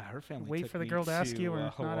 Yeah, her family. Wait took for the me girl to ask you or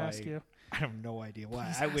not Hawaii. ask you. I have no idea why.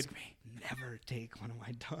 Please I ask would me. never take one of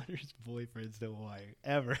my daughter's boyfriends to Hawaii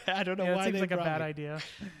ever. I don't know Yeah, why it seems they like a brought bad me. idea.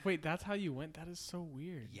 Wait, that's how you went? That is so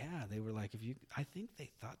weird. Yeah, they were like, if you. I think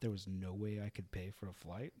they thought there was no way I could pay for a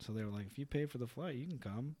flight, so they were like, if you pay for the flight, you can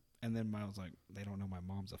come. And then Miles was like, they don't know my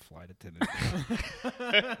mom's a flight attendant.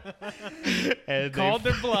 And Called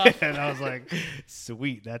they their bluff. And I was like,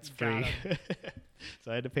 sweet, that's Got free.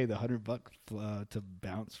 So I had to pay the $100 to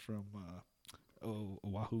bounce from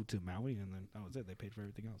Oahu to Maui, and then that was it. They paid for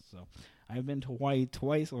everything else. So I've been to Hawaii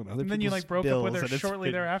twice on other. And then you people's like broke up with bills, her and it's shortly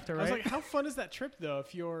been- thereafter, I right? was like, how fun is that trip though?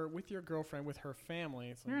 If you're with your girlfriend with her family,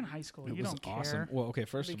 it's You're in like, high school. It You was don't awesome. care. Well, okay,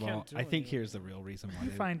 first They of all, can't do I think anything. here's the real reason why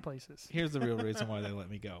You they find places. Here's the real reason why they let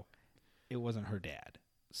me go. It wasn't her dad.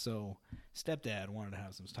 So stepdad wanted to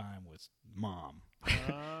have some time with mom.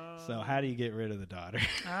 So how do you get rid of the daughter?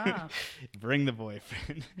 Ah, Bring the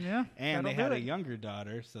boyfriend. yeah. And they that'll had do a it. younger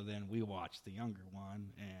daughter, so then we watched the younger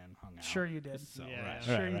one and hung out. Sure you did. So, Yeah. right,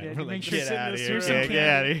 Sure right, you right. did. We're You like, make sure get you out of sit here. in Yeah, this get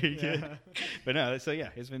out of room. here. Yeah. But no, so yeah,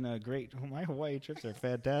 it's been a great. My Hawaii trips are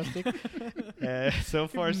fantastic. So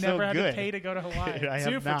far, You've so never had good. to pay to go to Hawaii. I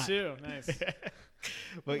Two have for not. two. Nice.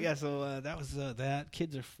 But yeah, so that was that.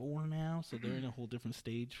 Kids are 4 now, so they're in a whole different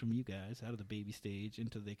stage from you guys, out of the baby stage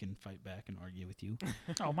until they can fight back and argue with you.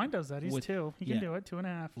 Oh, mine does that. He's With- 2. He yeah. can do it.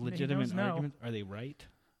 2.5. He Legitimate knows no. arguments. Are they right?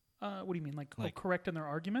 What do you mean? Like Like- correct in their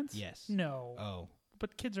arguments? Yes. No. Oh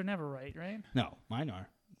But kids are never right, right? no, mine are.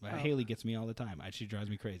 Oh. Haley gets me all the time. She drives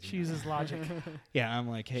me crazy. She uses logic. Yeah, I'm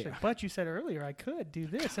like, hey, She's like, but you said earlier I could do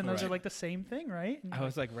this, and those are Right. like the same thing, right? And I you're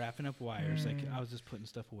was like wrapping up wires. Like Mm. I was just putting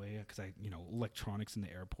stuff away because electronics in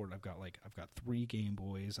the airport. I've got 3 Game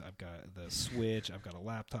Boys. I've got the Switch. I've got a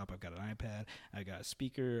laptop. I've got an iPad. I got a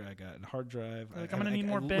speaker. I got a hard drive. Like, I'm gonna need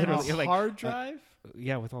more literally, bins. Hard drive?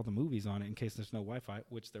 yeah, with all the movies on it in case there's no Wi-Fi,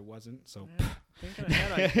 which there wasn't. So Yeah. Thinking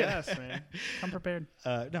ahead, I guess, man. come prepared.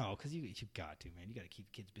 no, because you got to, man. You got to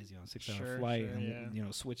keep kids gets busy on a 6-hour Sure, flight, sure, and yeah. you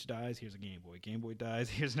know, Switch dies. Here's a Game Boy. Game Boy dies.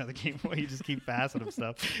 Here's another Game Boy. You just keep passing them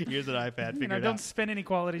stuff. Here's an iPad. You Figure know, it don't out. spend any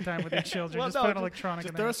quality time with your children. Well, just no, put an just- electronic.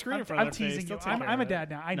 just in throw there. a screen in I'm, front of I'm their face. teasing you. They'll take I'm care a of it. dad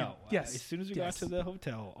now. I know. No, Yes. as soon as we Yes. got to the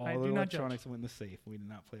hotel, all I the do not judge. electronics went in the safe. We did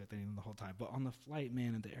not play with anything the whole time. But on the flight,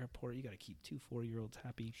 man, at the airport, you got to keep 2 4-year-olds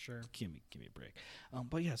happy. Sure. Give me a break.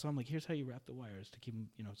 But yeah, so I'm like, here's how you wrap the wires to keep them,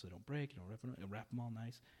 you know, so they don't break. You know, wrap them all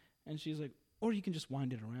nice. And she's like, or you can just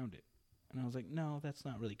wind it around it. And I was like, no, that's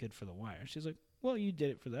not really good for the wire. She's like, well, you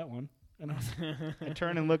did it for that one. And I was I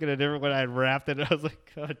turned and looked at it everyone I had wrapped it. I was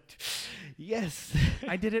like, God, yes.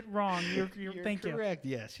 I did it wrong. You're thank you. correct.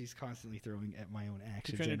 Yes, she's constantly throwing at my own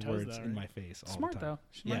actions you on and your toes, words though, in right? my face all Smart the time. though.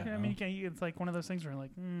 Smart. Yeah. I mean, it's like one of those things where you're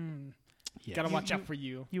like, Yeah. Gotta You- watch you- out for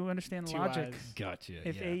you. you understand the 2 logic. eyes. Gotcha.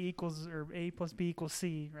 If yeah. A equals or A plus B equals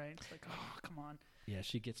C, right? It's like, oh, come on. Yeah,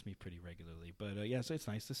 she gets me pretty regularly. But yeah, so it's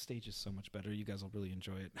nice. This stage is so much better. You guys will really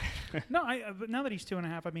enjoy it. No, but now that he's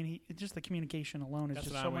 2.5, I mean, just the communication alone is That's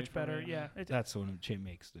just what so I'm much waiting for, better. yeah. Yeah. That's when it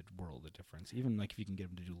makes the world of difference. Even like if you can get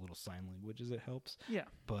them to do little sign languages, it helps. Yeah.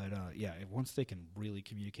 But yeah, once they can really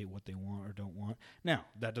communicate what they want or don't want. Now,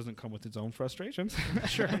 that doesn't come with its own frustrations.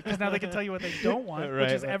 Sure. Because now they can tell you what they don't want, Right,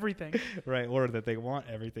 which is right. everything. Right, or that they want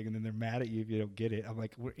everything and then they're mad at you if you don't get it. I'm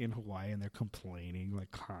like, we're in Hawaii and they're complaining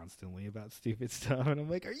like constantly about stupid stuff. And I'm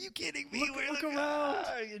like, are you kidding me? Look around.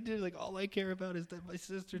 Dude, like, all I care about is that my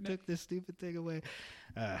sister took this stupid thing away.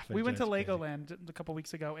 But We went to that's crazy. Legoland a couple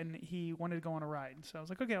weeks ago, and he wanted to go on a ride. So I was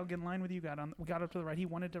like, okay, I'll get in line with you. We got up to the ride. He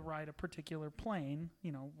wanted to ride a particular plane,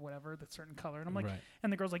 you know, whatever, that's certain color. And I'm like, Right.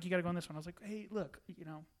 and the girl's like, you got to go on this one. I was like, hey, look, you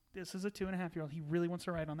know, this is a 2.5-year-old. He really wants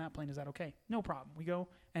to ride on that plane. Is that okay? No problem. We go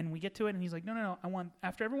and we get to it, and he's like, no. I want,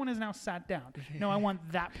 after everyone is now sat down, no, I want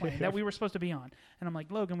that plane that we were supposed to be on. And I'm like,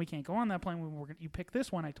 Logan, we can't go on that plane. You pick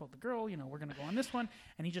this one. I told the girl, you know, we're going to go on this one.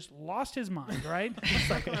 And he just lost his mind, right? He's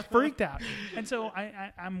like freaked out. And so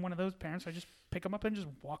I'm one of those parents. I just pick him up and just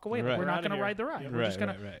walk away. Like, Right. we're not Outta going to here. ride the ride. Yep. We're just Right,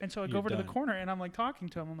 going to. right, right. And so I go You're over to the done. corner, and I'm like talking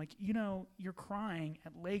to him. I'm like, you know, you're crying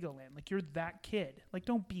at Legoland. Like, you're that kid. Like,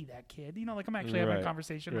 don't be that kid. You know, like I'm actually having a Right,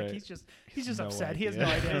 conversation. Like right. he's just No upset. He has idea.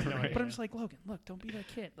 no idea. No idea. But I'm just like, Logan, look, don't be that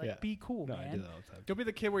kid. Like, Yeah. be cool, No, I man. do that all the time. Don't be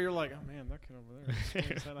the kid where you're like, oh man, that kid over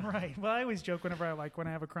there. is kinda- Right. Well, I always joke when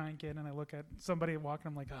I have a crying kid and I look at somebody walking,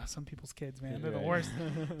 I'm like, oh, some people's kids, man, they're the Right. worst.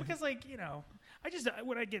 Because, like, you know,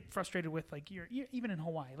 what I get frustrated with, like, you're even in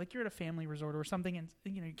Hawaii, like, you're at a family resort or something, and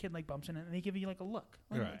you know your kid like bumps in it, and they give you like a look,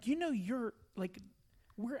 like, Right. you know, you're like,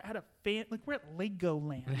 we're at we're at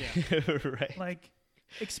Legoland, Right. like.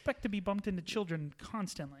 Expect to be bumped into children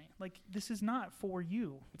constantly. Like, this is not for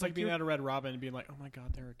you. It's like being you're- at a Red Robin and being like, oh my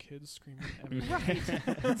god, there are kids screaming at me. right.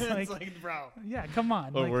 It's like, It's like, bro. yeah, come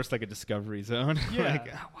on. Or like, worse, like a Discovery Zone. Yeah. Like,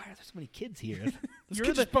 oh, why are there so many kids here? This You're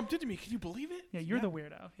kid the- just bumped into me. Can you believe it? yeah, you're the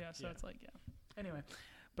weirdo. Yeah, so Yeah. it's like, yeah. Anyway,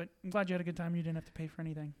 but I'm glad you had a good time. You didn't have to pay for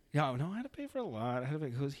anything. Yeah, no, I had to pay for a lot. I had to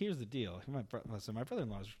pay, cause here's the deal. So my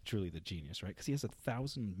brother-in-law is truly the genius, right? Because he has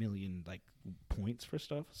 1,000 million like points for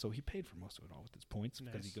stuff. So he paid for most of it all with his points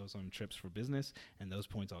because Nice. he goes on trips for business, and those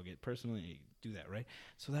points I'll get personally. And you do that, right?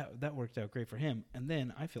 So that worked out great for him. And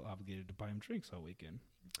then I feel obligated to buy him drinks all weekend.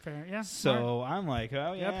 Fair, yeah. smart. So I'm like,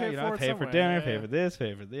 oh Yeah, yeah, pay you know, for I it pay for somewhere. dinner, Yeah, pay yeah. for this,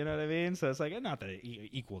 pay for you know what I mean. So it's like, not that it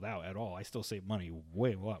equaled out at all. I still save money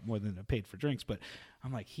way a lot more than I paid for drinks. But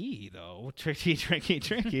I'm like, he tricky,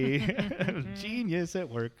 genius at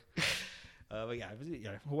work. But yeah,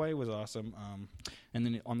 Hawaii was awesome. And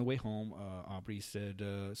then on the way home, Aubrey said,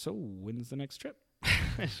 "So when's the next trip?"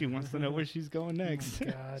 She wants to know where she's going next.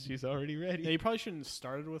 Oh, God. She's already ready. Yeah, you probably shouldn't have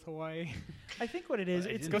started with Hawaii. I think what it is,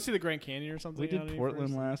 I it's Go see the Grand Canyon or something. We you know what I did mean, Portland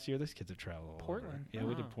first. last year. These kids have traveled all over. Portland? Yeah,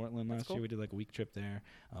 we did Oh, Portland that's last cool. year. We did like a week trip there.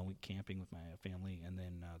 Went camping with my family, and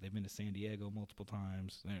then they've been to San Diego multiple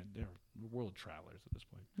times. They're world travelers at this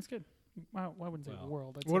point. it's good. Wow, I wouldn't say Well,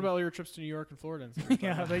 world. I'd What say- about all your trips to New York and Florida? And stuff?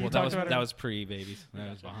 Yeah, that you Well, talked about that it. was pre-babies. That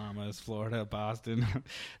was Gotcha. Bahamas, Florida, Boston.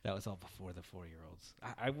 That was all before the 4-year-olds.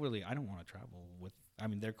 I don't want to travel with. I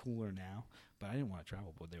mean, they're cooler now, but I didn't want to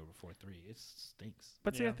travel when they were before 3. It stinks.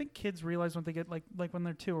 But see, Yeah. I think kids realize when they get like when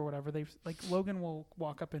they're 2 or whatever, they like Logan will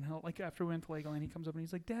walk up and he'll like after we went to Legoland, he comes up and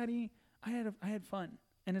he's like, "Daddy, I had fun."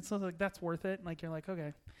 And it's like, that's worth it. Like, you're like,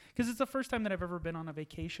 okay. Because it's the first time that I've ever been on a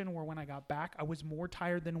vacation where when I got back, I was more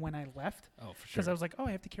tired than when I left. Oh, for Because sure. I was like, oh,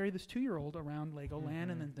 I have to carry this 2-year-old around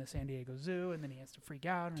Legoland and then the San Diego Zoo, and then he has to freak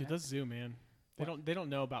out. And Dude, the zoo, man. They What? don't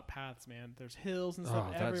know about paths, man. There's hills and stuff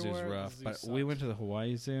Oh, that zoo's everywhere. The rough. zoo But we sucks. went to the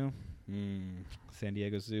Hawaii Zoo. San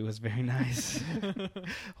Diego Zoo was very nice.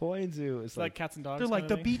 Hawaiian Zoo is It's like cats and dogs. They're like,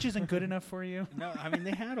 kinda the thing. beach isn't good enough for you. no, I mean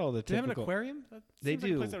they had all the Do they have an typical. aquarium? That They seems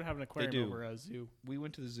like a place do. that would have an aquarium do. over a zoo. We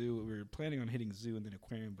went to the zoo. We were planning on hitting zoo and then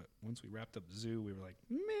aquarium, but once we wrapped up zoo, we were like,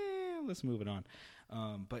 man, let's move it on.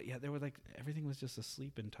 But yeah, there were like everything was just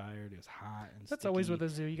asleep and tired. It was hot and That's always sticky.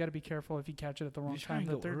 with a zoo. You got to be careful if you catch it at the wrong We try time. and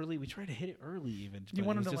That go they're early. We try to hit it early, even. You but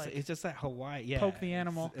want it was 'em to, just, like, it's just that Hawaii. Yeah, poke the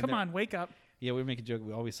animal. and Come they're- on, wake up. Yeah, we were making a joke.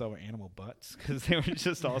 We always saw our animal butts because they were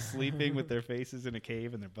just all sleeping with their faces in a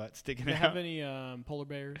cave and their butts sticking Do they out. have any polar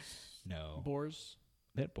bears? No, Boars?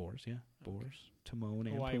 they had boars. Yeah, boars. Timon and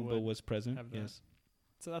Hawaii Pumbaa would was present. have that. Yes.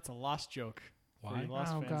 So that's a lost joke. for Why? you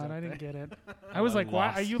lost Oh fans God, out I didn't there. get it. I was like, why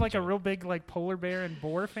are lost you like a joke. real big like polar bear and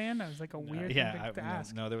boar fan? I was like a weird Yeah, thing to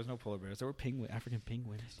ask. no, there was no polar bears. There were African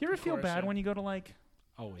penguins. Do you ever Of feel course, bad yeah. when you go to like,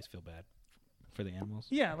 Always feel bad for the animals.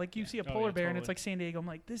 yeah, like you Yeah. see a Oh, polar yeah, bear and it's totally. like San Diego. I'm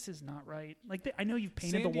like, this is not right. Like I know you've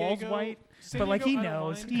painted San the walls Diego- white, San but like he Diego, I don't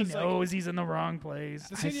knows, mind, he 'cause, like, knows he's in the wrong place.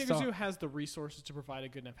 the San I Diego saw- Zoo has the resources to provide a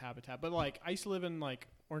good enough habitat. But like, I used to live in like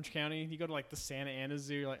Orange County. You go to like the Santa Ana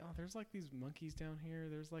Zoo. You're like, oh, there's like these monkeys down here.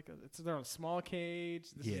 There's like they're on a small cage.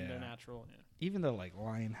 This isn't Yeah. their natural. Yeah. Even the like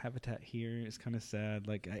lion habitat here is kind of sad.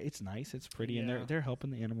 Like it's nice, it's pretty, and Yeah. they're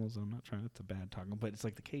helping the animals. I'm not trying to bad talk them, but it's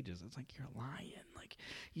like the cages. It's like you're a lion. Like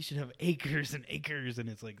you should have acres and acres, and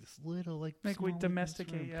it's like this little like Like we small, nice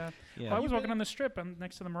domesticate, room. yeah. Yeah. Well, I was You walking been- on the strip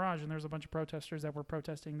next to the Mirage, and there was a bunch of protesters that were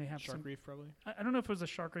protesting. They have Shark some. Reef probably. I don't know if it was a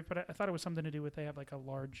shark reef, but I thought it was something to do with they have like a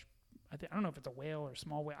large. I don't know if it's a whale or a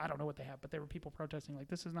small whale. I don't know what they have, but there were people protesting like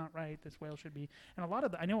this is not right. This whale should be. And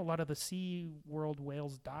I know a lot of the Sea World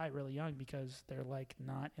whales die really young because they're like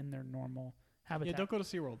not in their normal habitat. Yeah, don't go to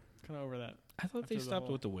SeaWorld. Kind of over that. I thought they after the stopped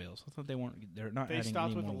whole- with the whales. I thought they weren't. They're not They adding stopped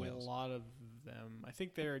any with more a whales. lot of them. I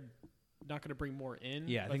think they're not going to bring more in.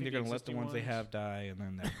 Yeah, I but think they're the going to let the existing ones they ones- have die, and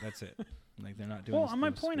then that's it. Like they're not doing. Well, on my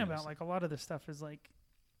those point whales. about like a lot of this stuff is like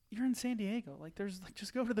you're in San Diego. Like there's like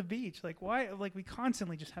just go to the beach. Like why? Like we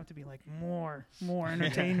constantly just have to be like more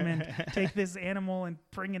entertainment. Take this animal and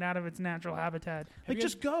bring it out of its natural habitat. Like you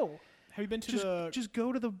just go. Have you been to the? Just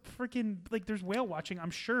go to the freaking like. There's whale watching.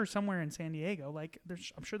 I'm sure somewhere in San Diego. Like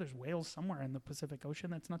I'm sure there's whales somewhere in the Pacific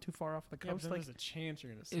Ocean. That's not too far off the Yeah, but coast. then like, there's a chance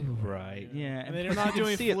you're going to see. Right, yeah. And they're plus not you can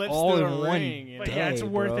doing see it flips all through in a one ring, you know? but yeah, it's day,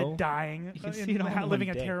 worth bro. it dying. You can see it all in living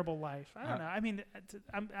one a day. terrible life. I don't Uh, know. I mean,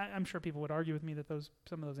 I'm sure people would argue with me that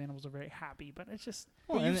some of those animals are very happy, but it's just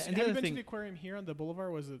Well, But and, have and the you other been thing, to the aquarium here on the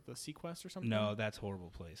boulevard? Was it the Sequest or something? no, that's a horrible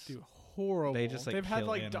place. Dude, horrible. They just, like, They've had kill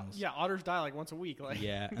like animals. otters die like once a week. Like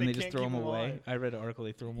Yeah, and they just can't throw keep them away. alive. I read an article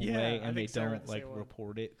they throw them Yeah, away, I and they think Sarah don't had the like same one.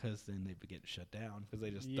 report it because then they get shut down because they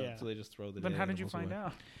just Yeah. so they just throw the. then dead how did you animals find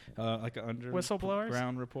away. out? Like an Whistleblowers?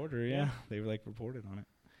 underground reporter. Yeah, Yeah. they like reported on it.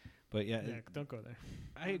 But yeah, Yeah, don't go there.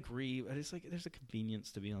 I agree. But it's like there's a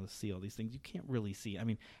convenience to being able to see all these things. You can't really see. I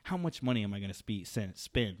mean, how much money am I going to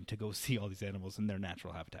spend to go see all these animals in their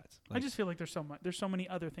natural habitats? I just feel like there's so many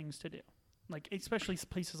other things to do. Like especially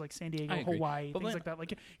places like San Diego, I agree. Hawaii, But things then- like that.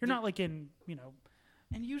 Like you're not like in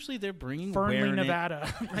and usually they're bringing Fernley, awareness.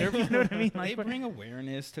 Nevada. Like, you know what I mean? They Like bring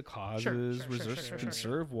awareness to causes, sure.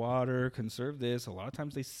 conserve water, conserve this. A lot of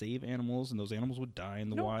times they save animals, and those animals would die in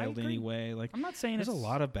the No, I wild agree. anyway. Like I'm not saying there's it's a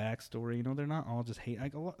lot of backstory. You know, they're not all just hate.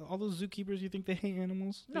 Like all those zookeepers, you think they hate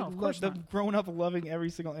animals? No, They of course They've not. grown up loving every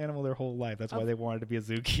single animal their whole life. That's why they wanted to be a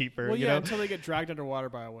zookeeper. Well, you yeah, know? until they get dragged underwater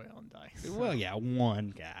by a whale and die. Well, yeah, one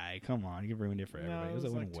guy. Come on, you ruined it for No, everybody. it It was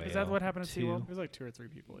was a like one two. whale. Is that what happened at Two. SeaWorld? It was like 2 or 3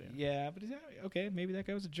 people. Yeah. Yeah, but is that okay? Maybe that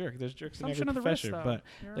guy was a jerk. There's jerks in Assumption every of the risk, profession, though. but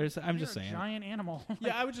You're- there's. I'm you're just a saying. giant animal.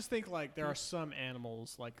 Yeah, I would just think like there are some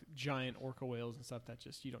animals like giant orca whales and stuff that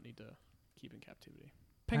just you don't need to keep in captivity.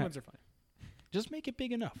 Penguins are fine. Just make it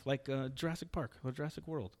big enough, like Jurassic Park or Jurassic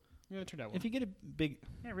World. Yeah, it turned out well. If you get a big,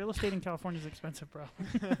 Yeah, real estate in California is expensive, bro.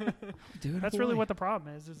 dude, That's really what the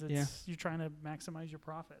problem is. Is it's Yeah. you're trying to maximize your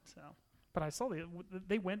profit. So, but I saw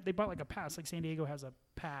they bought like a pass. Like San Diego has a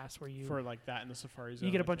pass where you for like that in the safari zone.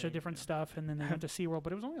 you get a I bunch of think, different yeah. stuff, and then they went to SeaWorld,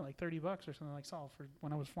 but it was only like $30 or something. Like saw for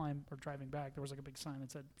when I was flying or driving back, there was like a big sign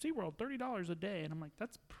that said SeaWorld $30 a day, and I'm like,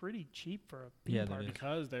 that's pretty cheap for a theme Yeah, that park. is.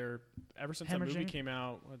 Because they're ever since that movie Hemorrhaging. came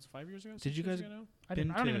out, what's 5 years ago? Did 6 you years guys- ago now? I been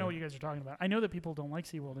don't even to- know what you guys are talking about. I know that people don't like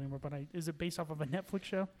SeaWorld anymore, but is it based off of a Netflix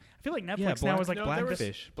show? I feel like Netflix now is like No, there was-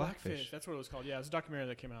 Blackfish. Blackfish. That's what it was called. Yeah, it was a documentary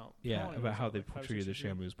that came out. Yeah, probably about was how like they 5 or treated the 6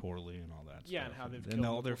 years ago. Shamus poorly and all that. Yeah, stuff. and how they've and killed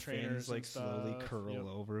all their local trainers fins like and slowly stuff. curl Yep.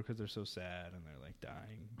 over because they're so sad and they're like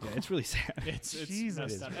dying. Yeah, it's really sad. It's Jesus.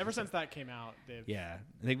 messed It is up. really Ever sad. since that came out, they've Yeah,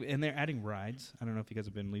 and they're adding rides. I don't know if you guys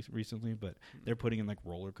have been recently, but they're putting in like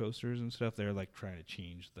roller coasters and stuff. They're like trying to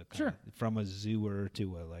change the Sure. from a zooer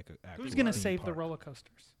to a like a actual Who's gonna theme save the park. roller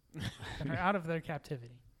coasters that are out of their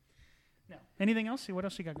captivity? No. Anything else? See what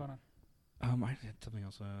else you got going on? I had something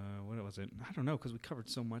else. What was it? I don't know because we covered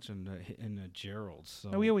so much in Gerald. So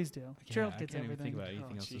No, we always do. yeah, Gerald I gets can't even everything. think about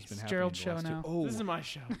anything else that's jeez. been It's happening. Gerald's in the last show now. Oh, This is my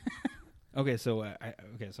show. okay.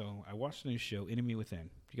 So I watched a new show, Enemy Within.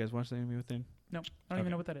 Did you guys watch the Enemy Within? No, I don't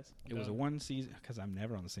even know what that is. It was a No. one season because I'm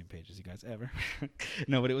never on the same page as you guys ever.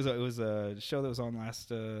 No, but it was a show that was on last.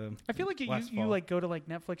 I feel like you last you fall. like go to like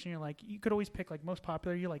Netflix and you're like you could always pick like most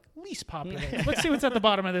popular. You're like least popular. Let's see what's at the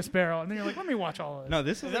bottom of this barrel, and then you're like, let me watch all of this. No,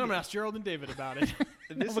 this And is then I'm like, gonna ask Gerald and David about it.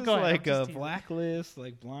 this but is go ahead, I'm like just a teasing. Blacklist,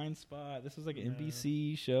 like Blind Spot. This was like an No.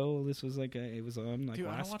 NBC show. This was like it was on like Dude,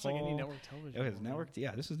 I last don't watch fall. like any network television. Okay, it's network.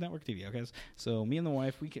 Yeah, this is network TV. Okay, so me and the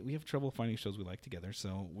wife, we have trouble finding shows we like together.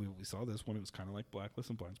 So we saw this one. It was kind of like Blacklist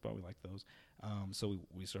and Blind Spot. We liked those. So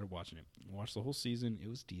we started watching it. We watched the whole season. It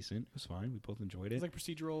was decent. It was fine. We both enjoyed it. It's like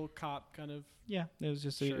procedural cop kind of. Yeah, it was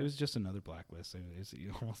just Sure. it was just another Blacklist. It was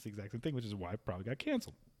almost the exact same thing, which is why it probably got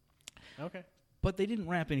canceled. Okay. But they didn't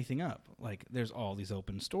wrap anything up. Like there's all these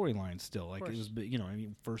open storylines still. Like it course. was, I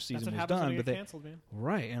mean, first That's season what was happens when done, you but get they canceled, man.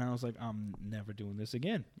 right. And I was like, I'm never doing this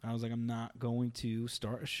again. I was like, I'm not going to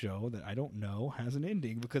start a show that I don't know has an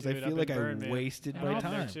ending because Dude, I I've feel like been burned, I man. wasted And my I'll-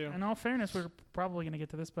 time. Too. In all fairness, we're probably going to get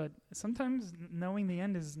to this, but sometimes knowing the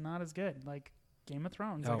end is not as good. Like Game of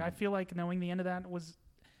Thrones. Like Oh. I feel like knowing the end of that was.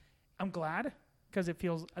 I'm glad because it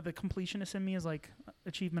feels the completionist in me is like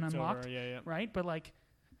achievement It's unlocked, over, yeah. right? But like,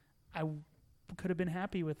 I could have been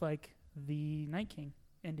happy with like the Night King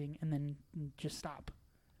ending and then just stop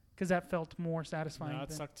because that felt more satisfying. No, it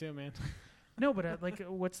than- sucked too, man. No, but like,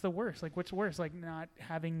 what's the worst? Like, what's worse? Like not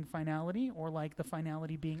having finality or like the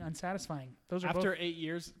finality being unsatisfying? Those are After both. 8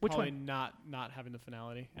 years, Which probably one? not having the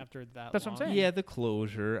finality after that. That's what I'm long. saying. Yeah, the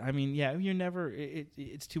closure. I mean, yeah, you're never.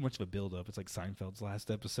 It's too much of a build up. It's like Seinfeld's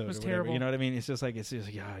last episode. It was or whatever. terrible. You know what I mean? It's just like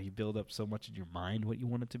yeah, you build up so much in your mind what you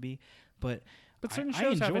want it to be, but But certain I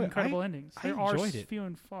shows have enjoy it. incredible endings. I There are enjoyed it. few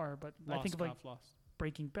and far, but I Lost, think of like Cops, Lost.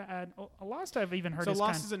 Breaking Bad. Lost, I've even heard So is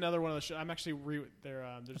Lost kind is another one of the shows. I'm actually there's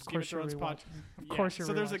of Game of course you're Thrones rewatching. podcast. Of course you're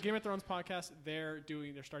So there's a rewatching. Game of Thrones podcast. They're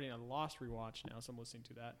starting a Lost rewatch now. So I'm listening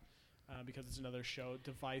to that because it's another show,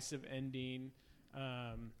 divisive ending.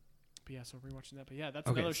 But yeah, so we're rewatching that. But yeah, that's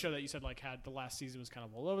Okay. another show that you said like had the last season was kind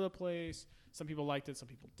of all over the place. Some people liked it, some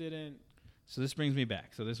people didn't. So this brings me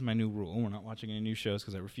back. So this is my new rule. We're not watching any new shows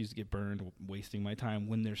because I refuse to get burned wasting my time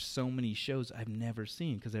when there's so many shows I've never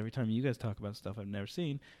seen. Because every time you guys talk about stuff I've never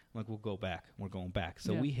seen, I'm like, we'll go back. We're going back.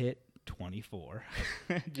 So Yeah. we hit 24.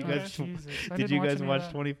 Did you Okay. guys, Jesus. I did didn't you watch guys any of watch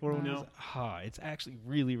that. 24? when it No. was- it's actually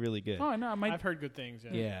really, really good. Oh no, my I've heard good things.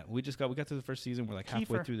 Yeah. Yeah, we got to the first season. We're like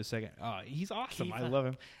halfway Kiefer. through the second. He's awesome. I Kiefer. love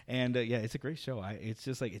him. And yeah, it's a great show. It's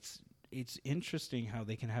just like it's interesting how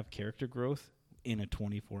they can have character growth in a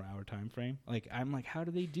 24-hour time frame. Like I'm like, how do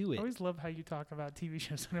they do I it? always love how you talk about TV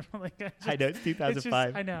shows. Like, I know it's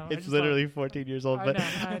 2005. I know. I It's just literally 14 years old, I but know,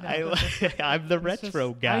 I know. I'm the It's just-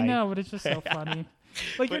 retro guy. I know, but it's just so funny.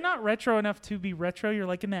 Like But- you're not retro enough to be retro. You're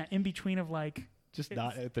like in that in between of like. Just It's-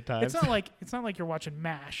 not at the time. It's not like you're watching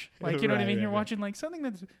MASH. Like you know what I Right, mean. right, You're right. watching like something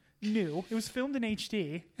that's new. It was filmed in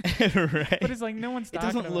HD, right. but it's like no one's. It talking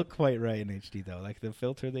doesn't about look quite right in HD though. Like the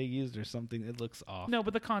filter they used or something, it looks off. No,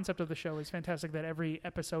 but the concept of the show is fantastic. That every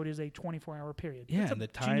episode is a 24-hour period. Yeah, It's a and the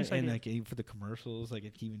time, genius and idea. like even for the commercials, like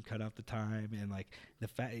it can even cut out the time, and like the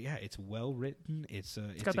fact, yeah, it's well written. It's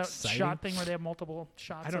It's got that exciting. shot thing where they have multiple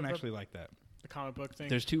shots. I don't of the- actually like that. The comic book thing.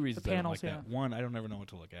 There's two reasons I don't panels, like yeah. that. One, I don't ever know what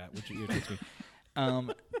to look at, which irritates me.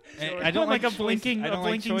 And Sure. I don't Like like a blinking- choices. I a don't like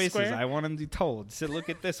blinking choices. square? I want them to be told. So look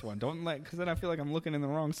at this one. Don't like because then I feel like I'm looking in the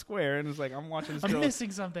wrong square, and it's like I'm watching this I'm girl.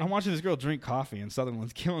 missing something. I'm watching this girl drink coffee, and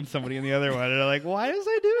Sutherland's killing somebody in the other one. And they're like, "Why was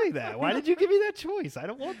I doing that? Why did you give me that choice? I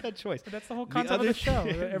don't want that choice." But that's the whole The concept of other the show.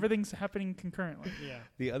 thing- Everything's happening concurrently. Yeah.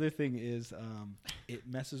 The other thing is, it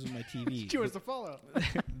messes with my TV. Two hours to follow.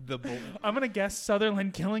 the bull. I'm gonna guess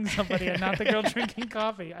Sutherland killing somebody and not the girl drinking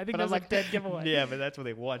coffee. I think But I'm that's like, a dead giveaway. Yeah, but that's what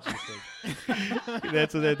they want you to think.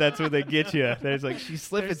 that's what they get you. There's like she's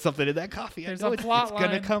slipping There's- something in that coffee. I there's know a it's plot gonna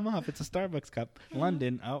line. come up. It's a Starbucks cup.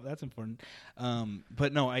 London. Oh, that's important.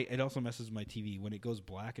 But no, it also messes with my TV. When it goes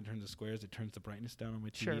black and turns to squares, it turns the brightness down on my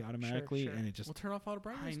TV Sure, sure, automatically, sure. and it just. We'll turn off auto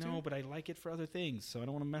I brightness. know, too. but I like it for other things, so I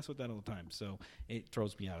don't want to mess with that all the time. So it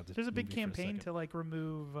throws me out of the. There's a big movie for campaign second. to like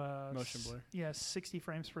remove Motion blur. Yes, 60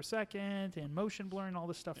 frames per second and motion blur and all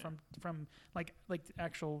this stuff Yeah. from like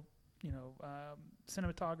actual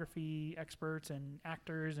cinematography experts and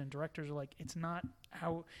actors and directors are like, it's not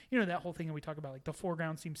how, you know, that whole thing that we talk about, like the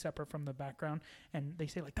foreground seems separate from the background, and they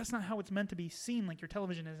say like that's not how it's meant to be seen. Like your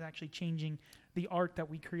television is actually changing the art that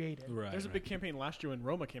we created. Right. There's a big campaign last year when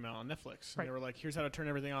Roma came out on Netflix. Right. And they were like, here's how to turn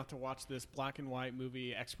everything off to watch this black and white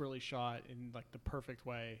movie expertly shot in like the perfect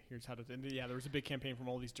way. Here's how to. And yeah, there was a big campaign from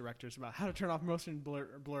all these directors about how to turn off motion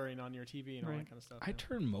blurring on your TV and all that kind of stuff. I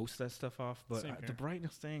turn most of that stuff off, but Same the here.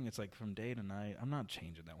 brightness thing, it's like from day to night. I'm not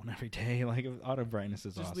changing that one every day. Like auto brightness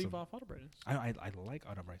is Just awesome. leave off auto brightness. I like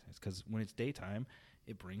auto brightness because when it's daytime,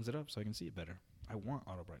 it brings it up so I can see it better. I want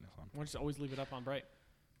auto brightness on Why don't you just always leave it up on bright?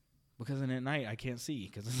 because then at night I can't see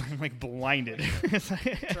because I'm like blinded.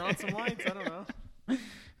 Turn on some lights. I don't know.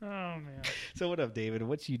 Oh man, So what up, David?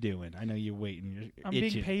 What you doing? I know you're waiting. You're I'm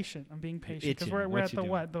itching. being patient. I'm being patient because Itching. we're What at you the doing?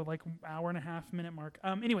 what, the like hour and a half minute mark.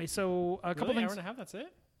 Anyway, so a couple Really? things. Hour and a half. That's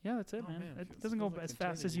it. Yeah, that's it, Oh, man. man, It feels- doesn't go feels like as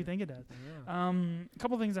fast as eternity. you think it does. Yeah. A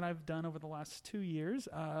couple things that I've done over the last 2 years.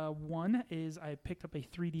 One is I picked up a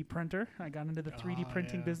 3D printer. I got into the 3D Oh,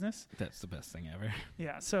 printing yeah. business. That's the best thing ever.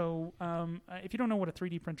 Yeah. So if you don't know what a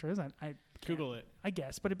 3D printer is, I Google it. I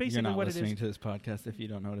guess, but You're basically not what it listening is, to this podcast if you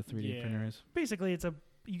don't know what a 3D Yeah. printer is. basically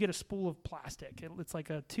you get a spool of plastic. It's like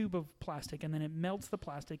a tube of plastic, and then it melts the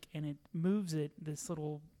plastic and it moves it, this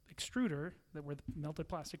little extruder where the melted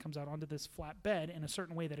plastic comes out onto this flat bed in a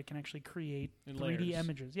certain way that it can actually create In 3D layers.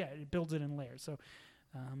 images. Yeah, it builds it in layers. So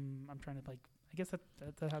I'm trying to I guess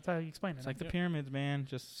that's how you explain it. It's like the Yep. pyramids, man,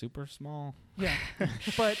 just super small. Yeah,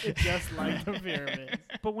 but it, Just like the pyramids.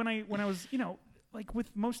 but when I was, like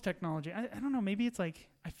with most technology, I don't know, maybe it's like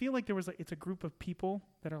I feel like it's a group of people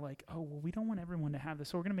that are like, oh well, we don't want everyone to have this,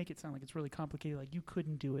 so we're gonna make it sound like it's really complicated, like you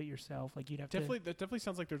couldn't do it yourself, like you'd have That definitely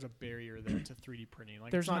sounds like there's a barrier there to 3D printing.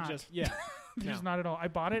 Like There's it's not not. just yeah. to. There's No. not at all. I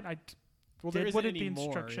bought it. I Well, did there isn't what it the anymore,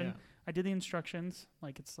 instruction. yeah. I did the instructions.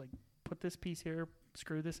 Like it's like put this piece here,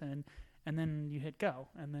 screw this in, and then you hit go,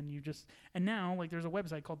 and then and now like there's a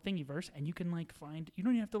website called Thingiverse, and you can like find. You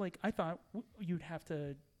don't even have to like. I thought you'd have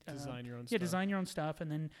to. Design your own Yeah, stuff. design your own stuff,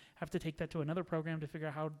 and then have to take that to another program to figure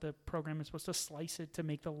out how the program is supposed to slice it to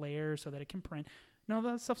make the layer so that it can print. No,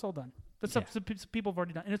 that stuff's all done. That stuff people have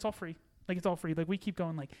already done, and it's all free. Like it's all free. Like we keep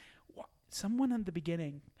going. Like someone in the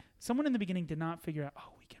beginning did not figure out.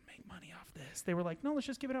 Oh, we can make money off this. They were like, no, let's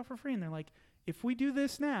just give it out for free. And they're like, if we do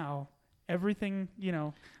this now, everything,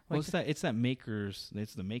 Well, it's the makers,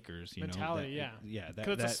 Mentality, that, yeah. that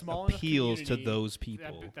 'Cause it's a that small enough appeals to community those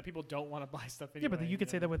people. that people don't want to buy stuff anyway. Yeah, but you could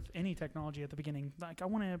say know? that with any technology at the beginning. Like, I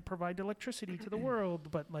want to provide electricity to the world,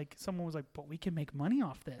 but like someone was like, but we can make money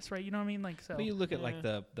off this, right? You know what I mean? Like, so But you look at like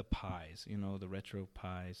Yeah. the pies, the retro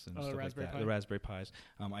pies and Oh, the stuff like Raspberry that. Pi? The Raspberry Pis.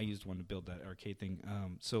 I used one to build that arcade thing.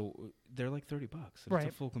 So they're like $30. And Right.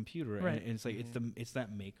 It's a full computer, Right. and it's like it's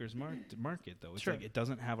that maker's market though. It's Sure. like it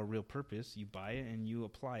doesn't have a real purpose. You buy it and you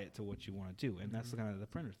apply it to what you want to do, and that's kind of the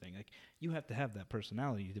printer thing. Like you have to have that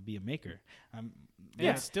personality to be a maker. And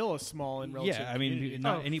Yeah. it's still a small and relative. Yeah, I mean, community.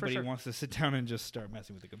 not Oh, for anybody sure. wants to sit down and just start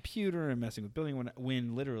messing with the computer and messing with building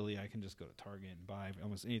when literally I can just go to Target and buy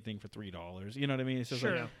almost anything for $3. You know what I mean? It's just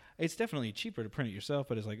Sure. like, it's definitely cheaper to print it yourself,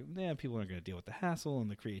 but it's like, people aren't going to deal with the hassle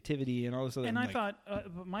and the creativity and all this other. And I like, thought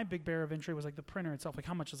but my big barrier of entry was like the printer itself. Like,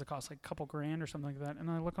 how much does it cost? Like a couple grand or something like that. And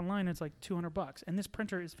I look online, it's like $200. And this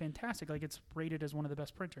printer is fantastic. Like, it's rated as one of the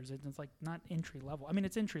best printers. It's like not entry level. I mean,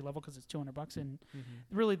 it's entry level because it's $200. And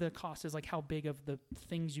really, the cost is like how big of the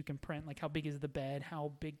things you can print. Like, how big is the bed?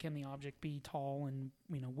 How big can the object be? Tall and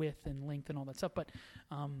width and length and all that stuff. But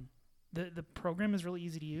the program is really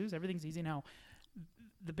easy to use. Everything's easy now.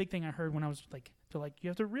 The big thing I heard when I was like, you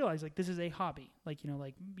have to realize like this is a hobby, like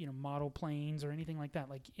model planes or anything like that.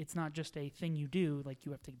 Like it's not just a thing you do. Like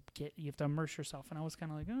you have to immerse yourself. And I was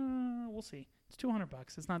kind of like, we'll see. It's $200.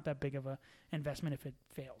 It's not that big of a investment if it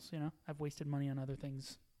fails. I've wasted money on other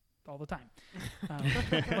things all the time,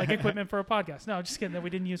 like equipment for a podcast. No, just kidding. That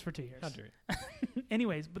we didn't use for 2 years. How dare you.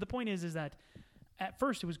 Anyways, but the point is that. At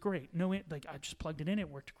first, it was great. I just plugged it in. It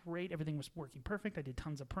worked great. Everything was working perfect. I did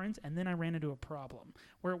tons of prints, and then I ran into a problem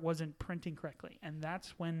where it wasn't printing correctly, and that's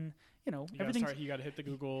when everything. You got to hit the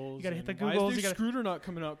Googles. You gotta hit the Why Googles, is you the gotta- extruder not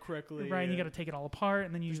coming out correctly? right. And you got to take it all apart,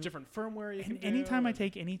 and then There's different firmware you can And do. anytime I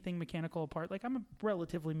take anything mechanical apart, like I'm a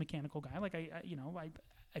relatively mechanical guy. Like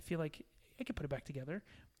I feel like I could put it back together,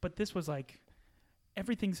 but this was like.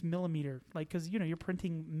 Everything's millimeter, like because you're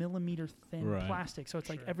printing millimeter thin Right. plastic, so it's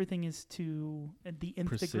like Sure. everything is to the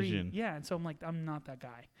nth degree. Precision. Yeah, and so I'm like, I'm not that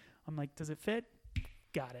guy. I'm like, does it fit?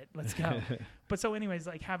 Got it. Let's go. But so, anyways,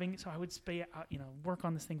 like I would work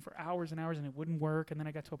on this thing for hours and hours, and it wouldn't work. And then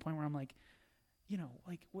I got to a point where I'm like, you know,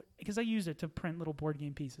 like because I use it to print little board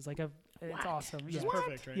game pieces. Like it's awesome. Which is Yeah.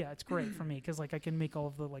 perfect, right? Yeah, it's great for me because like I can make all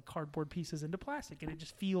of the like cardboard pieces into plastic, and it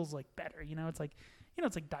just feels like better. You know, it's like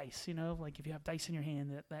it's like dice. You know, like if you have dice in your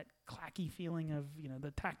hand, that clacky feeling of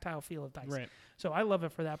the tactile feel of dice. Right. So I love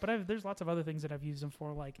it for that. But there's lots of other things that I've used them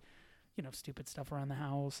for, like stupid stuff around the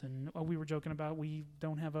house. And we were joking about we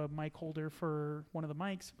don't have a mic holder for one of the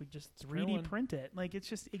mics. We just 3D print it. Like it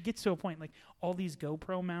gets to a point. Like all these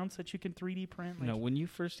GoPro mounts that you can 3D print. Like, when you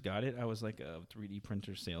first got it, I was like a 3D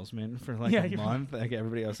printer salesman for like Yeah, a you're month. Like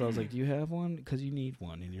everybody else, I was like, "Do you have one? Because you need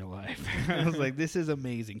one in your life." I was like, "This is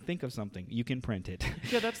amazing. Think of something. You can print it."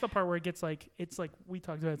 Yeah, that's the part where it gets like it's like we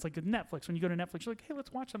talked about. It's like Netflix. When you go to Netflix, you're like, "Hey,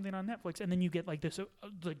 let's watch something on Netflix," and then you get like this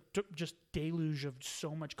just deluge of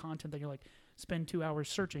so much content that you're like, spend 2 hours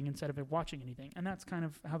searching instead of watching anything. And that's kind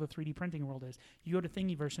of how the 3D printing world is. You go to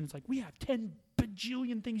Thingiverse and it's like, we have 10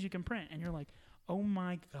 bajillion things you can print. And you're like, oh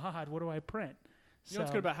my God, what do I print? You know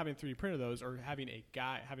what's good about having a 3D printer, though, is or having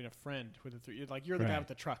a friend with a 3D. Like, you're the guy with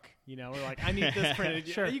the truck, We're like, I need this printed.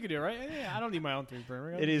 Sure. You can do it, right? Yeah, I don't need my own 3D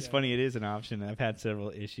printer. It is funny. It is an option. I've had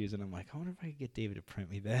several issues, and I'm like, I wonder if I could get David to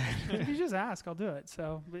print me that. You just ask, I'll do it.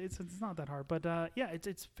 So it's not that hard. But yeah,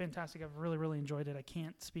 it's fantastic. I've really, really enjoyed it. I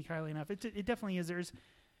can't speak highly enough. It definitely is. There's,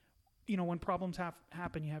 when problems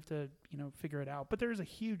happen, you have to, figure it out. But there's a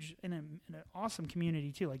huge and an awesome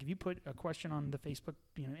community too. Like if you put a question on the Facebook,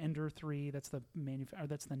 Ender 3, that's the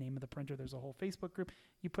that's the name of the printer. There's a whole Facebook group.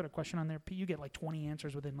 You put a question on there, you get like 20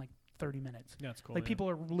 answers within like 30 minutes. Yeah, that's cool. Like people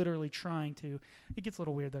are literally trying to. It gets a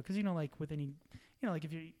little weird though, because like with any, like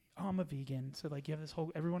if you. I'm a vegan, so like you have this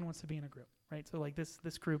whole. Everyone wants to be in a group, right? So like this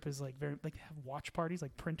group is like very like have watch parties,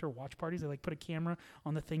 like printer watch parties. They like put a camera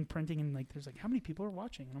on the thing printing, and like there's like how many people are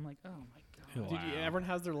watching, and I'm like, oh my god. Wow. Everyone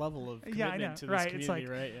has their level of commitment Yeah, I know. to this Right, community, it's like,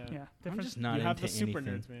 right? Yeah, I'm different. just not You have into the super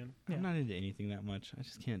anything. nerds, man. Yeah. I'm not into anything that much. I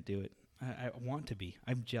just can't do it. I want to be.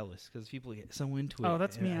 I'm jealous because people get so into it. Oh,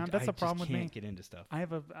 that's me. and That's the I problem with just me. can't get into stuff. I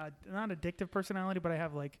have a not addictive personality, but I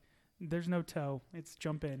have like. There's no toe. It's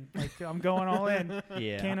jump in. Like I'm going all in.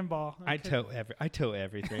 Yeah. Cannonball. I tow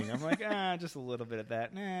everything. I'm like, just a little bit of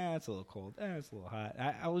that. Nah, it's a little cold. It's a little hot.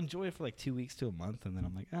 I'll enjoy it for like 2 weeks to a month, and then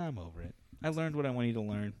I'm like, I'm over it. I learned what I wanted to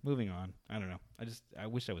learn. Moving on. I don't know. I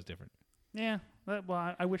wish I was different. Yeah.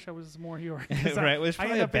 Well, I wish I was more your. Right. It was I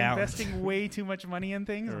probably end a up balance. investing way too much money in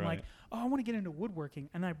things. I'm Right. like, I want to get into woodworking,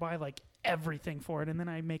 and I buy like everything for it, and then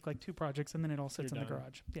I make like 2 projects, and then it all sits You're in the done.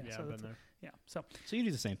 garage. Yeah. Yeah, So I've that's been there. yeah. So So you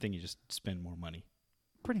do the same thing. You just spend more money.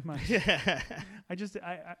 pretty much.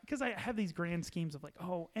 I because I have these grand schemes of like,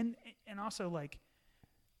 and also like.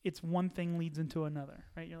 It's one thing leads into another,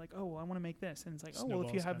 right? You're like, I want to make this. And it's like, if you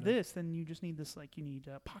Snowballs have kinda. this, then you just need this, like you need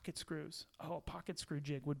pocket screws. Oh, a pocket screw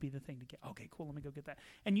jig would be the thing to get. Okay, cool. Let me go get that.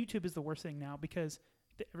 And YouTube is the worst thing now because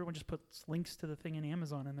everyone just puts links to the thing in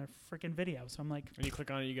Amazon in their freaking video. So I'm like, When you click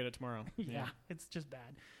on it, you get it tomorrow. yeah, it's just bad.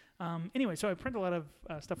 Anyway, so I print a lot of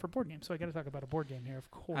stuff for board games. So I got to talk about a board game here,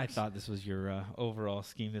 of course. I thought this was your overall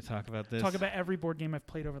scheme to talk about this. Talk about every board game I've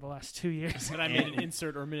played over the last 2 years. That I made an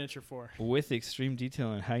insert or miniature for. with extreme detail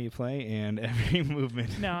on how you play and every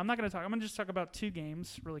movement. No, I'm not going to talk. I'm going to just talk about 2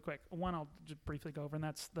 games really quick. One I'll just briefly go over, and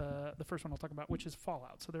that's the first one I'll talk about, which is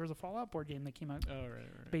Fallout. So there was a Fallout board game that came out Oh,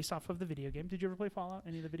 right. based off of the video game. Did you ever play Fallout?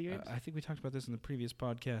 Any of the video games? I think we talked about this in the previous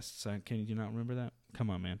podcasts. Can you not remember that?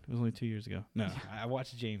 Come on, man. It was only 2 years ago. No, I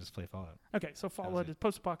watched James play Fallout. Okay, so Fallout it. is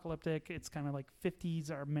post-apocalyptic. It's kind of like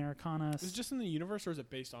 50s or Americana. Is it just in the universe, or is it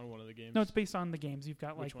based on one of the games? No, it's based on the games. You've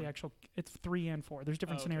got like Which the one? actual. It's 3 and 4. There's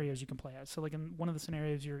different Oh, okay. scenarios you can play as. So like in one of the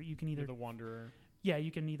scenarios, you can You're either the Wanderer.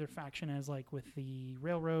 you can either faction as like with the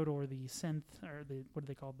railroad or the synth or the what do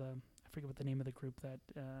they call I forget what the name of the group that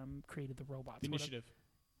created the robots. The Whatever. Initiative.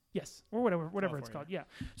 Yes, or whatever it's California. called. Yeah.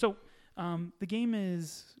 So the game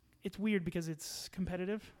it's weird because it's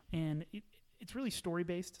competitive and it's really story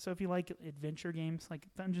based. So if you like adventure games like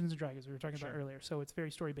Dungeons and Dragons we were talking about Sure. earlier, so it's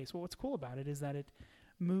very story based. Well, what's cool about it is that it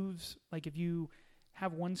moves like if you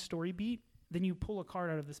have one story beat, then you pull a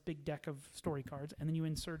card out of this big deck of story cards and then you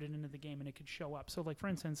insert it into the game and it could show up. So like for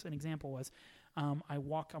instance, an example was I'm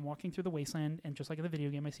walking through the wasteland and just like in the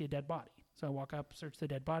video game I see a dead body. So I walk up, search the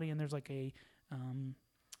dead body, and there's like a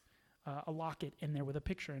locket in there with a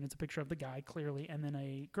picture, and it's a picture of the guy clearly and then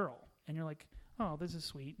a girl, and you're like, oh, this is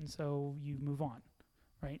sweet, and so you move on,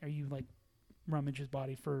 right? Or you like rummage his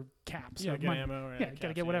body for caps Yeah, or get money. ammo. Or Yeah, gotta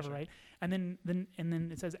caps, get whatever, sure. right? And then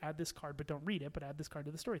it says add this card, but don't read it, but add this card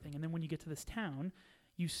to the story thing. And then when you get to this town,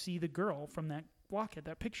 you see the girl from that locket,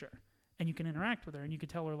 that picture, and you can interact with her, and you can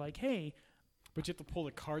tell her like, hey, But you have to pull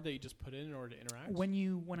the card that you just put in order to interact.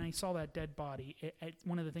 when I saw that dead body,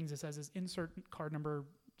 one of the things it says is insert card number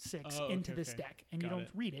 6 Oh, into okay, this okay. deck, and you Got don't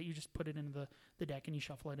it. read it. You just put it into the deck and you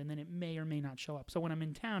shuffle it, and then it may or may not show up. So when I'm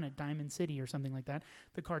in town at Diamond City or something like that,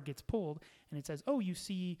 the card gets pulled and it says, "Oh, you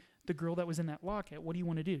see the girl that was in that locket. What do you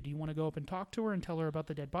want to do? Do you want to go up and talk to her and tell her about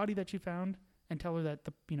the dead body that you found, and tell her that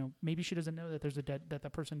maybe she doesn't know that there's that the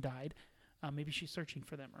person died." Maybe she's searching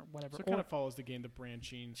for them or whatever. So it Or- kind of follows the game, the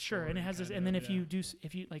branching. Sure, and it story has this. kind And then of,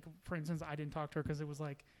 if you like, for instance, I didn't talk to her because it was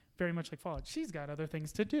like very much like Fallout. She's got other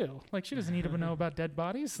things to do. Like she doesn't need to know about dead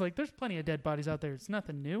bodies. Like there's plenty of dead bodies out there. It's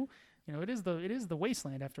nothing new. It is the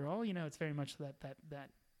wasteland after all. It's very much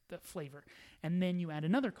that flavor. And then you add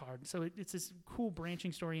another card. So it's this cool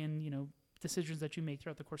branching story, and decisions that you make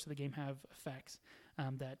throughout the course of the game have effects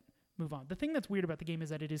that move on. The thing that's weird about the game is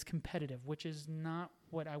that it is competitive, which is not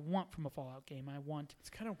what I want from a Fallout game. I want It's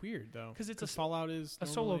kind of weird though, 'Cause it's a Fallout is a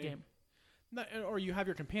solo normally- game. or you have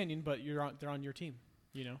your companion, but they're on your team.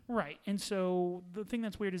 Right. And so the thing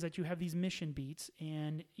that's weird is that you have these mission beats,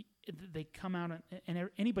 and they come out, and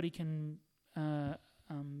anybody can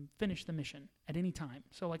finish the mission at any time.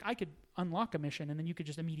 So, like, I could unlock a mission, and then you could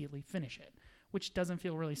just immediately finish it, which doesn't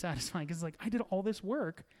feel really satisfying. Because, like, I did all this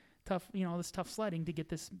work, all this tough sledding to get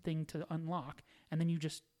this thing to unlock, and then you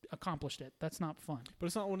just accomplished it. That's not fun. But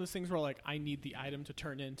it's not one of those things where like I need the item to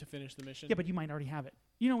turn in to finish the mission. Yeah, but you might already have it.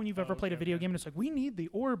 When you've ever played a okay, video okay. game and it's like, we need the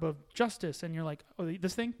orb of justice, and you're like, oh,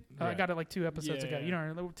 this thing? I Right. got it like 2 episodes Yeah, ago,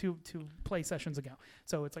 yeah. or two play sessions ago.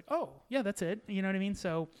 So it's like, oh, yeah, that's it. You know what I mean?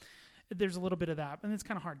 So there's a little bit of that, and it's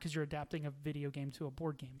kind of hard because you're adapting a video game to a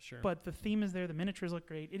board game. Sure. But the theme is there. The miniatures look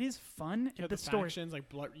great. It is fun. You have The the story. factions, like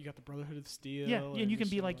you got the Brotherhood of Steel. Yeah, and you can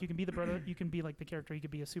be like you can be the brother, you can be like the character, you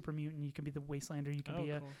could be a super mutant, you can be the wastelander, you can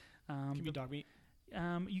be cool. Can be the dog meat.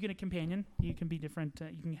 you get a companion. You can be different.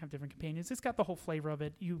 You can have different companions. It's got the whole flavor of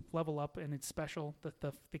it. You level up, and it's special.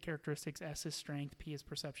 The characteristics: S is strength, P is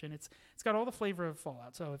perception. It's got all the flavor of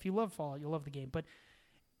Fallout. So if you love Fallout, you'll love the game. But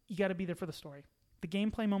you got to be there for the story. The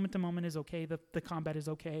gameplay moment to moment is okay. The combat is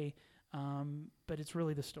okay. But it's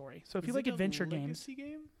really the story. So if you like adventure games,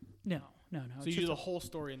 game? no. So it's you just do the whole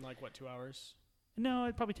story in 2 hours? No,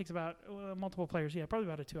 it probably takes about multiple players. Yeah, probably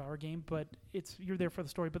about a 2-hour game. But you're there for the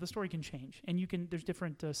story. But the story can change, and there's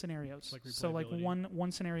different scenarios. Like So like replayability.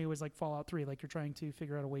 one scenario is like Fallout 3, like you're trying to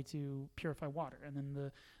figure out a way to purify water, and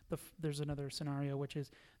then there's another scenario which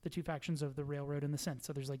is the two factions of the Railroad and the Synth.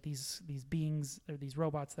 So there's like these beings or these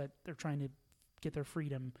robots that they're trying to get their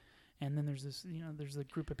freedom, and then there's this there's a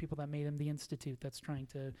group of people that made them, the Institute, that's trying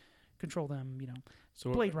to control them.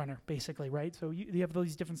 So Blade Runner, basically, right? So you have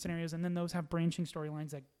these different scenarios, and then those have branching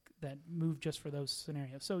storylines that move just for those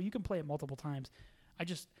scenarios. So you can play it multiple times.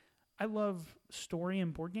 I love story in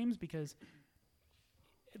board games because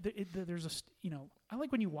there's I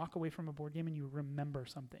like when you walk away from a board game and you remember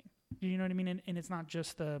something. You know what I mean? And it's not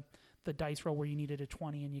just the dice roll where you needed a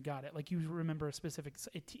 20 and you got it. Like you remember a specific.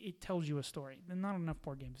 It tells you a story. And not enough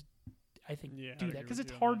board games, I think, Yeah, do I'd that agree because with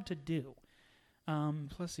it's you on hard that. to do.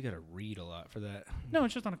 plus you got to read a lot for that. No,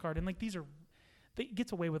 it's just on a card, and like it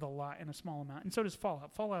gets away with a lot in a small amount, and so does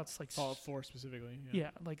Fallout. Fallout's like Fallout 4 specifically. yeah,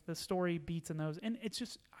 like the story beats in those, and it's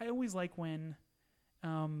just I always like when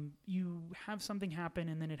you have something happen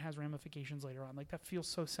and then it has ramifications later on. Like that feels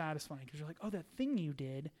so satisfying because you're like, oh, that thing you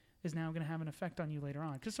did is now going to have an effect on you later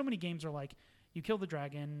on. Because so many games are like, you kill the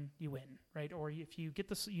dragon, you win, right? Or if you get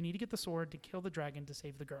you need to get the sword to kill the dragon to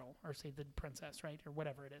save the girl or save the princess, right? Or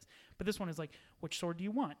whatever it is. But this one is like, which sword do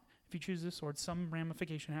you want? If you choose this sword, some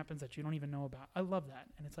ramification happens that you don't even know about. I love that.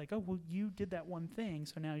 And it's like, oh, well, you did that one thing,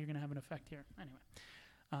 so now you're going to have an effect here. Anyway.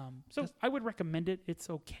 So I would recommend it. It's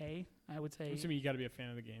okay. I would say. I'm assuming you got to be a fan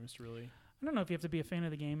of the games to really. I don't know if you have to be a fan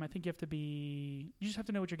of the game. I think you just have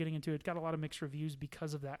to know what you're getting into. It got a lot of mixed reviews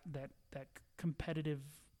because of that competitive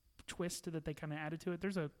twist that they kind of added to it.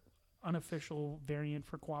 There's a unofficial variant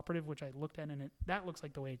for cooperative, which I looked at, and that looks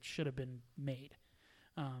like the way it should have been made.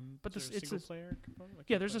 But Is there a single player component?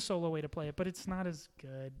 there's a solo way to play it, but it's not as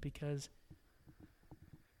good because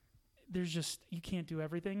you can't do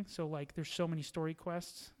everything. So like there's so many story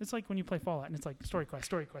quests. It's like when you play Fallout and it's like story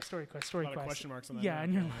quest. A lot of question marks on that. Yeah,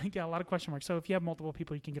 and you're like, a lot of question marks. So if you have multiple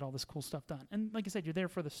people, you can get all this cool stuff done. And like I said, you're there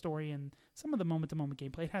for the story and some of the moment-to-moment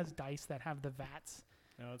gameplay. It has dice that have the VATS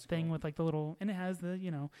that's thing cool. with like the little, and it has the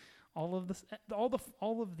all of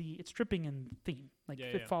the it's stripping and theme like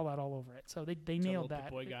Fallout all over it. So they It's got a nailed little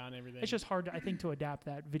that. Boy guy and everything. It's just hard, I think, to adapt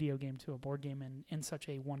that video game to a board game in such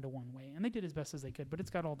a one-to-one way. And they did as best as they could, but it's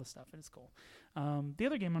got all the stuff, and it's cool. The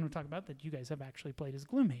other game I'm going to talk about that you guys have actually played is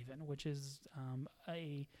Gloomhaven, which is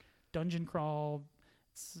a dungeon crawl.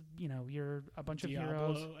 It's, you're a bunch of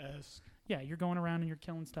heroes. Diablo-esque. you're going around and you're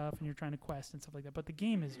killing stuff and you're trying to quest and stuff like that. But the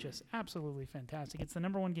game is just absolutely fantastic. It's the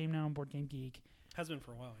 #1 game now on Board Game Geek. Has been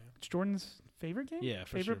for a while, yeah. It's Jordan's favorite game? Yeah,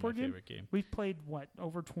 for favorite sure, board my game? favorite game. We've played,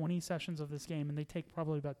 over 20 sessions of this game, and they take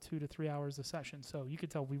probably about 2 to 3 hours a session. So you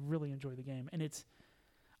could tell we really enjoy the game. And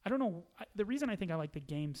I don't know, the reason I think I like the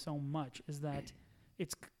game so much is that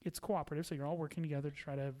it's cooperative, so you're all working together to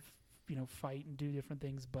try to, fight and do different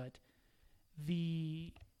things. But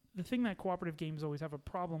the thing that cooperative games always have a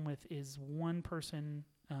problem with is one person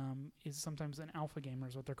is sometimes an alpha gamer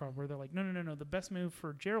is what they're called, where they're like, no, the best move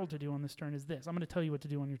for Gerald to do on this turn is this. I'm going to tell you what to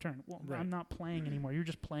do on your turn. Well, Right. I'm not playing anymore. You're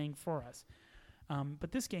just playing for us.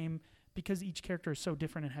 But this game, because each character is so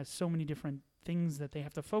different and has so many different things that they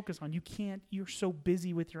have to focus on, you're so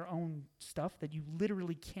busy with your own stuff that you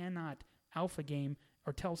literally cannot alpha game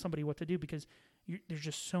or tell somebody what to do because there's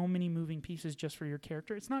just so many moving pieces just for your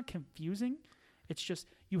character. It's not confusing. It's just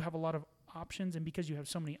you have a lot of options, and because you have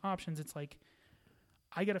so many options, it's like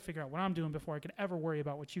I got to figure out what I'm doing before I can ever worry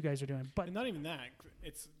about what you guys are doing. But And not even that.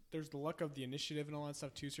 There's the luck of the initiative and all that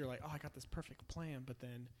stuff too. So you're like, oh, I got this perfect plan, but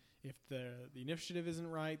then if the initiative isn't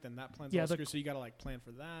right, then that plan's all screwed. So you got to plan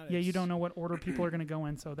for that. Yeah, you don't know what order people are going to go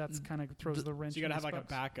in, so that's kind of throws the wrench. So you got to in have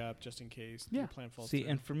the a backup just in case Yeah. your plan falls See,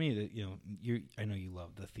 through. and for me, I know you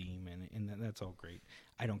love the theme, and that's all great.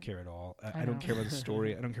 I don't care at all. I don't care about the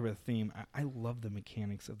story. I don't care about the theme. I love the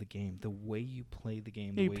mechanics of the game, the way you play the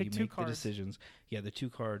game, the you way pick you two make the cards. decisions. Yeah, the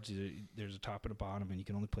 2 cards. There's a top and a bottom, and you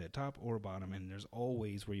can only play a top or a bottom. And there's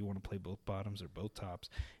always where you want to play both bottoms or both tops.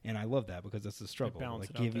 And I love that because that's the struggle. balance Like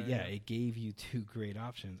it out there, it gave you 2 great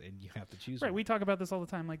options, and you have to choose. Right, one. we talk about this all the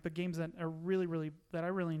time. Like the games that are really, really that I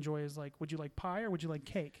really enjoy is like, would you like pie or would you like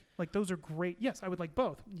cake? Like those are great. Yes, I would like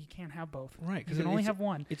both. You can't have both. Right, You can only have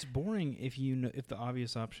one. It's boring if if the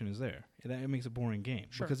obvious option is there. That makes a boring game.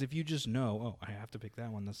 Sure. Because if you just know, I have to pick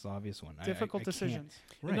that one. That's the obvious one. Difficult I can't. decisions.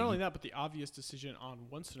 And Right. not only that, but the obvious decision on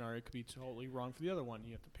one scenario could be totally wrong for the other one.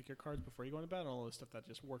 You have to pick your cards before you go into battle, all this stuff that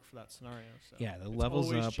just work for that scenario. So Yeah, the it's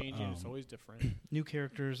levels always up. changing. It's always different. New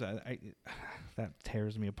characters. That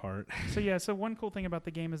tears me apart. So one cool thing about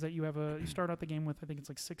the game is that you start out the game with, I think it's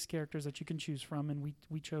like 6 characters that you can choose from, and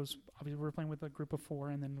we chose, obviously we were playing with a group of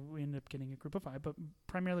 4, and then we ended up getting a group of 5, but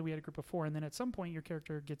primarily we had a group of 4, and then at some point your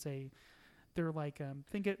character gets they're like,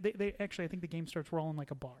 they actually, I think the game starts rolling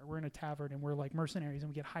like a bar. We're in a tavern and we're like mercenaries and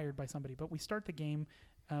we get hired by somebody, but we start the game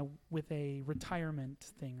with a retirement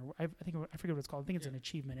thing, or I forget what it's called. I think it's an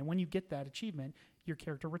achievement, and when you get that achievement, your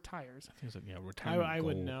character retires. I think it's like retirement I goal.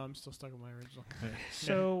 wouldn't know. I'm still stuck with my original.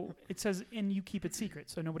 So it says, and you keep it secret,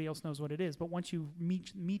 so nobody else knows what it is. But once you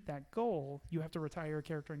meet that goal, you have to retire a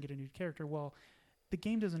character and get a new character. Well, the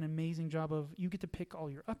game does an amazing job of, you get to pick all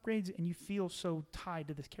your upgrades, and you feel so tied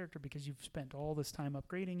to this character because you've spent all this time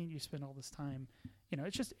upgrading, and you spend all this time,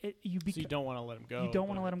 it's just So you don't want to let him go. You don't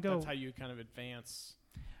want to let him go. That's how you kind of advance.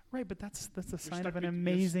 Right, but that's the sign stuck of an with-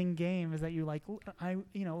 amazing game, is that you like,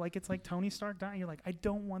 like it's like Tony Stark dying. You're like, I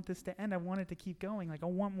don't want this to end. I want it to keep going. Like, I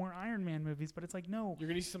want more Iron Man movies, but it's like, no. You're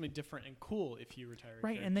going to see something different and cool if you retire.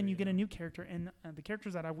 Right, and then you get a new character, and the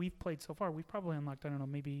characters that we've played so far, we've probably unlocked, I don't know,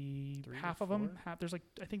 maybe 3 half or of them. 4?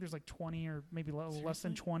 I think there's like 20 or maybe less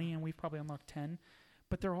than Seriously? 20, and we've probably unlocked 10.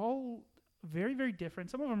 But they're all very, very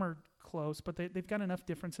different. Some of them are close, but they've got enough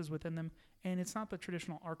differences within them, and it's not the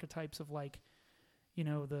traditional archetypes of like,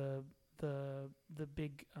 the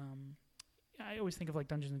big. I always think of like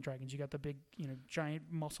Dungeons and Dragons. You got the big, giant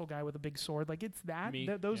muscle guy with a big sword. Like it's that.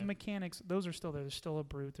 Those mechanics, those are still there. There's still a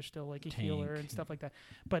brute. There's still like a healer and stuff like that.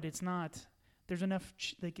 But it's not. There's enough.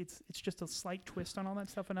 It's just a slight twist on all that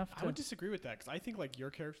stuff enough. I would disagree with that because I think like your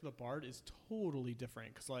character, the bard, is totally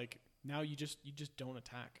different. Because like now you just don't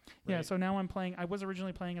attack. Right? Yeah. So now I'm playing. I was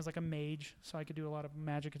originally playing as like a mage, so I could do a lot of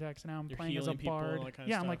magic attacks. Now I'm You're playing as a healing people and bard. all that kind of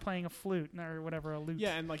Yeah, I'm stuff. like playing a flute or whatever, a lute.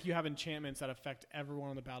 Yeah, and like you have enchantments that affect everyone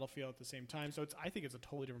on the battlefield at the same time. So I think it's a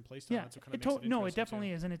totally different playstyle. Yeah, That's what kind of makes it no, it interesting, definitely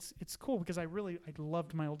too. is, and it's cool because I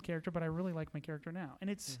loved my old character, but I really like my character now, and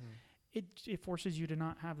it forces you to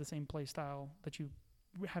not have the same play style that you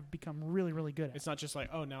have become really, really good at. It's not just like,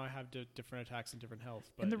 oh, now I have different attacks and different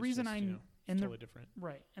health. But And the it's reason just, totally different.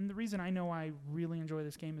 Right, and the reason I know I really enjoy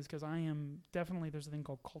this game is because I am definitely, there's a thing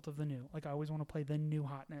called Cult of the New. Like I always want to play the new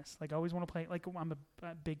hotness. Like I always want to play. Like I'm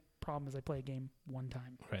a big problem is I play a game one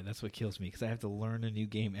time. Right, that's what kills me because I have to learn a new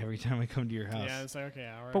game every time I come to your house. Yeah, it's like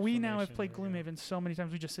okay. But we now have played Gloomhaven so many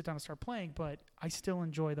times. We just sit down and start playing. But I still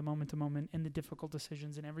enjoy the moment to moment and the difficult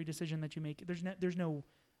decisions and every decision that you make. There's no.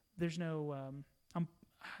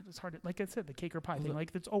 It's hard. Like I said, the cake or pie thing.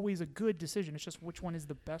 Like it's always a good decision. It's just which one is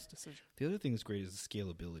the best decision. The other thing that's great is the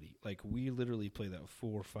scalability. Like we literally play that with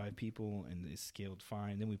 4 or 5 people, and it's scaled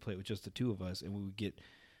fine. Then we play it with just the 2 of us, and we would get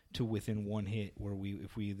to within one hit, where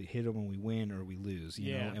if we hit them and we win or we lose,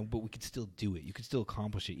 you know, but we could still do it. You could still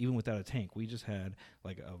accomplish it even without a tank. We just had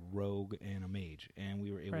like a rogue and a mage, and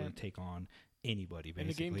we were able to take on anybody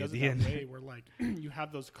basically. And the game does it that way where like you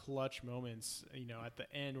have those clutch moments, you know, at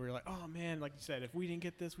the end where you're like, oh man, like you said, if we didn't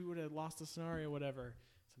get this, we would have lost the scenario, whatever.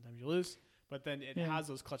 Sometimes you lose. But then it has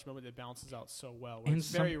those clutch moments that balances out so well. And it's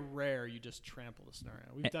very rare you just trample the scenario.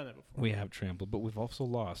 We've done it before. We have trampled, but we've also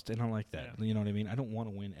lost, and I like that. Yeah. You know what I mean? I don't want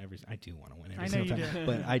to win I do want to win every single time,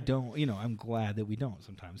 but I don't. You know, I'm glad that we don't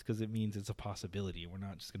sometimes because it means it's a possibility. We're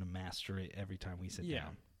not just going to master it every time we sit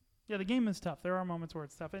down. Yeah, the game is tough. There are moments where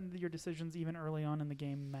it's tough, and your decisions even early on in the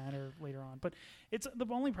game matter later on. But it's the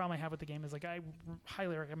only problem I have with the game is like I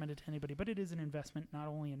highly recommend it to anybody, but it is an investment not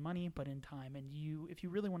only in money but in time. And if you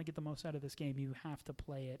really want to get the most out of this game, you have to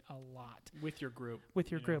play it a lot with your group.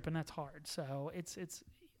 And that's hard. So it's.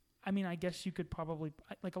 I mean, I guess you could probably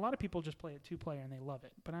like a lot of people just play it 2-player and they love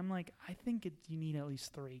it, but I'm like, I think you need at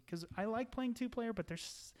least 3 because I like playing 2-player, but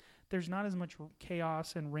there's not as much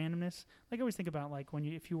chaos and randomness. Like I always think about like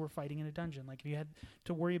if you were fighting in a dungeon, like if you had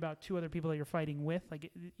to worry about 2 other people that you're fighting with,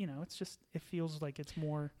 like it feels like it's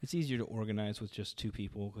more. It's easier to organize with just 2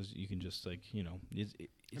 people because you can just like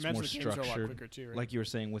it's more structured. A lot quicker too, right? Like you were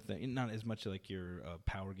saying with not as much like your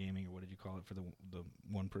power gaming or what did you call it for the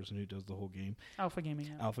one person who does the whole game? Alpha gaming.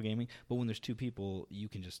 Yeah. Alpha gaming. But when there's 2 people, you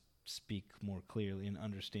can just speak more clearly and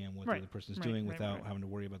understand what the other person's doing without having to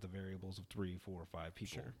worry about the variables of 3, 4, or 5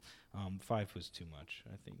 people. Sure. 5 was too much,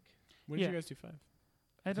 I think. When did you guys do 5?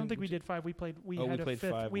 I don't think we did 5. We played. We had a played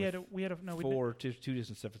fifth. 5. We had a no. 4. 2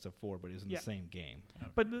 different sets of 4, but it's in the same game.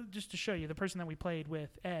 But just to show you, the person that we played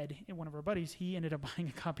with, Ed, one of our buddies, he ended up buying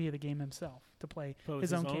a copy of the game himself to play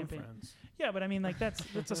his own campaign. Friends. Yeah, but I mean, like that's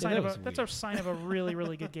a sign a sign of a really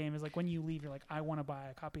really good game. Is like when you leave, you're like, I want to buy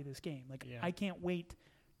a copy of this game. Like I can't wait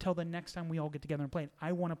till the next time we all get together and play it.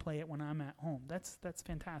 I want to play it when I'm at home. That's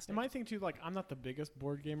fantastic. And my thing too, like I'm not the biggest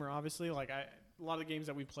board gamer, obviously. Like a lot of the games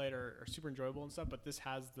that we played are super enjoyable and stuff, but this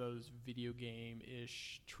has those video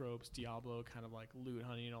game-ish tropes, Diablo, kind of like loot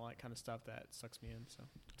hunting and all that kind of stuff that sucks me in.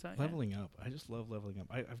 So leveling up. I just love leveling up.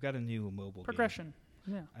 I've got a new mobile progression.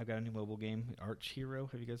 Yeah. I've got a new mobile game, Arch Hero.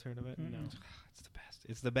 Have you guys heard of it? Mm-hmm. No. It's the best.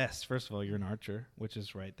 It's the best. First of all, you're an archer, which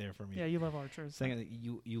is right there for me. Yeah, you love archers. Second,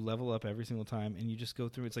 you level up every single time, and you just go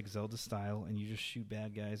through. It's like Zelda style, and you just shoot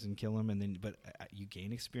bad guys and kill them, and then you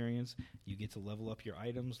gain experience. You get to level up your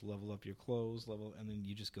items, level up your clothes, and then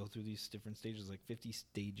you just go through these different stages, like 50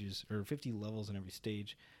 stages or 50 levels in every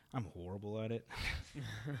stage. I'm horrible at it.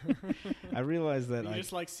 I realize that you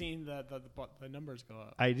just like seeing the numbers go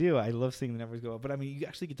up. I do. I love seeing the numbers go up. But I mean, you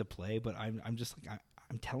actually get to play. But I'm just like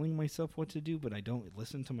I'm telling myself what to do, but I don't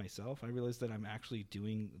listen to myself. I realize that I'm actually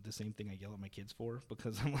doing the same thing I yell at my kids for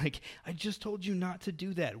because I'm like, I just told you not to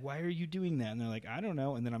do that. Why are you doing that? And they're like, I don't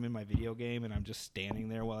know. And then I'm in my video game and I'm just standing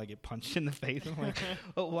there while I get punched in the face. I'm like,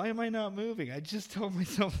 oh, why am I not moving? I just told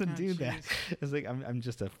myself to do that. It's like I'm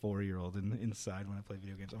just a 4-year-old inside when I play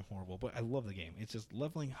video games. I'm horrible, but I love the game. It's just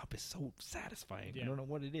leveling up is so satisfying. I don't know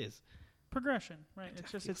what it is. Progression, right?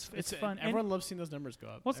 It's fun. Everyone loves seeing those numbers go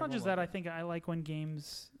up. Well, it's not just that. I think I like when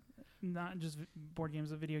games, not just board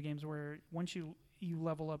games, but video games, where once you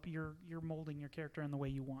level up, you're molding your character in the way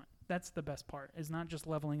you want. That's the best part. Is not just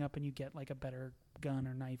leveling up and you get like a better gun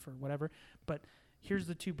or knife or whatever, but here's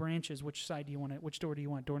the 2 branches. Which side do you want? Which door do you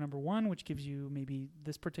want? Door number 1, which gives you maybe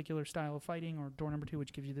this particular style of fighting, or door number 2,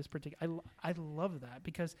 which gives you this particular. I love that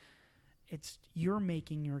because you're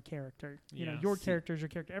making your character. You know, your character is your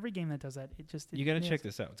character. Every game that does that, you got to check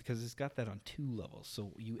this out because it's got that on 2 levels.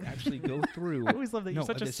 So you actually go through. I always love that you're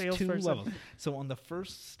such a salesperson. 2 levels. So on the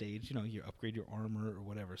first stage, you upgrade your armor or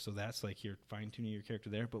whatever. So that's like you're fine tuning your character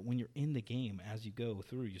there. But when you're in the game, as you go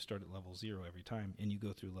through, you start at level 0 every time, and you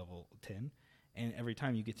go through level 10. And every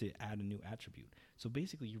time you get to add a new attribute. So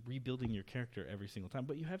basically you're rebuilding your character every single time.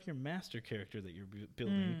 But you have your master character that you're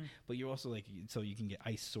building. But you're also like, so you can get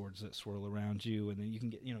ice swords that swirl around you. And then you can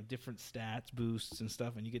get, different stats, boosts and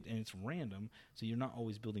stuff. And it's random. So you're not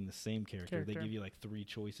always building the same character. They give you like 3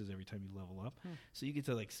 choices every time you level up. So you get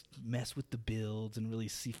to like mess with the builds and really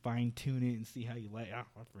fine tune it and see how you like. I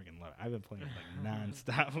freaking love it. I've been playing it like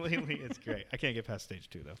nonstop lately. It's great. I can't get past stage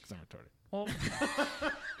 2 though because I'm retarded. Well,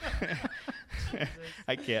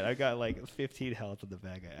 I can't. I got like 15 health in the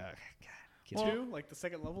bag. God. 2? Like the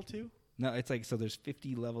second level 2? No, it's like, so there's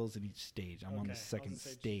 50 levels in each stage. I'm on the second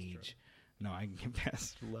stage. No, I can get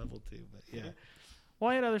past level 2, but yeah.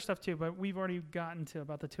 Well, I had other stuff too, but we've already gotten to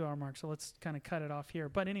about the 2-hour mark, so let's kind of cut it off here.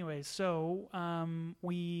 But anyways, so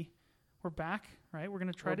we We're back, right? We're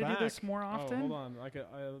gonna try We're to back. do this more often. Oh, hold on.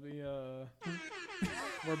 I'll be.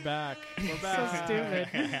 We're back. We're So back.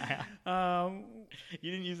 stupid.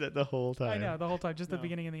 You didn't use that the whole time. I know, the whole time, just the No.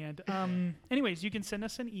 beginning and the end. Anyways, you can send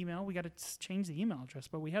us an email. We got to change the email address,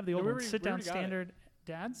 but we have the No, old we one. already- Sit we down already got it. standard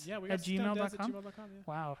dads Yeah, we at got sit-down-dads gmail.com. Yeah.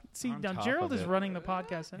 Wow. See, On now top Gerald of is it. running the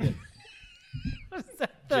podcast. What is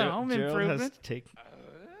that? The home Gerald improvement. has to take.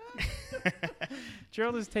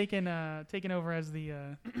 Gerald is taken over as the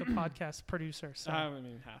podcast producer. So I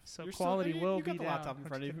mean, half. So You're quality will you got be the down. laptop in That's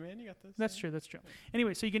front of good. you, man. You got this. that's true. That's true.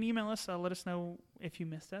 Anyway, so you can email us. Let us know if you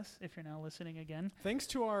missed us. If you're now listening again. Thanks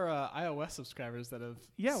to our iOS subscribers that have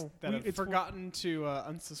it's forgotten to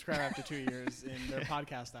unsubscribe after 2 years in their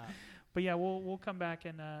podcast app. But yeah, we'll come back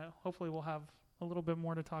and hopefully we'll have a little bit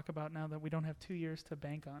more to talk about now that we don't have 2 years to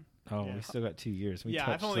bank on. Oh, Yeah. we still got 2 years. We Yeah, I've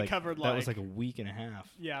touched, only like, covered, that was like- like a week and a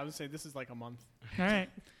half. Yeah, I would say this is like a month. All right.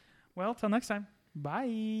 Well, till next time.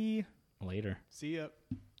 Bye. Later. See ya.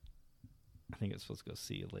 I think it's supposed to go.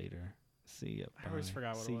 See you later. See ya. I always bye.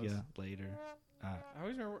 forgot what it See was. ya later. I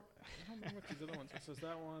always remember. I don't remember what these other ones. So it's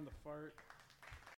that one, the fart.